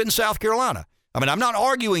 It's in South Carolina. I mean, I'm not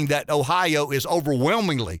arguing that Ohio is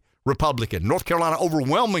overwhelmingly Republican, North Carolina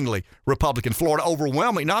overwhelmingly Republican, Florida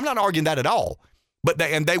overwhelmingly. No, I'm not arguing that at all. But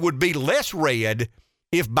they would be less red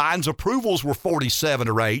if Biden's approvals were 47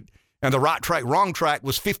 or 8 and the right track, wrong track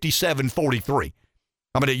was 57-43.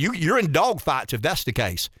 I mean, you're in dogfights if that's the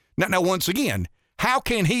case. Now, once again, how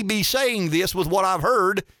can he be saying this with what I've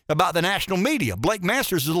heard about the national media? Blake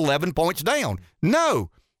Masters is 11 points down. No,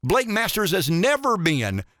 Blake Masters has never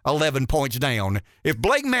been 11 points down. If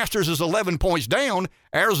Blake Masters is 11 points down,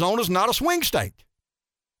 Arizona's not a swing state,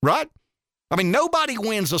 right? I mean, nobody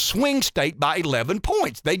wins a swing state by 11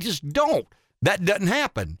 points. They just don't. That doesn't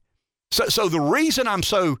happen. So the reason let's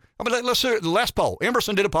see the last poll.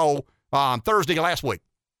 Emerson did a poll Thursday last week.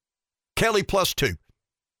 Kelly +2.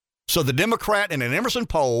 So the Democrat in an Emerson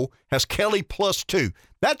poll has Kelly +2.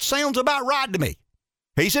 That sounds about right to me.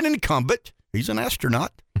 He's an incumbent. He's an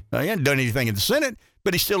astronaut. He hasn't done anything in the Senate,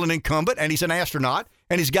 but he's still an incumbent, and he's an astronaut.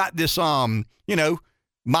 And he's got this, my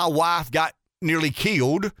wife got nearly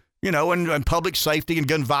killed, and public safety and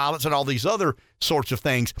gun violence and all these other sorts of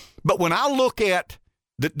things. But when I look at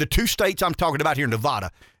the two states I'm talking about here in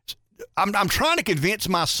Nevada, I'm trying to convince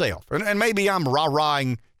myself, and maybe I'm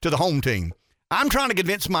rah-rahing to the home team. I'm trying to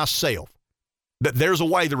convince myself that there's a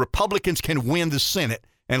way the Republicans can win the Senate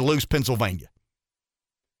and lose Pennsylvania.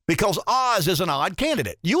 Because Oz is an odd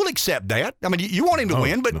candidate. You will accept that. I mean, you want him to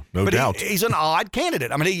win, but no doubt. He's an odd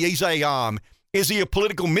candidate. I mean, he's is he a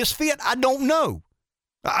political misfit? I don't know.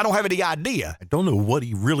 I don't have any idea. I don't know what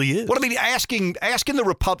he really is. What I mean, asking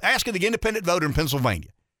the independent voter in Pennsylvania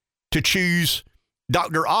to choose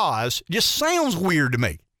Dr. Oz just sounds weird to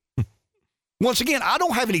me. Once again, I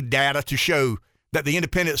don't have any data to show that the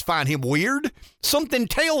independents find him weird. Something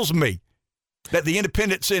tells me that the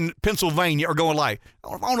independents in Pennsylvania are going like,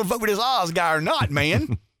 I want to vote with this Oz guy or not,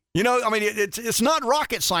 man. It's not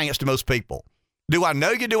rocket science to most people. Do I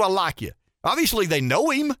know you? Do I like you? Obviously, they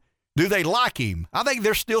know him. Do they like him? I think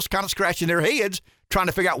they're still kind of scratching their heads trying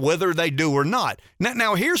to figure out whether they do or not.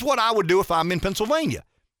 Now here's what I would do if I'm in Pennsylvania.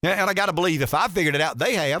 And I got to believe if I figured it out,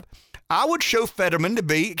 they have. I would show Fetterman to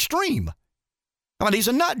be extreme. I mean, he's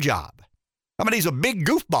a nut job. I mean, he's a big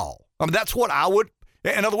goofball. I mean, that's what I would.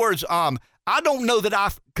 In other words, I don't know that I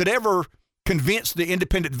could ever convince the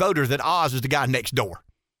independent voter that Oz is the guy next door.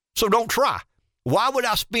 So don't try. Why would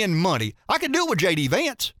I spend money? I could do it with J.D.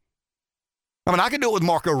 Vance. I mean, I could do it with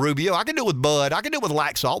Marco Rubio. I could do it with Bud. I could do it with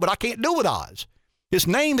Laxalt, but I can't do it with Oz. His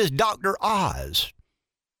name is Dr. Oz.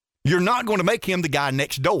 You're not going to make him the guy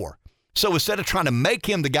next door. So instead of trying to make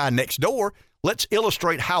him the guy next door, let's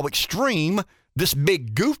illustrate how extreme this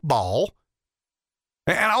big goofball.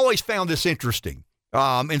 And I always found this interesting.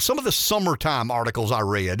 In some of the summertime articles I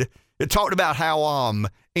read, it talked about how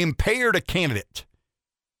impaired a candidate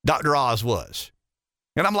Dr. Oz was.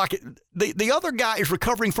 And I'm like, the other guy is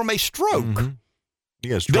recovering from a stroke. Mm-hmm.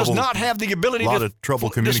 Yes, does not have the ability to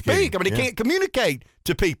speak. I mean, he can't communicate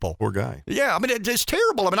to people. Poor guy. Yeah, I mean, it's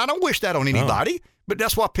terrible. I mean, I don't wish that on anybody, but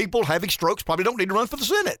that's why people having strokes probably don't need to run for the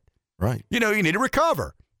Senate. Right. You need to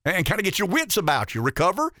recover and kind of get your wits about you.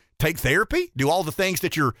 Recover, take therapy, do all the things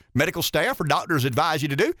that your medical staff or doctors advise you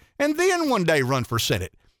to do, and then one day run for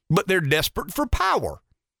Senate. But they're desperate for power.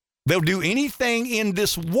 They'll do anything in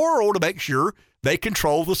this world to make sure they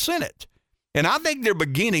control the Senate. And I think they're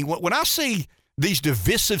beginning, when I see these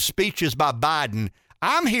divisive speeches by Biden,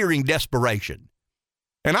 I'm hearing desperation.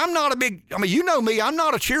 And I'm not you know me, I'm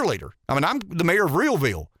not a cheerleader. I mean, I'm the mayor of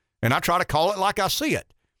Realville, and I try to call it like I see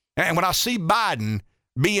it. And when I see Biden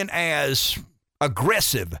being as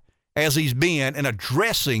aggressive as he's been in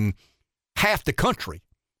addressing half the country.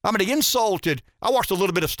 I mean, he insulted. I watched a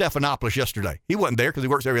little bit of Stephanopoulos yesterday. He wasn't there because he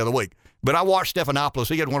works every other week. But I watched Stephanopoulos.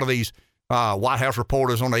 He had one of these White House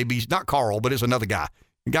reporters on ABC. Not Carl, but it's another guy.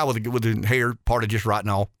 A guy with the hair parted just right and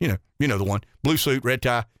all. You know the one. Blue suit, red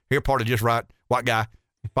tie, hair parted just right. White guy,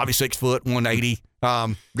 probably 6 foot, 180.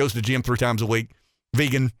 Goes to the gym 3 times a week.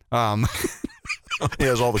 Vegan. He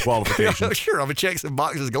has all the qualifications. Yeah, sure, I mean, checks and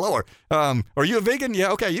boxes galore. Are you a vegan?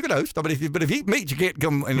 Yeah, okay, you can host. I mean, if you eat meat, you can't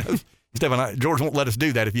come and host. George won't let us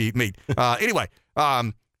do that if you eat meat. Anyway,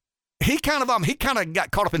 he kind of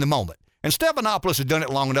got caught up in the moment. And Stephanopoulos has done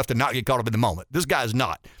it long enough to not get caught up in the moment. This guy's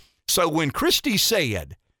not. So when Christie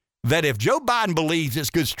said that if Joe Biden believes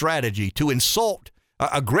it's good strategy to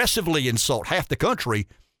aggressively insult half the country,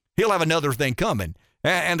 he'll have another thing coming.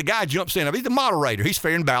 And the guy jumps in. I mean, he's the moderator. He's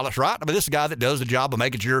fair and balanced, right? I mean, this is a guy that does the job of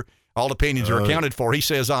making sure all opinions are accounted for. He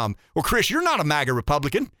says, well, Chris, you're not a MAGA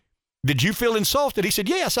Republican. Did you feel insulted? He said,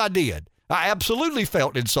 yes, I did. I absolutely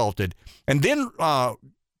felt insulted. And then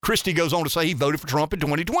Christie goes on to say he voted for Trump in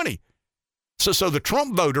 2020. So the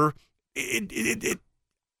Trump voter,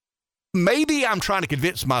 maybe I'm trying to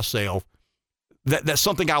convince myself that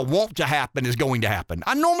something I want to happen is going to happen.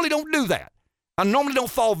 I normally don't do that. I normally don't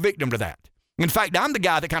fall victim to that. In fact, I'm the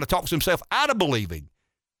guy that kind of talks himself out of believing,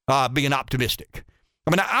 being optimistic.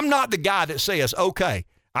 I mean, I'm not the guy that says, okay,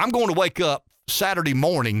 I'm going to wake up Saturday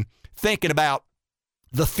morning thinking about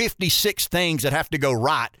the 56 things that have to go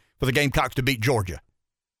right for the Gamecocks to beat Georgia.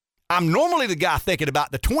 I'm normally the guy thinking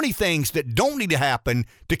about the 20 things that don't need to happen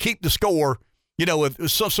to keep the score, with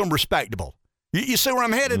some respectable. You see where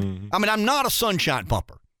I'm headed? Mm-hmm. I mean, I'm not a sunshine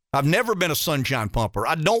pumper. I've never been a sunshine pumper.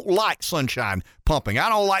 I don't like sunshine pumping. I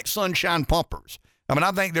don't like sunshine pumpers. I mean,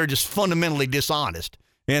 I think they're just fundamentally dishonest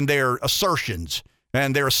in their assertions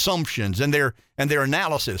and their assumptions and their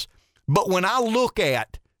analysis. But when I look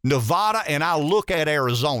at Nevada and I look at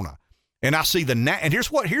Arizona and I see and here's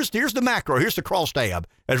the macro, here's the crosstab,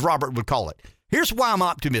 as Robert would call it. Here's why I'm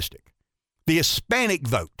optimistic. The Hispanic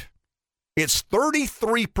vote, it's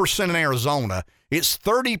 33% in Arizona. It's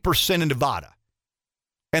 30% in Nevada.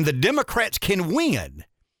 And the Democrats can win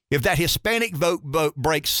if that Hispanic vote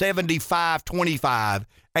breaks 75-25,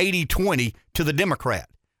 80-20 to the Democrat.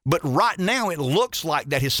 But right now it looks like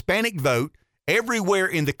that Hispanic vote everywhere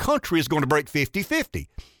in the country is going to break 50-50.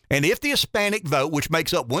 And if the Hispanic vote, which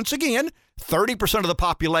makes up, once again, 30% of the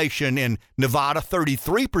population in Nevada,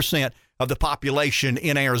 33% of the population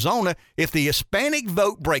in Arizona, if the Hispanic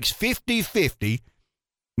vote breaks 50-50,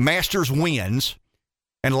 Masters wins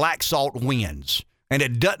and Laxalt wins. And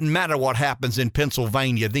it doesn't matter what happens in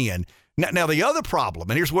Pennsylvania then. Now the other problem,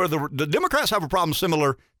 and here's where the Democrats have a problem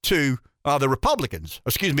similar to the Republicans.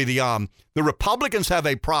 Excuse me, the Republicans have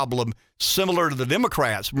a problem similar to the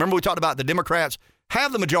Democrats. Remember we talked about the Democrats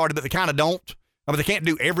have the majority, but they kind of don't. I mean, they can't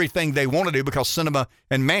do everything they want to do because Sinema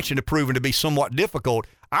and Manchin have proven to be somewhat difficult.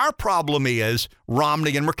 Our problem is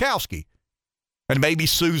Romney and Murkowski, and maybe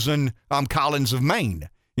Susan Collins of Maine.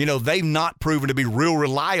 They've not proven to be real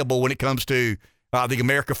reliable when it comes to the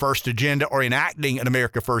America First agenda or enacting an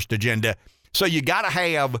America First agenda. So you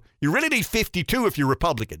really need 52 if you're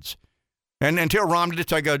Republicans. And until Romney to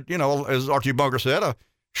take as Archie Bunker said, a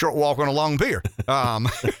short walk on a long pier.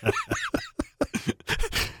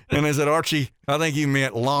 And I said, Archie, I think he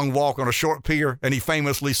meant long walk on a short pier. And he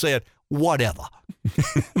famously said, whatever.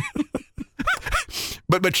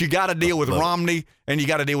 But you got to deal with Romney and you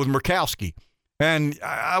got to deal with Murkowski. And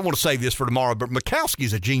I want to save this for tomorrow, but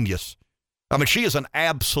Murkowski's a genius. I mean, she is an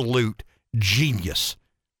absolute genius.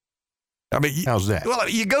 I mean, how's that? Well,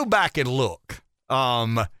 you go back and look.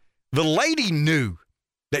 The lady knew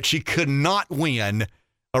that she could not win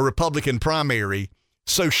a Republican primary,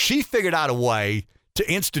 so she figured out a way to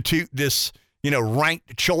institute this,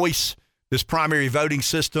 ranked choice, this primary voting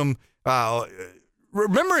system.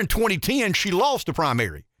 Remember in 2010, she lost a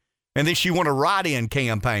primary, and then she won a write-in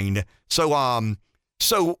campaign. So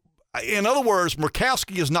in other words,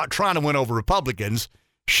 Murkowski is not trying to win over Republicans.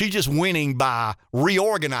 She's just winning by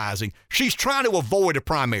reorganizing. She's trying to avoid a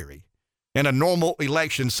primary in a normal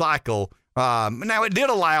election cycle. Now, it did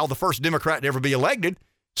allow the first Democrat to ever be elected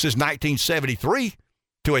since 1973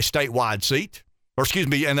 to a statewide seat,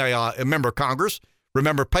 and a member of Congress.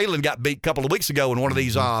 Remember, Palin got beat a couple of weeks ago in one of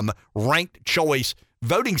these ranked choice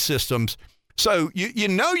voting systems. So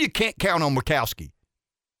you can't count on Murkowski.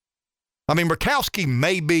 I mean, Murkowski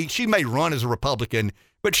may run as a Republican,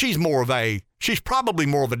 but she's probably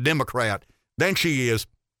more of a Democrat than she is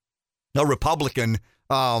a Republican.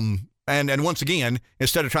 And once again,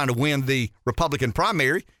 instead of trying to win the Republican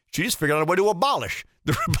primary, she just figured out a way to abolish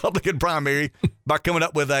the Republican primary by coming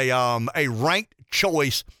up with a ranked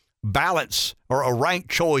choice balance or a ranked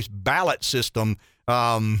choice ballot system,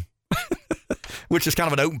 which is kind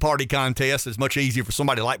of an open party contest. It's much easier for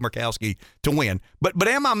somebody like Murkowski to win. But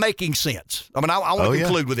am I making sense? I mean, I want to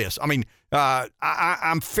conclude with this. I mean,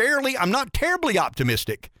 I'm not terribly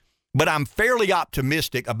optimistic, but I'm fairly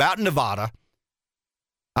optimistic about Nevada.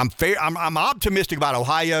 I'm optimistic about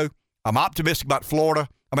Ohio. I'm optimistic about Florida.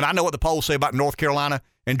 I mean, I know what the polls say about North Carolina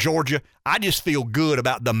and Georgia. I just feel good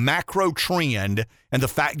about the macro trend and the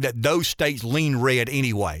fact that those states lean red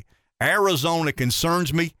anyway. Arizona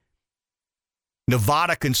concerns me.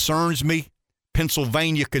 Nevada concerns me.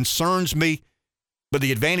 Pennsylvania concerns me. But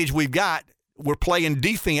the advantage we've got, we're playing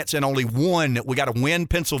defense and only one. We got to win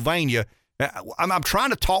Pennsylvania. I'm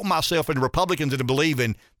trying to talk myself into Republicans into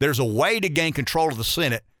believing there's a way to gain control of the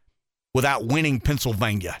Senate without winning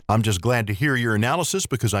Pennsylvania. I'm just glad to hear your analysis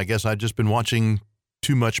because I guess I've just been watching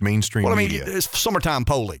too much mainstream media. It's summertime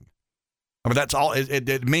polling. I mean, that's all.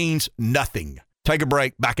 It means nothing. Take a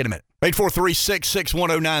break. Back in a minute.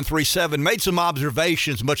 843-661-0937. Made some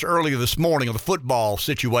observations much earlier this morning on the football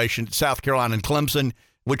situation at South Carolina and Clemson.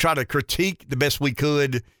 We tried to critique the best we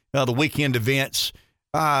could the weekend events.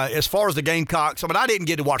 As far as the Gamecocks, I mean, I didn't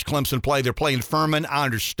get to watch Clemson play. They're playing Furman. I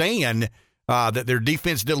understand that their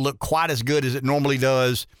defense didn't look quite as good as it normally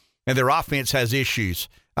does, and their offense has issues.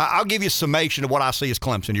 I'll give you a summation of what I see as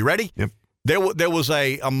Clemson. You ready? Yep. There was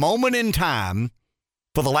a moment in time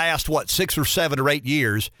for the last, 6 or 7 or 8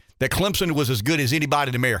 years that Clemson was as good as anybody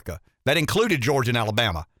in America. That included Georgia and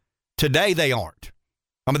Alabama. Today, they aren't.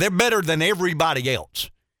 I mean, they're better than everybody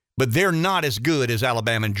else, but they're not as good as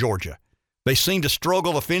Alabama and Georgia. They seem to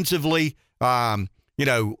struggle offensively. Deshaun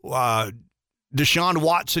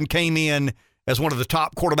Watson came in as one of the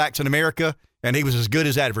top quarterbacks in America, and he was as good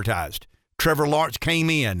as advertised. Trevor Lawrence came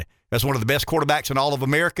in as one of the best quarterbacks in all of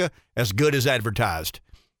America, as good as advertised.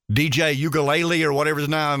 DJ Ugalele or whatever his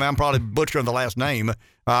name, I'm probably butchering the last name,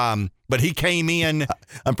 but he came in.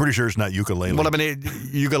 I'm pretty sure it's not ukulele. Well, I mean,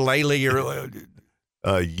 ukulele or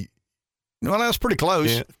well, that's pretty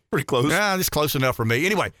close. Yeah, pretty close. Yeah, it's close enough for me.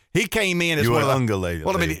 Anyway, he came in as one of the Ungalele.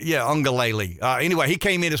 Well, I mean, yeah, Ungalele. Anyway, he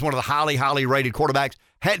came in as one of the highly rated quarterbacks.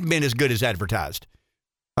 Hadn't been as good as advertised.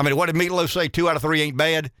 I mean, what did Meatloaf say? 2 out of 3 ain't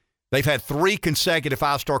bad. They've had 3 consecutive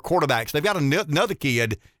 5-star quarterbacks. They've got another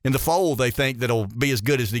kid in the fold they think that'll be as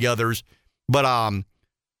good as the others. But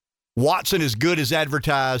Watson is good as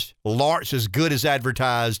advertised. Lawrence is good as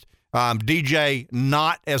advertised. DJ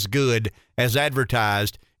not as good as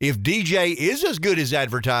advertised. If DJ is as good as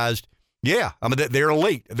advertised, yeah, I mean, they're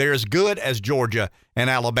elite. They're as good as Georgia and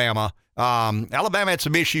Alabama. Alabama had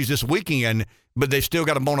some issues this weekend, but they've still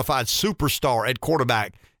got a bona fide superstar at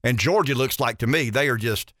quarterback. And Georgia looks like, to me, they are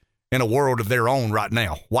just in a world of their own right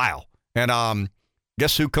now. Wow. And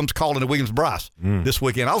guess who comes calling to Williams-Brice this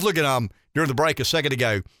weekend? I was looking during the break a second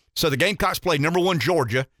ago. So the Gamecocks play number 1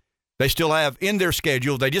 Georgia. They still have in their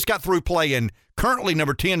schedule. They just got through playing currently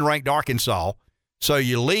number 10 ranked Arkansas. So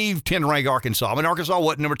you leave 10 ranked Arkansas. I mean, Arkansas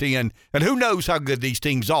wasn't number 10, and who knows how good these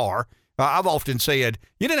teams are. I've often said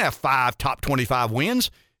you didn't have 5 top 25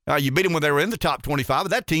 wins. You beat them when they were in the top 25,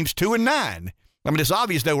 but that team's 2-9. I mean, it's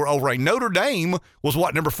obvious they were overranked. Notre Dame was,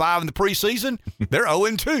 number 5 in the preseason? They're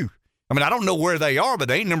 0-2. I mean, I don't know where they are, but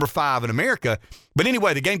they ain't number 5 in America. But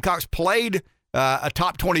anyway, the Gamecocks played a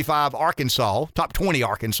top 25 Arkansas, top 20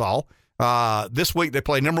 Arkansas. This week they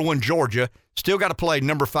play number 1 Georgia. Still got to play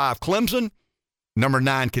number 5 Clemson, number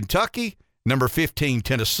 9 Kentucky, number 15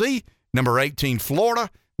 Tennessee, number 18 Florida,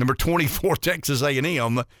 number 24 Texas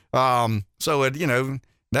A&M. So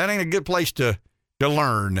that ain't a good place to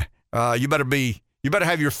learn. You better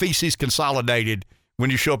have your feces consolidated when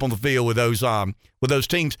you show up on the field with those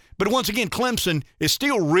teams. But once again, Clemson is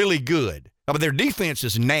still really good. I mean, their defense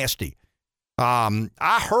is nasty.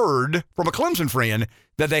 I heard from a Clemson friend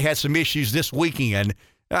that they had some issues this weekend.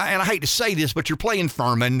 And I hate to say this, but you're playing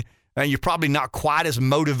Furman, and you're probably not quite as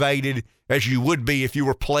motivated as you would be if you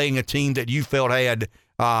were playing a team that you felt had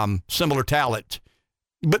similar talent.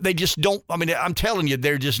 But they just don't. I mean, I'm telling you,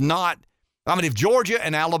 they're just not. I mean, if Georgia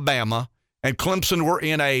and Alabama and Clemson were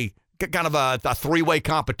in a kind of a 3-way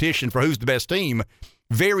competition for who's the best team,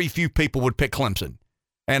 very few people would pick Clemson.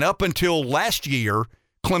 And up until last year,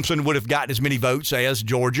 Clemson would have gotten as many votes as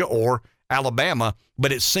Georgia or Alabama.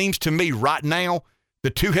 But it seems to me right now, the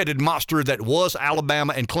two-headed monster that was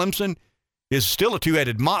Alabama and Clemson is still a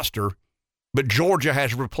two-headed monster, but Georgia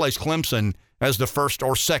has replaced Clemson as the first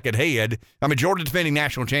or second head. I mean, Georgia defending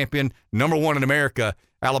national champion, number 1 in America,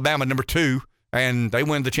 Alabama number 2, and they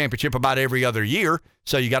win the championship about every other year.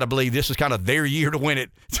 So you got to believe this is kind of their year to win it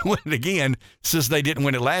again, since they didn't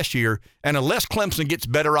win it last year. And unless Clemson gets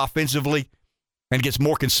better offensively and gets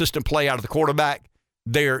more consistent play out of the quarterback,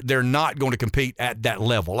 they're not going to compete at that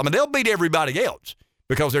level. I mean, they'll beat everybody else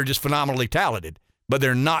because they're just phenomenally talented, but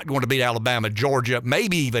they're not going to beat Alabama, Georgia,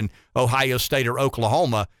 maybe even Ohio State or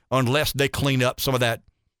Oklahoma unless they clean up some of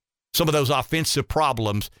those offensive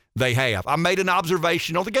problems they have. I made an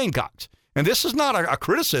observation on the Gamecocks, and this is not a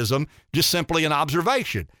criticism, just simply an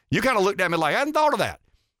observation. You kind of looked at me like, I hadn't thought of that.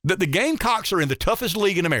 That the Gamecocks are in the toughest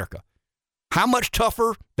league in America. How much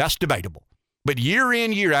tougher? That's debatable. But year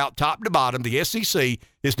in, year out, top to bottom, the SEC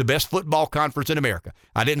is the best football conference in America.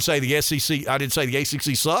 I didn't say the SEC. I didn't say the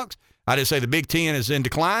ACC sucks. I didn't say the Big Ten is in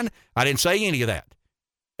decline. I didn't say any of that.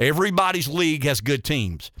 Everybody's league has good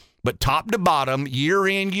teams. But top to bottom, year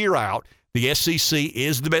in, year out, the SEC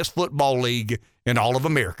is the best football league in all of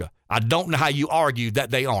America. I don't know how you argue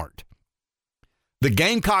that they aren't. The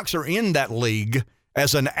Gamecocks are in that league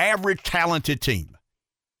as an average talented team.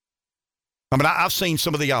 I mean, I've seen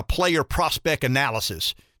some of the player prospect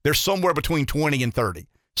analysis. They're somewhere between 20 and 30.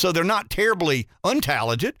 So they're not terribly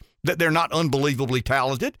untalented, that they're not unbelievably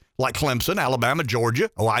talented, like Clemson, Alabama, Georgia,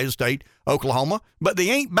 Ohio State, Oklahoma, but they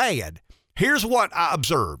ain't bad. Here's what I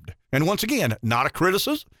observed. And once again, not a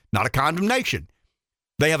criticism, not a condemnation.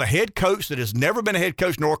 They have a head coach that has never been a head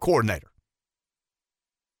coach nor a coordinator.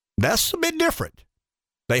 That's a bit different.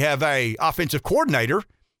 They have a offensive coordinator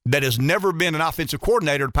that has never been an offensive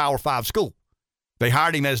coordinator at a Power 5 school. They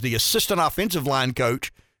hired him as the assistant offensive line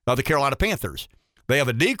coach of the Carolina Panthers. They have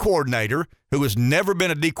a D coordinator who has never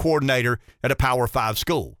been a D coordinator at a Power 5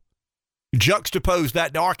 school. Juxtapose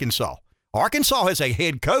that to Arkansas. Arkansas has a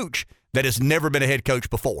head coach that has never been a head coach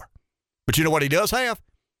before. But you know what he does have?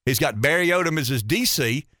 He's got Barry Odom as his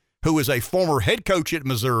DC, who is a former head coach at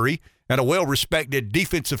Missouri and a well-respected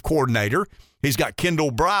defensive coordinator. He's got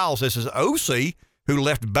Kendall Briles as his OC, who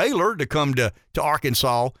left Baylor to come to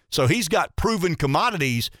Arkansas. So he's got proven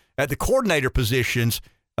commodities at the coordinator positions,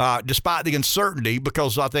 despite the uncertainty,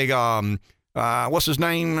 because I think, what's his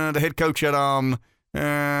name, the head coach at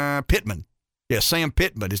Pittman. Yeah, Sam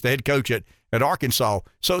Pittman is the head coach at Arkansas.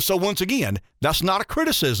 So once again, that's not a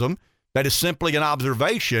criticism. That is simply an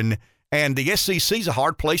observation, and the SEC is a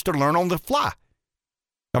hard place to learn on the fly.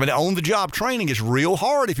 I mean, on-the-job training is real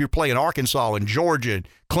hard if you're playing Arkansas and Georgia and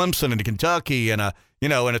Clemson and Kentucky and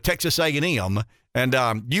a Texas A&M. And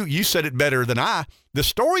you said it better than I. The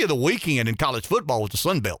story of the weekend in college football was the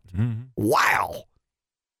Sun Belt. Mm-hmm. Wow.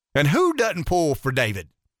 And who doesn't pull for David?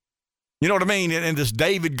 You know what I mean? And this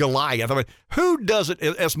David Goliath. I mean, who doesn't?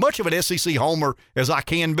 As much of an SEC homer as I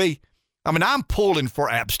can be, I mean, I'm pulling for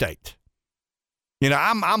App State. You know,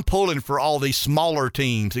 I'm pulling for all these smaller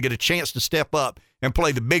teams to get a chance to step up and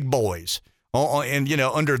play the big boys, and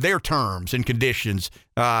under their terms and conditions.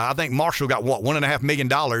 I think Marshall got $1.5 million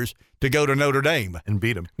to go to Notre Dame and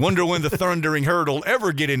beat them. Wonder when the Thundering Herd will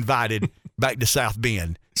ever get invited back to South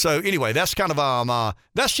Bend. So anyway, that's kind of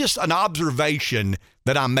that's just an observation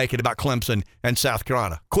that I'm making about Clemson and South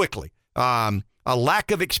Carolina. Quickly, a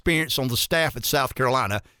lack of experience on the staff at South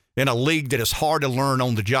Carolina in a league that is hard to learn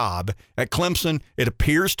on the job. At Clemson, it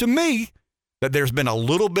appears to me that there's been a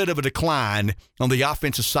little bit of a decline on the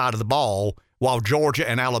offensive side of the ball, while Georgia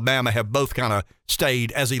and Alabama have both kind of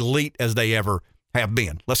stayed as elite as they ever have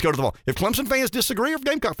been. Let's go to the phone. If Clemson fans disagree, or if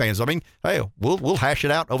Gamecock fans, I mean, hey, we'll hash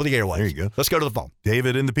it out over the airwaves. There you go. Let's go to the phone.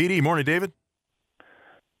 David in the PD. Morning, David.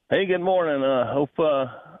 Hey, good morning. Hope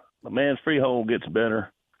my man's freehold gets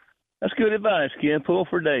better. That's good advice, Ken. Pull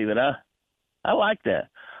for David. I like that.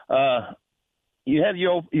 You had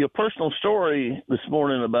your personal story this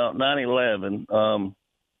morning about 9/11.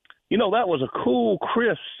 That was a cool,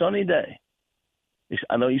 crisp, sunny day.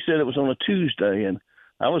 I know you said it was on a Tuesday, and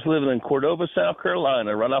I was living in Cordova, South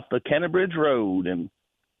Carolina, right off the Canterbridge Road. And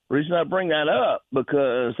the reason I bring that up,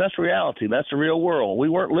 because that's reality. That's the real world. We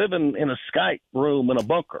weren't living in a Skype room in a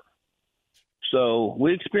bunker. So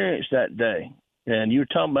we experienced that day. And you were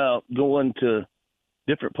talking about going to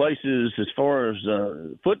different places as far as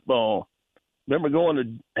football. Remember going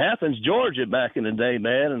to Athens, Georgia back in the day,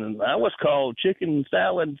 man, and I was called chicken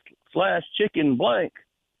salad / chicken blank.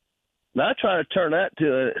 Now I try to turn that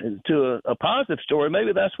to a positive story.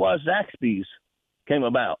 Maybe that's why Zaxby's came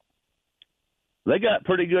about. They got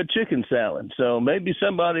pretty good chicken salad, so maybe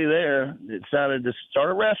somebody there decided to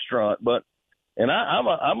start a restaurant. And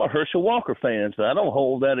I'm a Herschel Walker fan, so I don't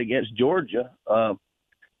hold that against Georgia.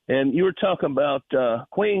 And you were talking about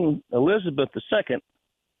Queen Elizabeth II.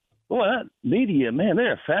 Boy, that media, man,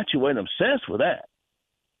 they're infatuated, obsessed with that.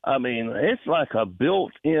 I mean, it's like a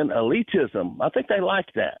built-in elitism. I think they like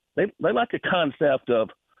that. They like the concept of,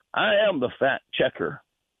 I am the fact checker,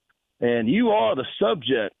 and you are the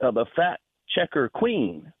subject of the fact checker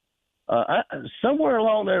queen. Somewhere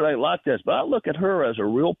along there they like this, but I look at her as a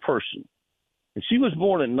real person. And she was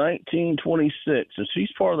born in 1926, and she's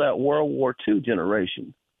part of that World War II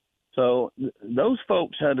generation. So those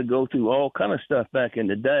folks had to go through all kind of stuff back in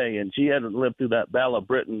the day, and she had to live through that Battle of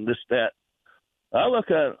Britain, this, that. I look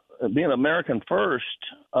at being American first.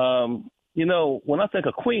 You know, when I think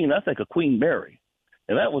of Queen, I think of Queen Mary,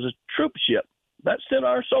 and that was a troop ship that sent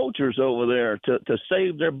our soldiers over there to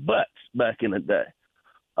save their butts back in the day.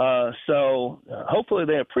 So hopefully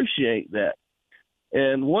they appreciate that.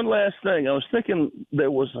 And one last thing, I was thinking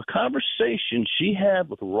there was a conversation she had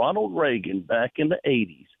with Ronald Reagan back in the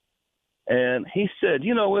 80s. And he said,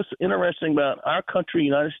 you know, what's interesting about our country,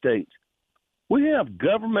 United States, we have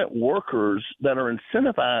government workers that are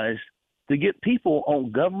incentivized to get people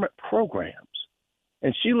on government programs.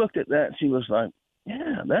 And she looked at that and she was like,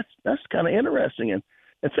 yeah, that's kind of interesting. And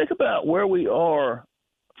think about where we are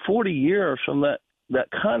 40 years from that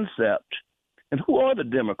concept. And who are the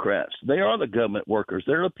Democrats? They are the government workers.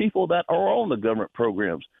 They're the people that are on the government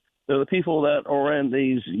programs. They're the people that are in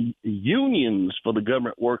these unions for the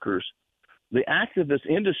government workers, the activist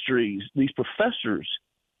industries, these professors.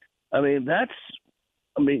 I mean,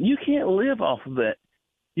 you can't live off of that.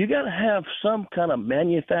 You got to have some kind of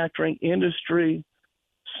manufacturing industry.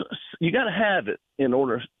 You got to have it in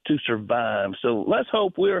order to survive. So let's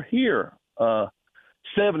hope we're here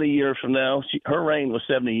 70 years from now. Her reign was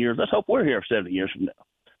 70 years. Let's hope we're here 70 years from now.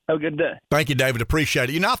 Have a good day. Thank you, David. Appreciate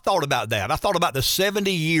it. You know, I thought about that. I thought about the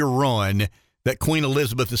 70-year run that Queen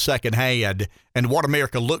Elizabeth II had and what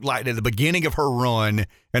America looked like at the beginning of her run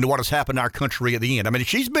and what has happened to our country at the end. I mean,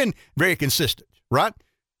 she's been very consistent, right?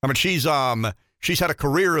 I mean, she's had a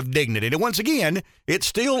career of dignity. And once again, it's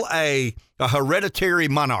still a hereditary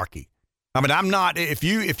monarchy. I mean, I'm not, if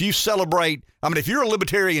you celebrate, I mean, if you're a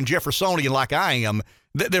libertarian Jeffersonian like I am,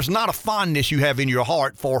 there's not a fondness you have in your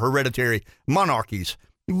heart for hereditary monarchies,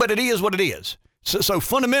 but it is what it is. So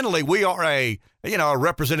fundamentally, we are a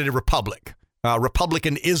representative republic.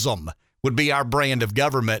 Republicanism would be our brand of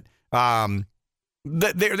government.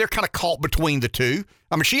 They're kind of caught between the two.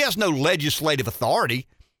 I mean, she has no legislative authority,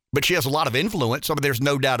 but she has a lot of influence. I mean, there's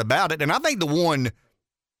no doubt about it. And I think the one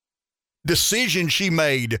decision she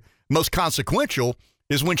made most consequential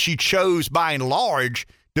is when she chose, by and large,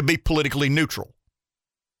 to be politically neutral.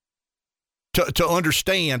 To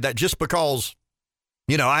understand that just because,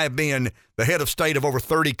 I have been the head of state of over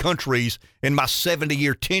 30 countries in my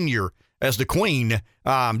 70-year tenure as the Queen,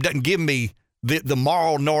 doesn't give me the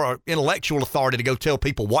moral nor intellectual authority to go tell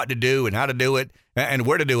people what to do and how to do it and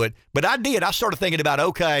where to do it. But I did. I started thinking about,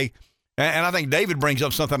 okay, and I think David brings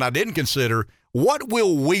up something I didn't consider. What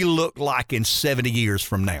will we look like in 70 years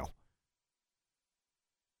from now?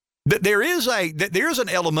 There is an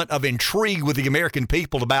element of intrigue with the American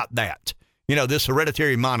people about that, this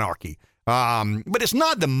hereditary monarchy. But it's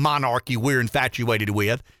not the monarchy we're infatuated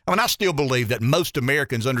with. I mean, I still believe that most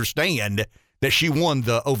Americans understand that she won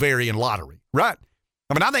the ovarian lottery, right?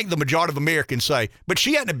 I mean, I think the majority of Americans say, but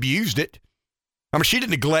she hadn't abused it. I mean, she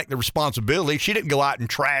didn't neglect the responsibility. She didn't go out and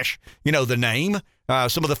trash, the name.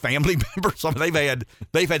 Some of the family members, I mean,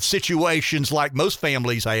 they've had situations like most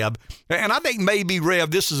families have. And I think maybe,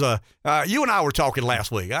 Rev, this is you and I were talking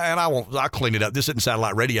last week, and I'll clean it up. This isn't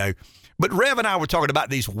satellite radio. But Rev and I were talking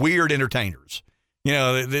about these weird entertainers,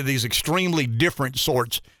 these extremely different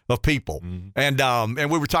sorts of people. Mm-hmm.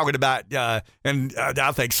 And we were talking about, I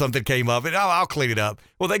think something came up, and I'll clean it up.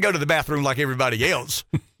 Well, they go to the bathroom like everybody else.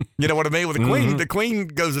 You know what I mean? Well, the Queen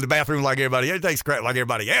goes to the bathroom like everybody else, takes crap like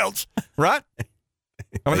everybody else, right?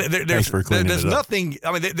 I mean, there's nothing.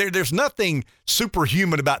 I mean, there's nothing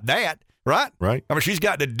superhuman about that, right? Right. I mean, she's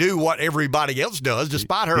got to do what everybody else does,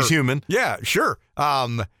 despite her. She's human. Yeah, sure.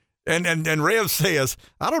 And Rev says,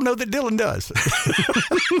 I don't know that Dylan does.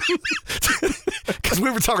 Because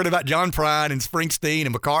we were talking about John Prine and Springsteen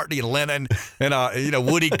and McCartney and Lennon and,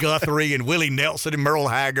 Woody Guthrie and Willie Nelson and Merle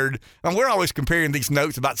Haggard. And we're always comparing these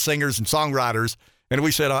notes about singers and songwriters. And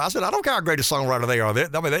we said, I don't care how great a songwriter they are.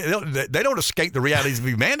 They don't escape the realities of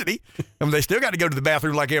humanity. I mean, they still got to go to the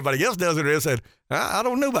bathroom like everybody else does. And I said, I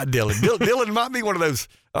don't know about Dylan. Dylan might be one of those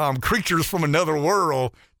creatures from another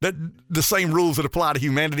world that the same rules that apply to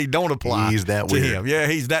humanity don't apply. He's that to weird. him. Yeah,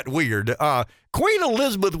 he's that weird. Queen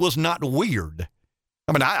Elizabeth was not weird.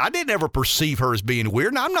 I mean, I didn't ever perceive her as being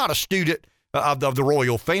weird. Now, I'm not a student of the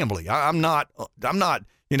royal family. I'm not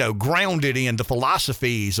grounded in the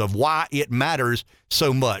philosophies of why it matters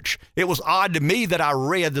so much. It was odd to me that I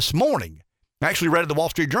read this morning, I actually read in the Wall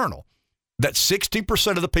Street Journal, that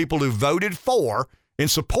 60% of the people who voted in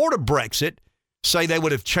support of Brexit say they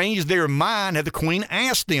would have changed their mind had the Queen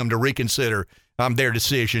asked them to reconsider their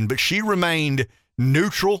decision. But she remained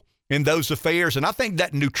neutral in those affairs, and I think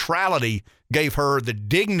that neutrality gave her the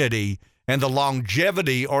dignity and the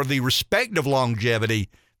longevity or the respective longevity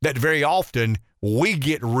that very often we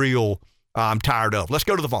get real tired of. Let's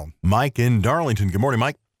go to the phone. Mike in Darlington. Good morning,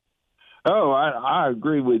 Mike. Oh, I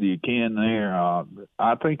agree with you, Ken, there.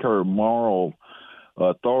 I think her moral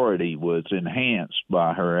authority was enhanced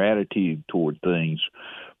by her attitude toward things.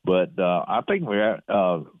 But I think we're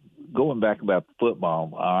going back about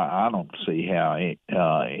football. I don't see how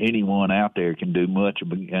anyone out there can do much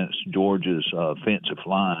against Georgia's offensive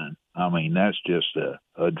line. I mean, that's just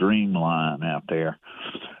a dream line out there.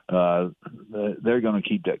 They're going to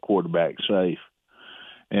keep that quarterback safe.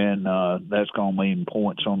 And that's going to mean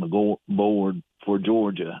points on the board for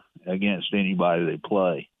Georgia against anybody they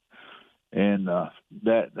play. And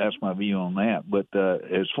that's my view on that. But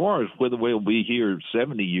as far as whether we'll be here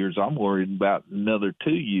 70 years, I'm worried about another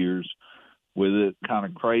 2 years with the kind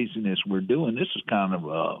of craziness we're doing. This is kind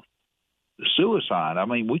of suicide. I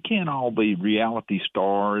mean, we can't all be reality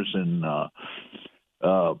stars and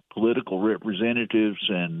political representatives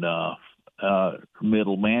and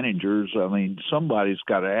middle managers. I mean, somebody's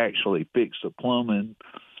got to actually fix the plumbing,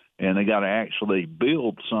 and they got to actually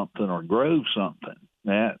build something or grow something.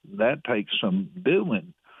 That takes some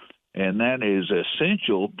doing, and that is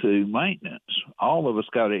essential to maintenance. All of us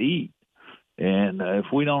got to eat, and if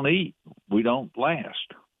we don't eat, we don't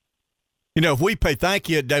last. You know, if we pay, thank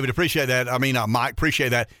you, David, appreciate that. I mean, Mike, appreciate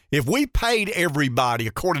that. If we paid everybody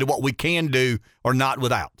according to what we can do or not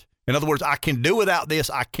without, in other words, I can do without this,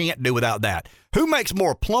 I can't do without that. Who makes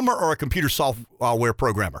more, a plumber or a computer software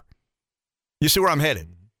programmer? You see where I'm headed?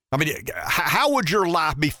 I mean, how would your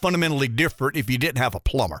life be fundamentally different if you didn't have a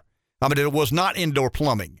plumber? I mean, it was not indoor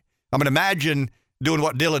plumbing. I mean, imagine doing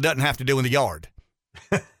what Dylan doesn't have to do in the yard.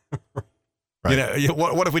 Right. You know,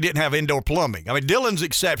 what if we didn't have indoor plumbing? I mean, Dylan's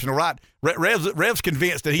exceptional, right? Rev's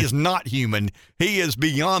convinced that he is not human. He is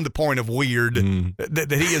beyond the point of weird.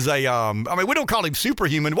 That he is a. I mean, we don't call him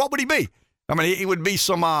superhuman. What would he be? I mean, he would be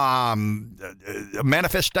some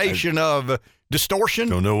manifestation of distortion.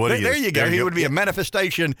 Don't know what he is. There you go. He would be a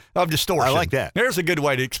manifestation of distortion. I like that. There's a good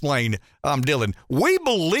way to explain Dylan. We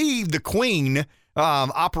believe the Queen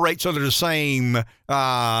operates under the same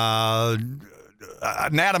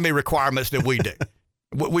anatomy requirements that we do.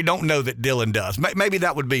 We don't know that Dylan does. Maybe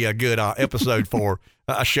that would be a good episode for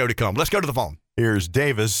a show to come. Let's go to the phone. Here's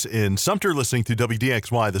Davis in Sumter listening to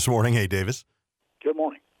WDXY this morning. Hey, Davis. Good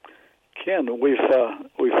morning. Ken, we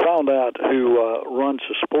found out who runs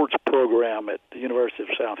the sports program at the University of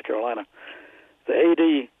South Carolina. The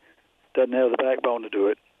AD doesn't have the backbone to do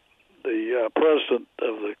it. The president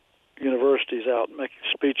of the university is out making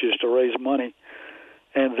speeches to raise money,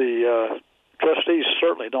 and the trustees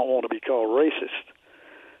certainly don't want to be called racist.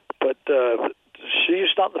 But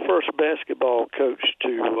she's not the first basketball coach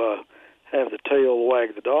to have the tail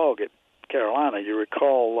wag the dog at Carolina. You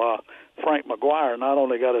recall Frank McGuire not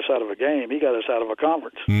only got us out of a game, he got us out of a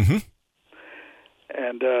conference. Mm-hmm.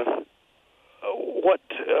 And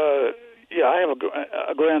I have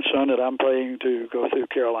a grandson that I'm paying to go through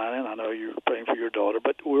Carolina, and I know you're paying for your daughter,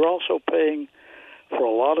 but we're also paying for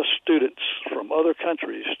a lot of students from other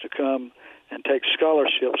countries to come and take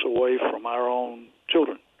scholarships away from our own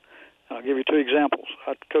children. I'll give you two examples.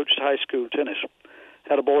 I coached high school tennis.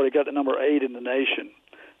 Had a boy that got the number 8 in the nation.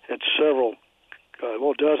 Had several,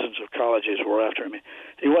 dozens of colleges were after him.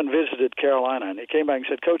 He went and visited Carolina, and he came back and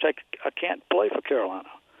said, Coach, I can't play for Carolina.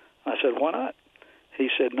 I said, why not? He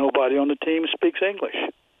said, nobody on the team speaks English.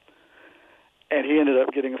 And he ended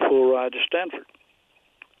up getting a full ride to Stanford.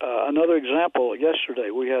 Another example,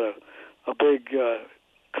 yesterday we had a big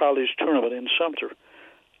college tournament in Sumter,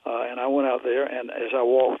 and I went out there, and as I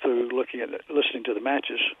walked through listening to the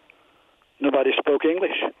matches, nobody spoke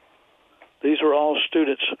English. These are all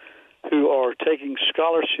students who are taking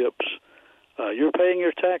scholarships. You're paying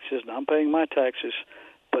your taxes, and I'm paying my taxes,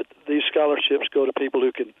 but these scholarships go to people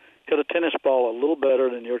who can hit a tennis ball a little better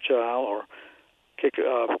than your child, or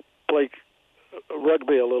play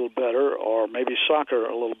rugby a little better, or maybe soccer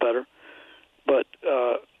a little better. But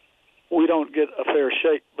we don't get a fair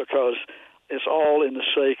shake because it's all in the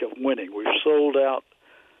sake of winning. We've sold out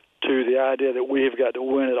to the idea that we have got to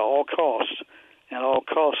win at all costs, and all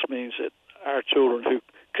costs means that our children who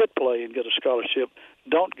could play and get a scholarship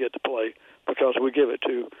don't get to play because we give it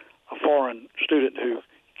to a foreign student who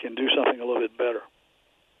can do something a little bit better.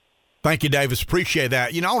 Thank you, Davis. Appreciate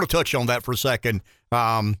that. You know, I want to touch on that for a second.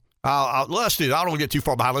 Let's do that. I don't want to get too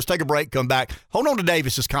far behind. Let's take a break, come back. Hold on to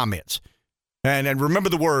Davis's comments. And remember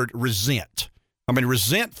the word resent. I mean,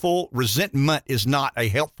 resentment is not a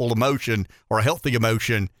helpful emotion or a healthy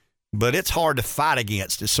emotion, but it's hard to fight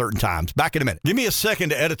against at certain times. Back in a minute. Give me a second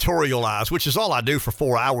to editorialize, which is all I do for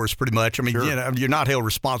 4 hours pretty much. I mean, sure. You know, you're not held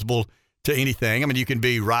responsible to anything. I mean, you can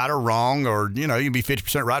be right or wrong, or, you can be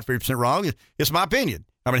 50% right, 50% wrong. It's my opinion.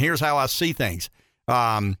 I mean, here's how I see things.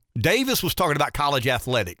 Davis was talking about college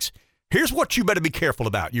athletics. Here's what you better be careful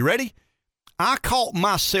about. You ready? I caught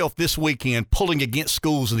myself this weekend pulling against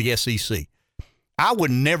schools in the SEC. I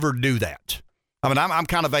would never do that. I mean, I'm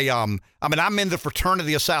kind of I'm in the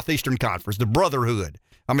fraternity of Southeastern Conference, the brotherhood.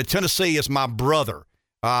 I mean, Tennessee is my brother.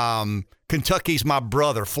 Kentucky's my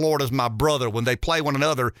brother. Florida's my brother. When they play one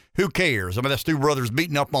another, who cares? I mean, that's two brothers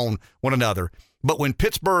beating up on one another. But when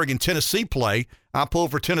Pittsburgh and Tennessee play, I pull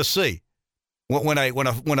for Tennessee. When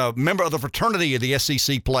a member of the fraternity of the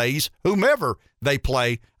SEC plays, whomever they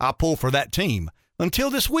play, I pull for that team until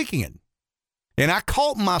this weekend. And I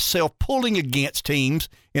caught myself pulling against teams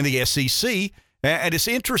in the SEC, and it's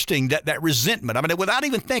interesting that resentment. I mean, without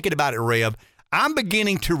even thinking about it, Rev, I'm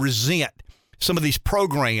beginning to resent some of these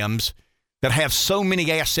programs that have so many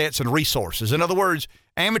assets and resources. In other words,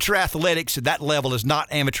 amateur athletics at that level is not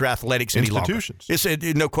amateur athletics any longer.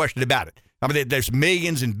 It's no question about it. I mean, there's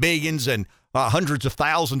millions and billions and hundreds of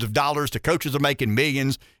thousands of dollars. The coaches are making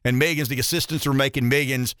millions and millions. The assistants are making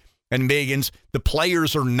millions and millions. The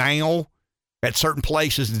players are now at certain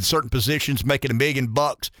places in certain positions making $1 million.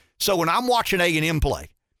 So when I'm watching A&M play,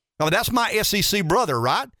 I mean, that's my SEC brother,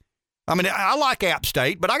 right? I mean, I like App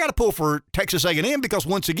State, but I got to pull for Texas A&M because,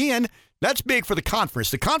 once again, that's big for the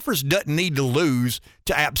conference. The conference doesn't need to lose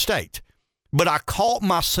to App State. But I caught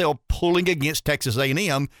myself pulling against Texas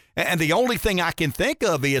A&M, and the only thing I can think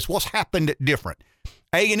of is what's happened different.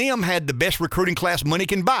 A&M had the best recruiting class money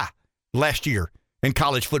can buy last year in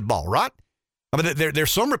college football, right? I mean,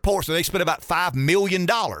 there's some reports that they spent about $5 million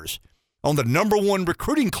on the number one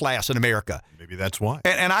recruiting class in America. Maybe that's why.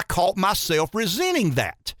 And I caught myself resenting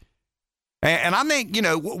that. And I think,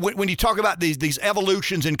 when you talk about these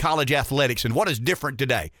evolutions in college athletics and what is different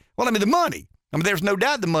today, well, I mean, the money. I mean, there's no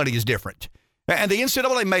doubt the money is different. And the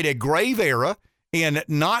NCAA made a grave error in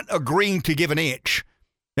not agreeing to give an inch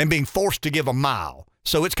and being forced to give a mile.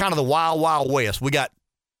 So it's kind of the wild, wild west. We got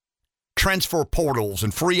transfer portals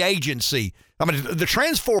and free agency. I mean, the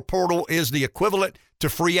transfer portal is the equivalent to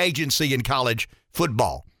free agency in college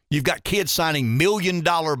football. You've got kids signing $1 million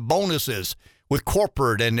bonuses with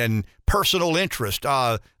corporate and personal interest.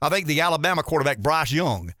 I think the Alabama quarterback, Bryce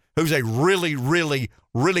Young, who's a really, really,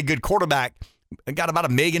 really good quarterback, got about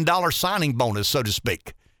 $1 million signing bonus, so to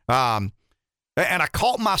speak. And I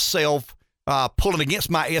caught myself pulling against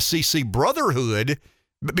my SEC brotherhood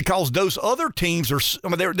because those other teams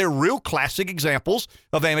they're real classic examples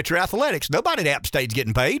of amateur athletics. Nobody at App State's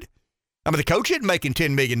getting paid. I mean, the coach isn't making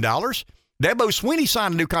 $10 million. Dabo Swinney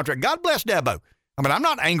signed a new contract. God bless Dabo. I mean, I'm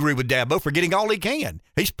not angry with Dabo for getting all he can.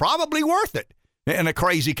 He's probably worth it in a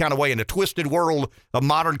crazy kind of way. In a twisted world of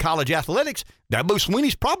modern college athletics, Dabo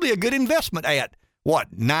Swinney's probably a good investment at,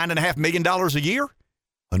 what, $9.5 million a year?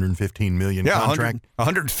 $115 million contract.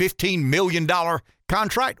 $115 million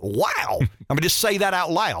contract. Wow. I mean, just say that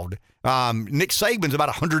out loud. Nick Saban's about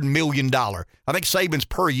 $100 million. I think Saban's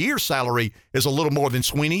per year salary is a little more than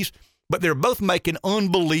Swinney's, but they're both making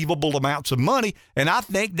unbelievable amounts of money, and I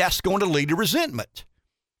think that's going to lead to resentment.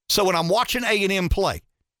 So when I'm watching A&M play,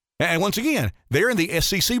 and once again, they're in the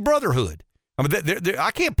SEC brotherhood. I mean,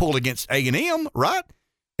 I can't pull against A&M, right?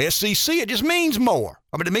 SEC, it just means more.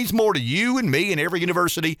 I mean, it means more to you and me and every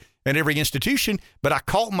university and every institution, but I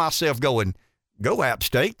caught myself going, go App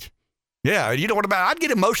State. Yeah, you know what about? I'd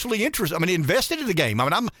get emotionally interested. I mean, invested in the game. I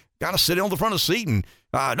mean, I'm kind of sitting on the front of the seat and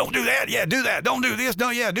don't do that. Yeah, do that. Don't do this.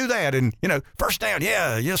 No, yeah, do that. And, first down.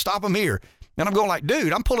 Yeah, stop them here. And I'm going like,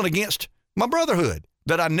 dude, I'm pulling against my brotherhood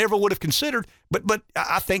that I never would have considered. But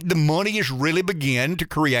I think the money has really begun to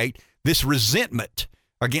create this resentment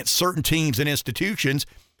against certain teams and institutions.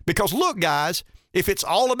 Because look, guys, if it's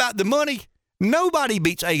all about the money, nobody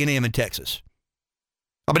beats A&M in Texas.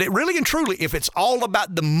 I mean, it really and truly, if it's all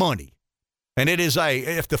about the money, and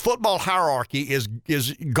if the football hierarchy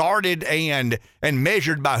is guarded and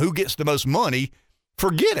measured by who gets the most money,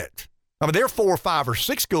 forget it. I mean, there are 4 or 5 or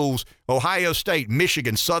 6 schools: Ohio State,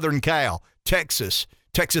 Michigan, Southern Cal, Texas,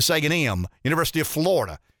 Texas A&M, University of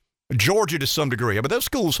Florida, Georgia to some degree. I mean, those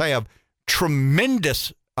schools have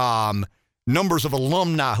tremendous numbers of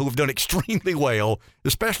alumni who have done extremely well,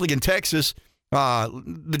 especially in Texas.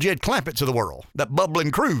 The Jed Clampett's of the world, that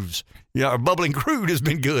bubbling cruise. Bubbling crude has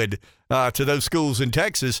been good to those schools in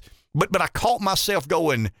Texas. But I caught myself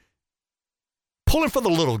pulling for the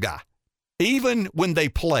little guy, even when they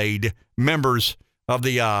played members of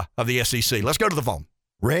the SEC. Let's go to the phone.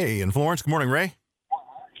 Ray in Florence. Good morning, Ray.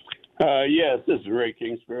 Yes, this is Ray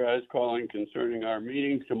Kingsbury. I was calling concerning our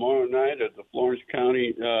meeting tomorrow night at the Florence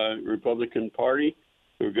County Republican Party.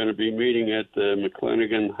 We're going to be meeting at the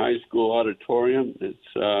McClinigan High School auditorium.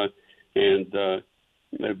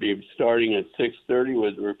 They'll be starting at 6:30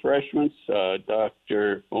 with refreshments.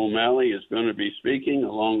 Dr. O'Malley is going to be speaking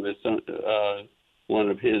along with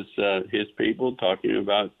one of his people, talking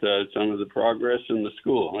about some of the progress in the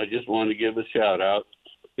school. I just want to give a shout out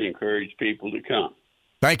to encourage people to come.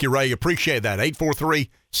 Thank you, Ray. Appreciate that.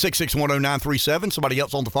 843-661-0937. Somebody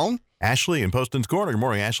else on the phone? Ashley in Poston's Corner. Good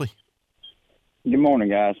morning, Ashley. Good morning,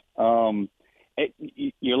 guys.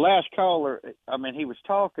 Your last caller, I mean, he was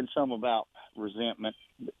talking some about resentment.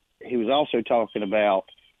 He was also talking about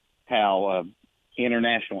how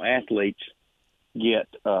international athletes get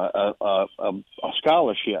a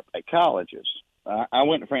scholarship at colleges. I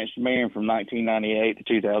went to Francis Marion from 1998 to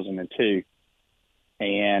 2002,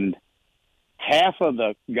 and half of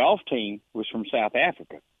the golf team was from South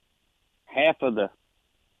Africa. Half of the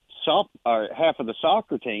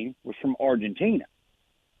soccer team was from Argentina.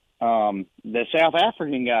 The South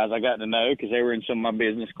African guys I got to know because they were in some of my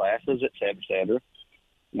business classes, et cetera, et cetera.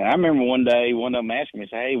 And I remember one day one of them asked me,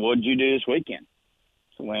 "Hey, what did you do this weekend?" I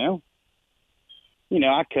said, "Well,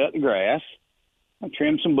 I cut the grass, I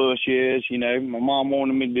trimmed some bushes. My mom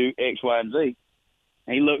wanted me to do X, Y, and Z."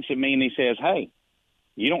 And he looks at me and he says, "Hey,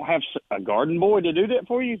 you don't have a garden boy to do that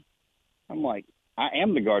for you?" I'm like, "I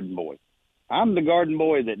am the garden boy. I'm the garden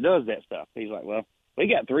boy that does that stuff." He's like, "Well, we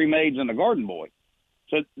got 3 maids and a garden boy."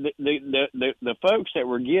 So the folks that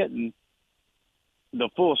were getting the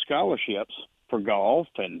full scholarships for golf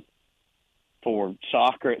and for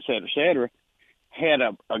soccer, et cetera, had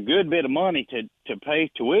a good bit of money to pay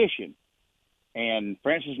tuition. And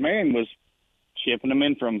Francis Marion was shipping them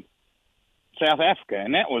in from South Africa,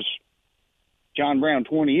 and that was John Brown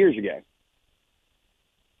 20 years ago.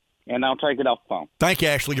 And I'll take it off the phone. Thank you,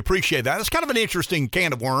 Ashley. Appreciate that. It's kind of an interesting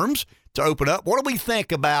can of worms to open up. What do we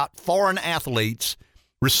think about foreign athletes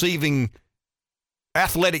receiving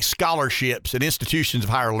athletic scholarships at institutions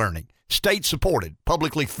of higher learning? State-supported,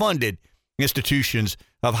 publicly funded institutions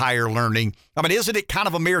of higher learning. I mean, isn't it kind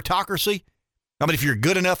of a meritocracy? I mean, if you're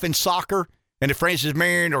good enough in soccer, and if Francis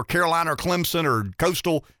Marion or Carolina or Clemson or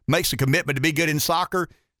Coastal makes a commitment to be good in soccer,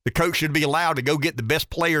 the coach should be allowed to go get the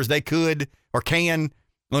best players they could or can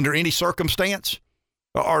under any circumstance?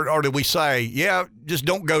 Or do we say, yeah, just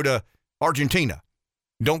don't go to Argentina.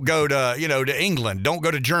 Don't go to, to England. Don't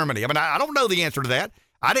go to Germany. I mean, I don't know the answer to that.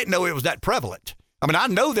 I didn't know it was that prevalent. I mean, I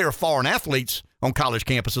know there are foreign athletes on college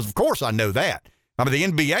campuses. Of course, I know that. I mean, the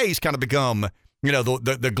NBA's kind of become,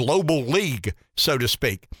 the global league, so to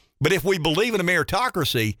speak. But if we believe in a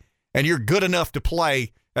meritocracy and you're good enough to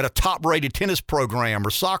play at a top-rated tennis program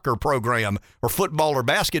or soccer program or football or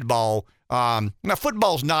basketball, now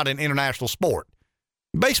football's not an international sport.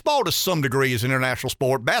 Baseball to some degree is an international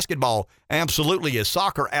sport. Basketball absolutely is.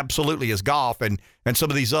 Soccer absolutely is. Golf and some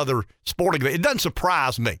of these other sporting. It doesn't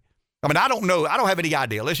surprise me. I mean, I don't know. I don't have any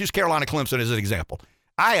idea. Let's use Carolina Clemson as an example.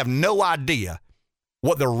 I have no idea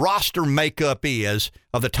what the roster makeup is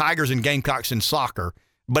of the Tigers and Gamecocks in soccer,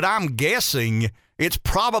 but I'm guessing it's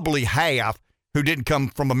probably half who didn't come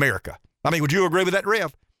from America. I mean, would you agree with that,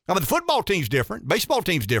 Rev? I mean, the football team's different. Baseball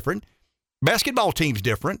team's different. Basketball team's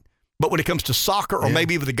different. But when it comes to soccer or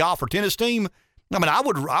maybe even the golf or tennis team, I mean, I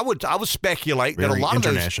would speculate that a lot of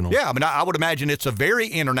those. Yeah, I mean, I would imagine it's a very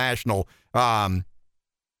international and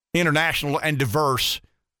diverse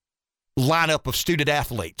lineup of student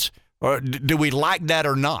athletes. Or do we like that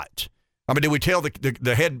or not? I mean, do we tell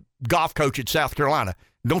the head golf coach at South Carolina,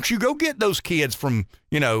 don't you go get those kids from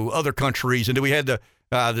other countries? And do we have the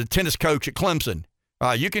tennis coach at Clemson?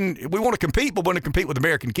 We want to compete, but we want to compete with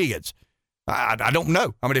American kids. I don't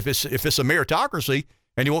know. I mean, if it's a meritocracy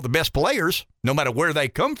and you want the best players, no matter where they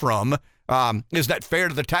come from, is that fair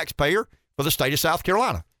to the taxpayer for the state of South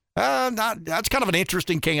Carolina? That's kind of an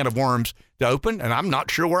interesting can of worms to open, and I'm not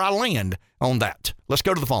sure where I land on that. Let's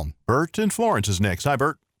go to the phone. Bert in Florence is next. Hi,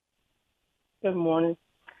 Bert. Good morning.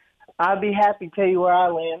 I'd be happy to tell you where I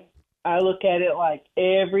land. I look at it like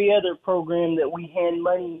every other program that we hand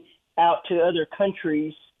money out to other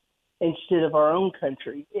countries instead of our own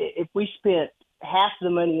country. If we spent half the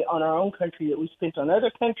money on our own country that we spent on other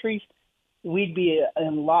countries, we'd be in a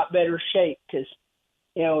lot better shape. Because,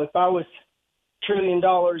 if I was $1 trillion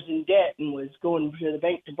in debt and was going to the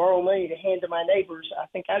bank to borrow money to hand to my neighbors, I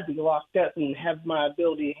think I'd be locked up and have my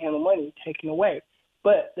ability to handle money taken away.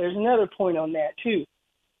 But there's another point on that, too.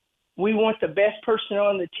 We want the best person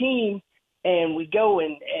on the team, and we go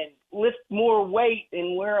and lift more weight,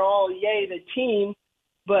 and we're all, yay, the team.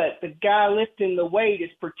 But the guy lifting the weight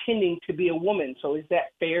is pretending to be a woman. So is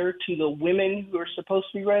that fair to the women who are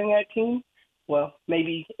supposed to be running that team? well,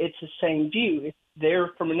 maybe it's the same view. If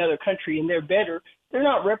they're from another country and they're better, they're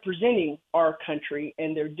not representing our country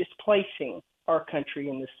and they're displacing our country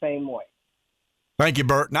in the same way. Thank you,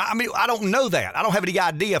 Bert. Now, I mean, I don't know that. I don't have any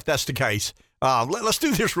idea if that's the case. Let's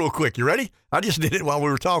do this real quick. You ready? I just did it while we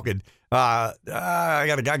were talking. I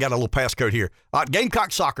got a little passcode here.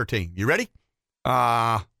 Gamecock soccer team. You ready?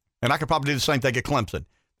 And I could probably do the same thing at Clemson.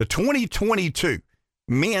 The 2022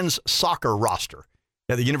 men's soccer roster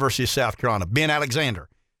at the University of South Carolina. Ben Alexander,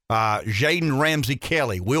 Jaden Ramsey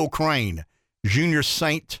Kelly, Will Crane, Junior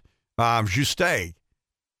Saint Juste,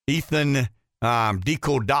 Ethan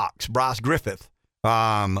Deco Docks, Bryce Griffith,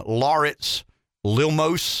 Lawrence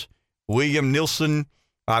Lilmos, William Nilsson,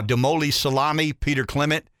 Demoli Salami, Peter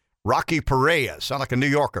Clement, Rocky Perez, sound like a New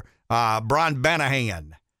Yorker, Brian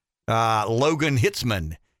Banahan, Logan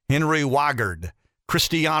Hitzman, Henry Weigard,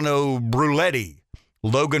 Cristiano Bruletti,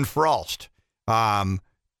 Logan Frost, Kosi,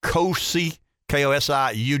 Kosi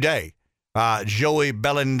Uday, Joey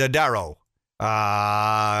Bellandadaro,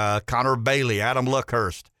 Connor Bailey, Adam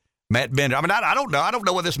Luckhurst, Matt Bender. I mean, I don't know. I don't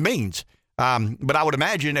know what this means. But I would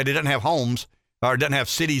imagine that it doesn't have homes or it doesn't have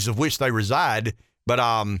cities of which they reside. But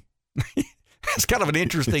it's kind of an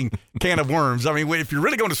interesting can of worms. I mean, if you're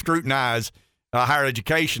really going to scrutinize higher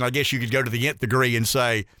education, I guess you could go to the nth degree and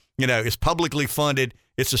say, you know, it's publicly funded.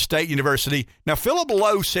 It's a state university. Now, Philip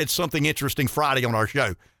Lowe said something interesting Friday on our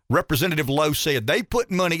show. Representative Lowe said they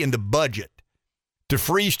put money in the budget to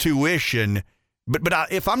freeze tuition. But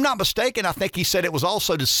if I'm not mistaken, I think he said it was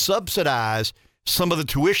also to subsidize some of the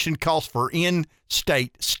tuition costs for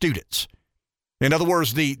in-state students. In other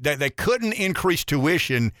words, they couldn't increase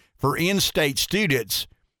tuition for in-state students,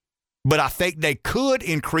 but I think they could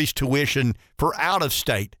increase tuition for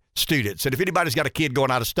out-of-state students. And if anybody's got a kid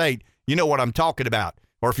going out of state, you know what I'm talking about.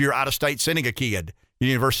 Or if you're out of state sending a kid to the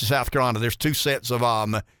University of South Carolina, there's two sets of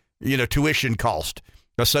tuition cost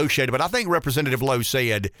associated. But I think Representative Lowe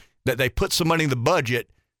said that they put some money in the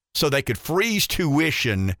budget so they could freeze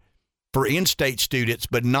tuition for in-state students,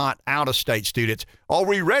 but not out-of-state students. Are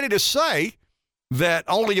we ready to say that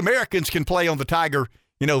only Americans can play on the Tiger,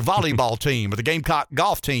 volleyball team or the Gamecock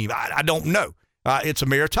golf team? I don't know. It's a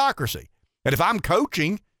meritocracy. And if I'm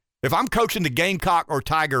coaching the Gamecock or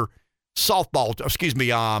Tiger soccer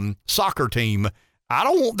team, I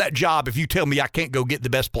don't want that job if you tell me I can't go get the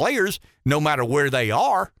best players no matter where they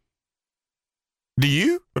are. Do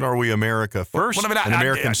you? But are we America first? Well, I mean, and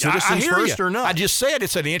American citizens first or not? I just said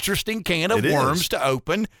it's an interesting can of worms to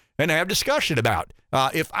open and have discussion about.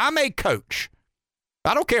 If I'm a coach,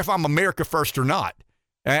 I don't care if I'm America first or not,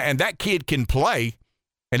 and that kid can play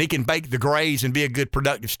and he can bake the grades and be a good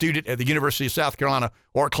productive student at the University of South Carolina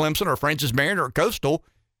or Clemson or Francis Marion or Coastal,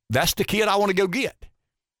 that's the kid I want to go get.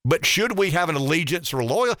 But should we have an allegiance or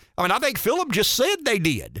loyal? I mean, I think Philip just said they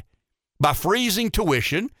did by freezing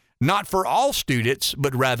tuition, not for all students,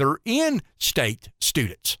 but rather in-state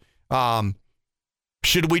students.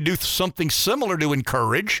 Should we do something similar to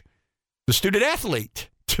encourage the student athlete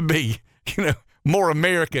to be, more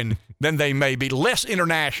American than they may be, less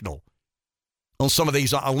international on some of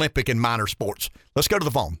these Olympic and minor sports? Let's go to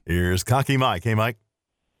the phone. Here's Cocky Mike. Hey, Mike.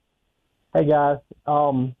 Hey, guys.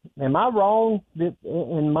 Am I wrong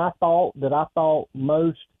in my thought that I thought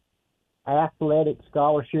most athletic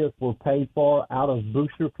scholarships were paid for out of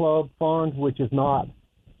booster club funds,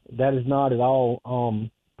 that is not at all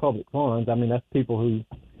public funds? I mean, that's people who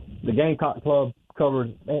the Gamecock Club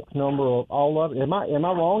covered X number of all of it. Am I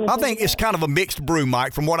wrong? I think it's kind of a mixed brew,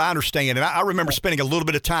 Mike, from what I understand. And I remember spending a little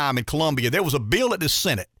bit of time in Columbia. There was a bill at the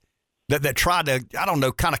Senate that tried to,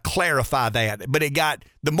 kind of clarify that. But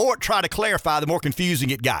the more it tried to clarify, the more confusing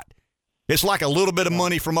it got. It's like a little bit of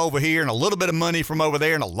money from over here and a little bit of money from over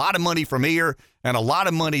there and a lot of money from here and a lot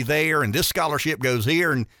of money there, and this scholarship goes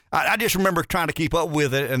here. And I just remember trying to keep up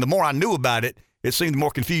with it, and the more I knew about it, it seemed the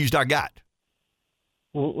more confused I got.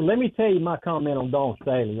 Well, let me tell you my comment on Dawn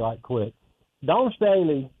Staley right quick. Dawn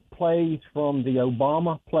Staley plays from the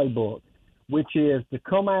Obama playbook, which is to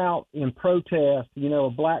come out and protest. A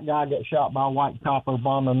black guy gets shot by a white cop.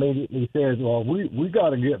 Obama immediately says, well, we got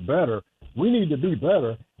to get better. We need to be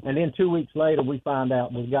better. And then 2 weeks later, we find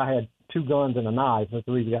out the guy had two guns and a knife. That's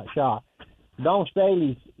the reason he got shot. Dawn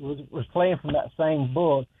Staley was playing from that same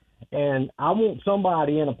book. And I want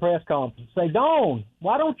somebody in a press conference to say, Dawn,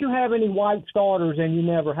 why don't you have any white starters and you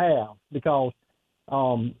never have? Because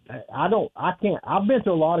I've been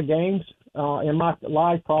to a lot of games in my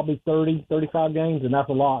life, probably 30, 35 games, and that's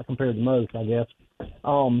a lot compared to most, I guess.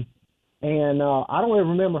 And I don't ever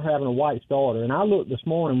remember having a white starter. And I looked this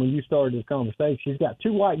morning when you started this conversation. She's got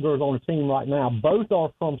two white girls on the team right now. Both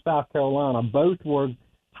are from South Carolina. Both were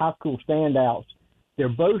high school standouts They're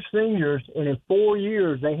both seniors, and in 4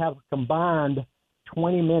 years they have combined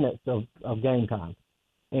 20 minutes of game time.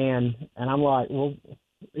 And I'm like, well,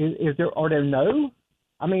 are there no?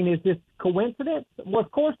 I mean, is this coincidence? Well, of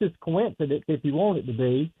course it's coincidence if you want it to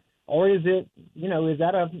be, or is it, is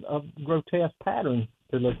that a grotesque pattern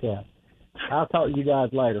to look at? I'll talk to you guys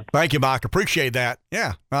later. Thank you, Mike. Appreciate that.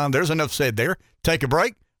 Yeah, there's enough said there. Take a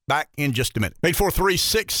break. Back in just a minute.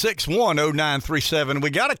 843-661-0937. We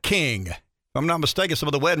got a king. If I'm not mistaken, some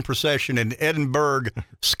of the wedding procession in Edinburgh,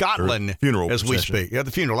 Scotland, funeral as procession. we speak. Yeah,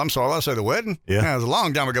 the funeral. I'm sorry, I say the wedding. Yeah. It was a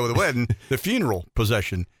long time ago with the wedding. The funeral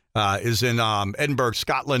procession is in Edinburgh,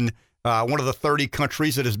 Scotland, one of the 30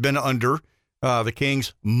 countries that has been under the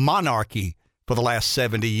king's monarchy for the last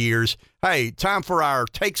 70 years. Hey, time for our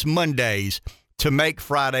Takes Mondays to Make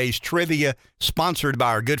Fridays trivia, sponsored by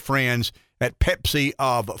our good friends at Pepsi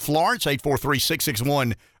of Florence.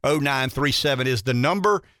 843-661-0937 is the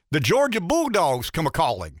number. The Georgia Bulldogs come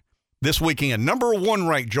a-calling this weekend. Number 1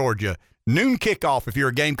 ranked Georgia. Noon kickoff if you're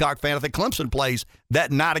a Gamecock fan. I think Clemson plays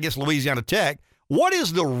that night against Louisiana Tech. What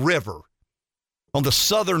is the river on the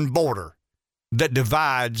southern border that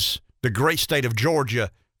divides the great state of Georgia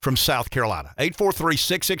from South Carolina?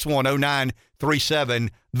 843-661-0937.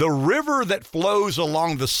 The river that flows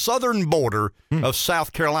along the southern border of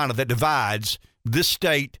South Carolina that divides this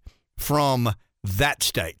state from that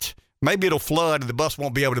state. Maybe it'll flood and the bus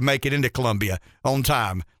won't be able to make it into Columbia on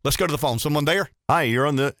time. Let's go to the phone. Someone there? Hi, you're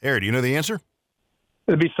on the air. Do you know the answer?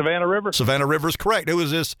 It'd be Savannah River. Savannah River is correct. Who is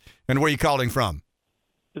this and where are you calling from?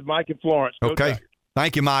 It's Mike in Florence. Go Okay. Tigers.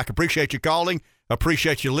 Thank you, Mike. Appreciate you calling.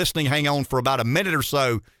 Appreciate you listening. Hang on for about a minute or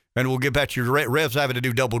so, and we'll get back to your Rev's having to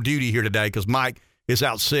do double duty here today because Mike is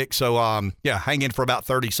out sick. So, hang in for about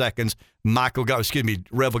 30 seconds. Rev will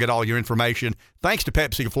get all your information. Thanks to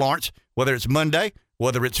Pepsi of Florence. Whether it's Monday,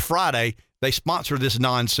 whether it's Friday, they sponsor this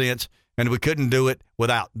nonsense, and we couldn't do it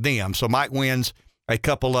without them. So Mike wins a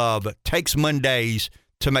couple of Takes Mondays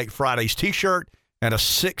to Make Fridays t-shirt and a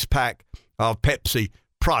 6-pack of Pepsi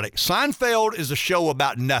product. Seinfeld is a show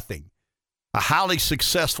about nothing, a highly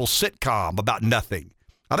successful sitcom about nothing.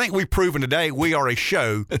 I think we've proven today we are a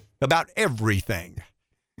show about everything.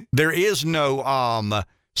 There is no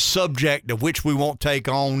subject of which we won't take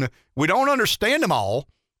on. We don't understand them all,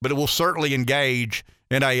 but it will certainly engage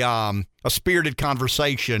in a spirited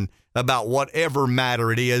conversation about whatever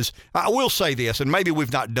matter it is. I will say this, and maybe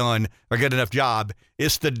we've not done a good enough job.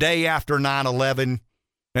 It's the day after 9/11,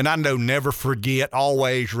 and I know never forget,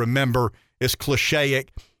 always remember. It's clichéic,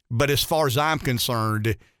 but as far as I'm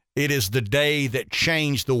concerned, it is the day that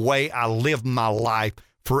changed the way I live my life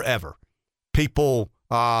forever. People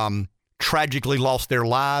tragically lost their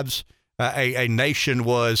lives. A nation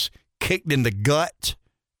was kicked in the gut,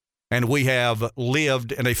 and we have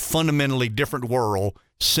lived in a fundamentally different world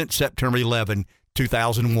since September 11,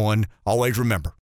 2001. Always remember.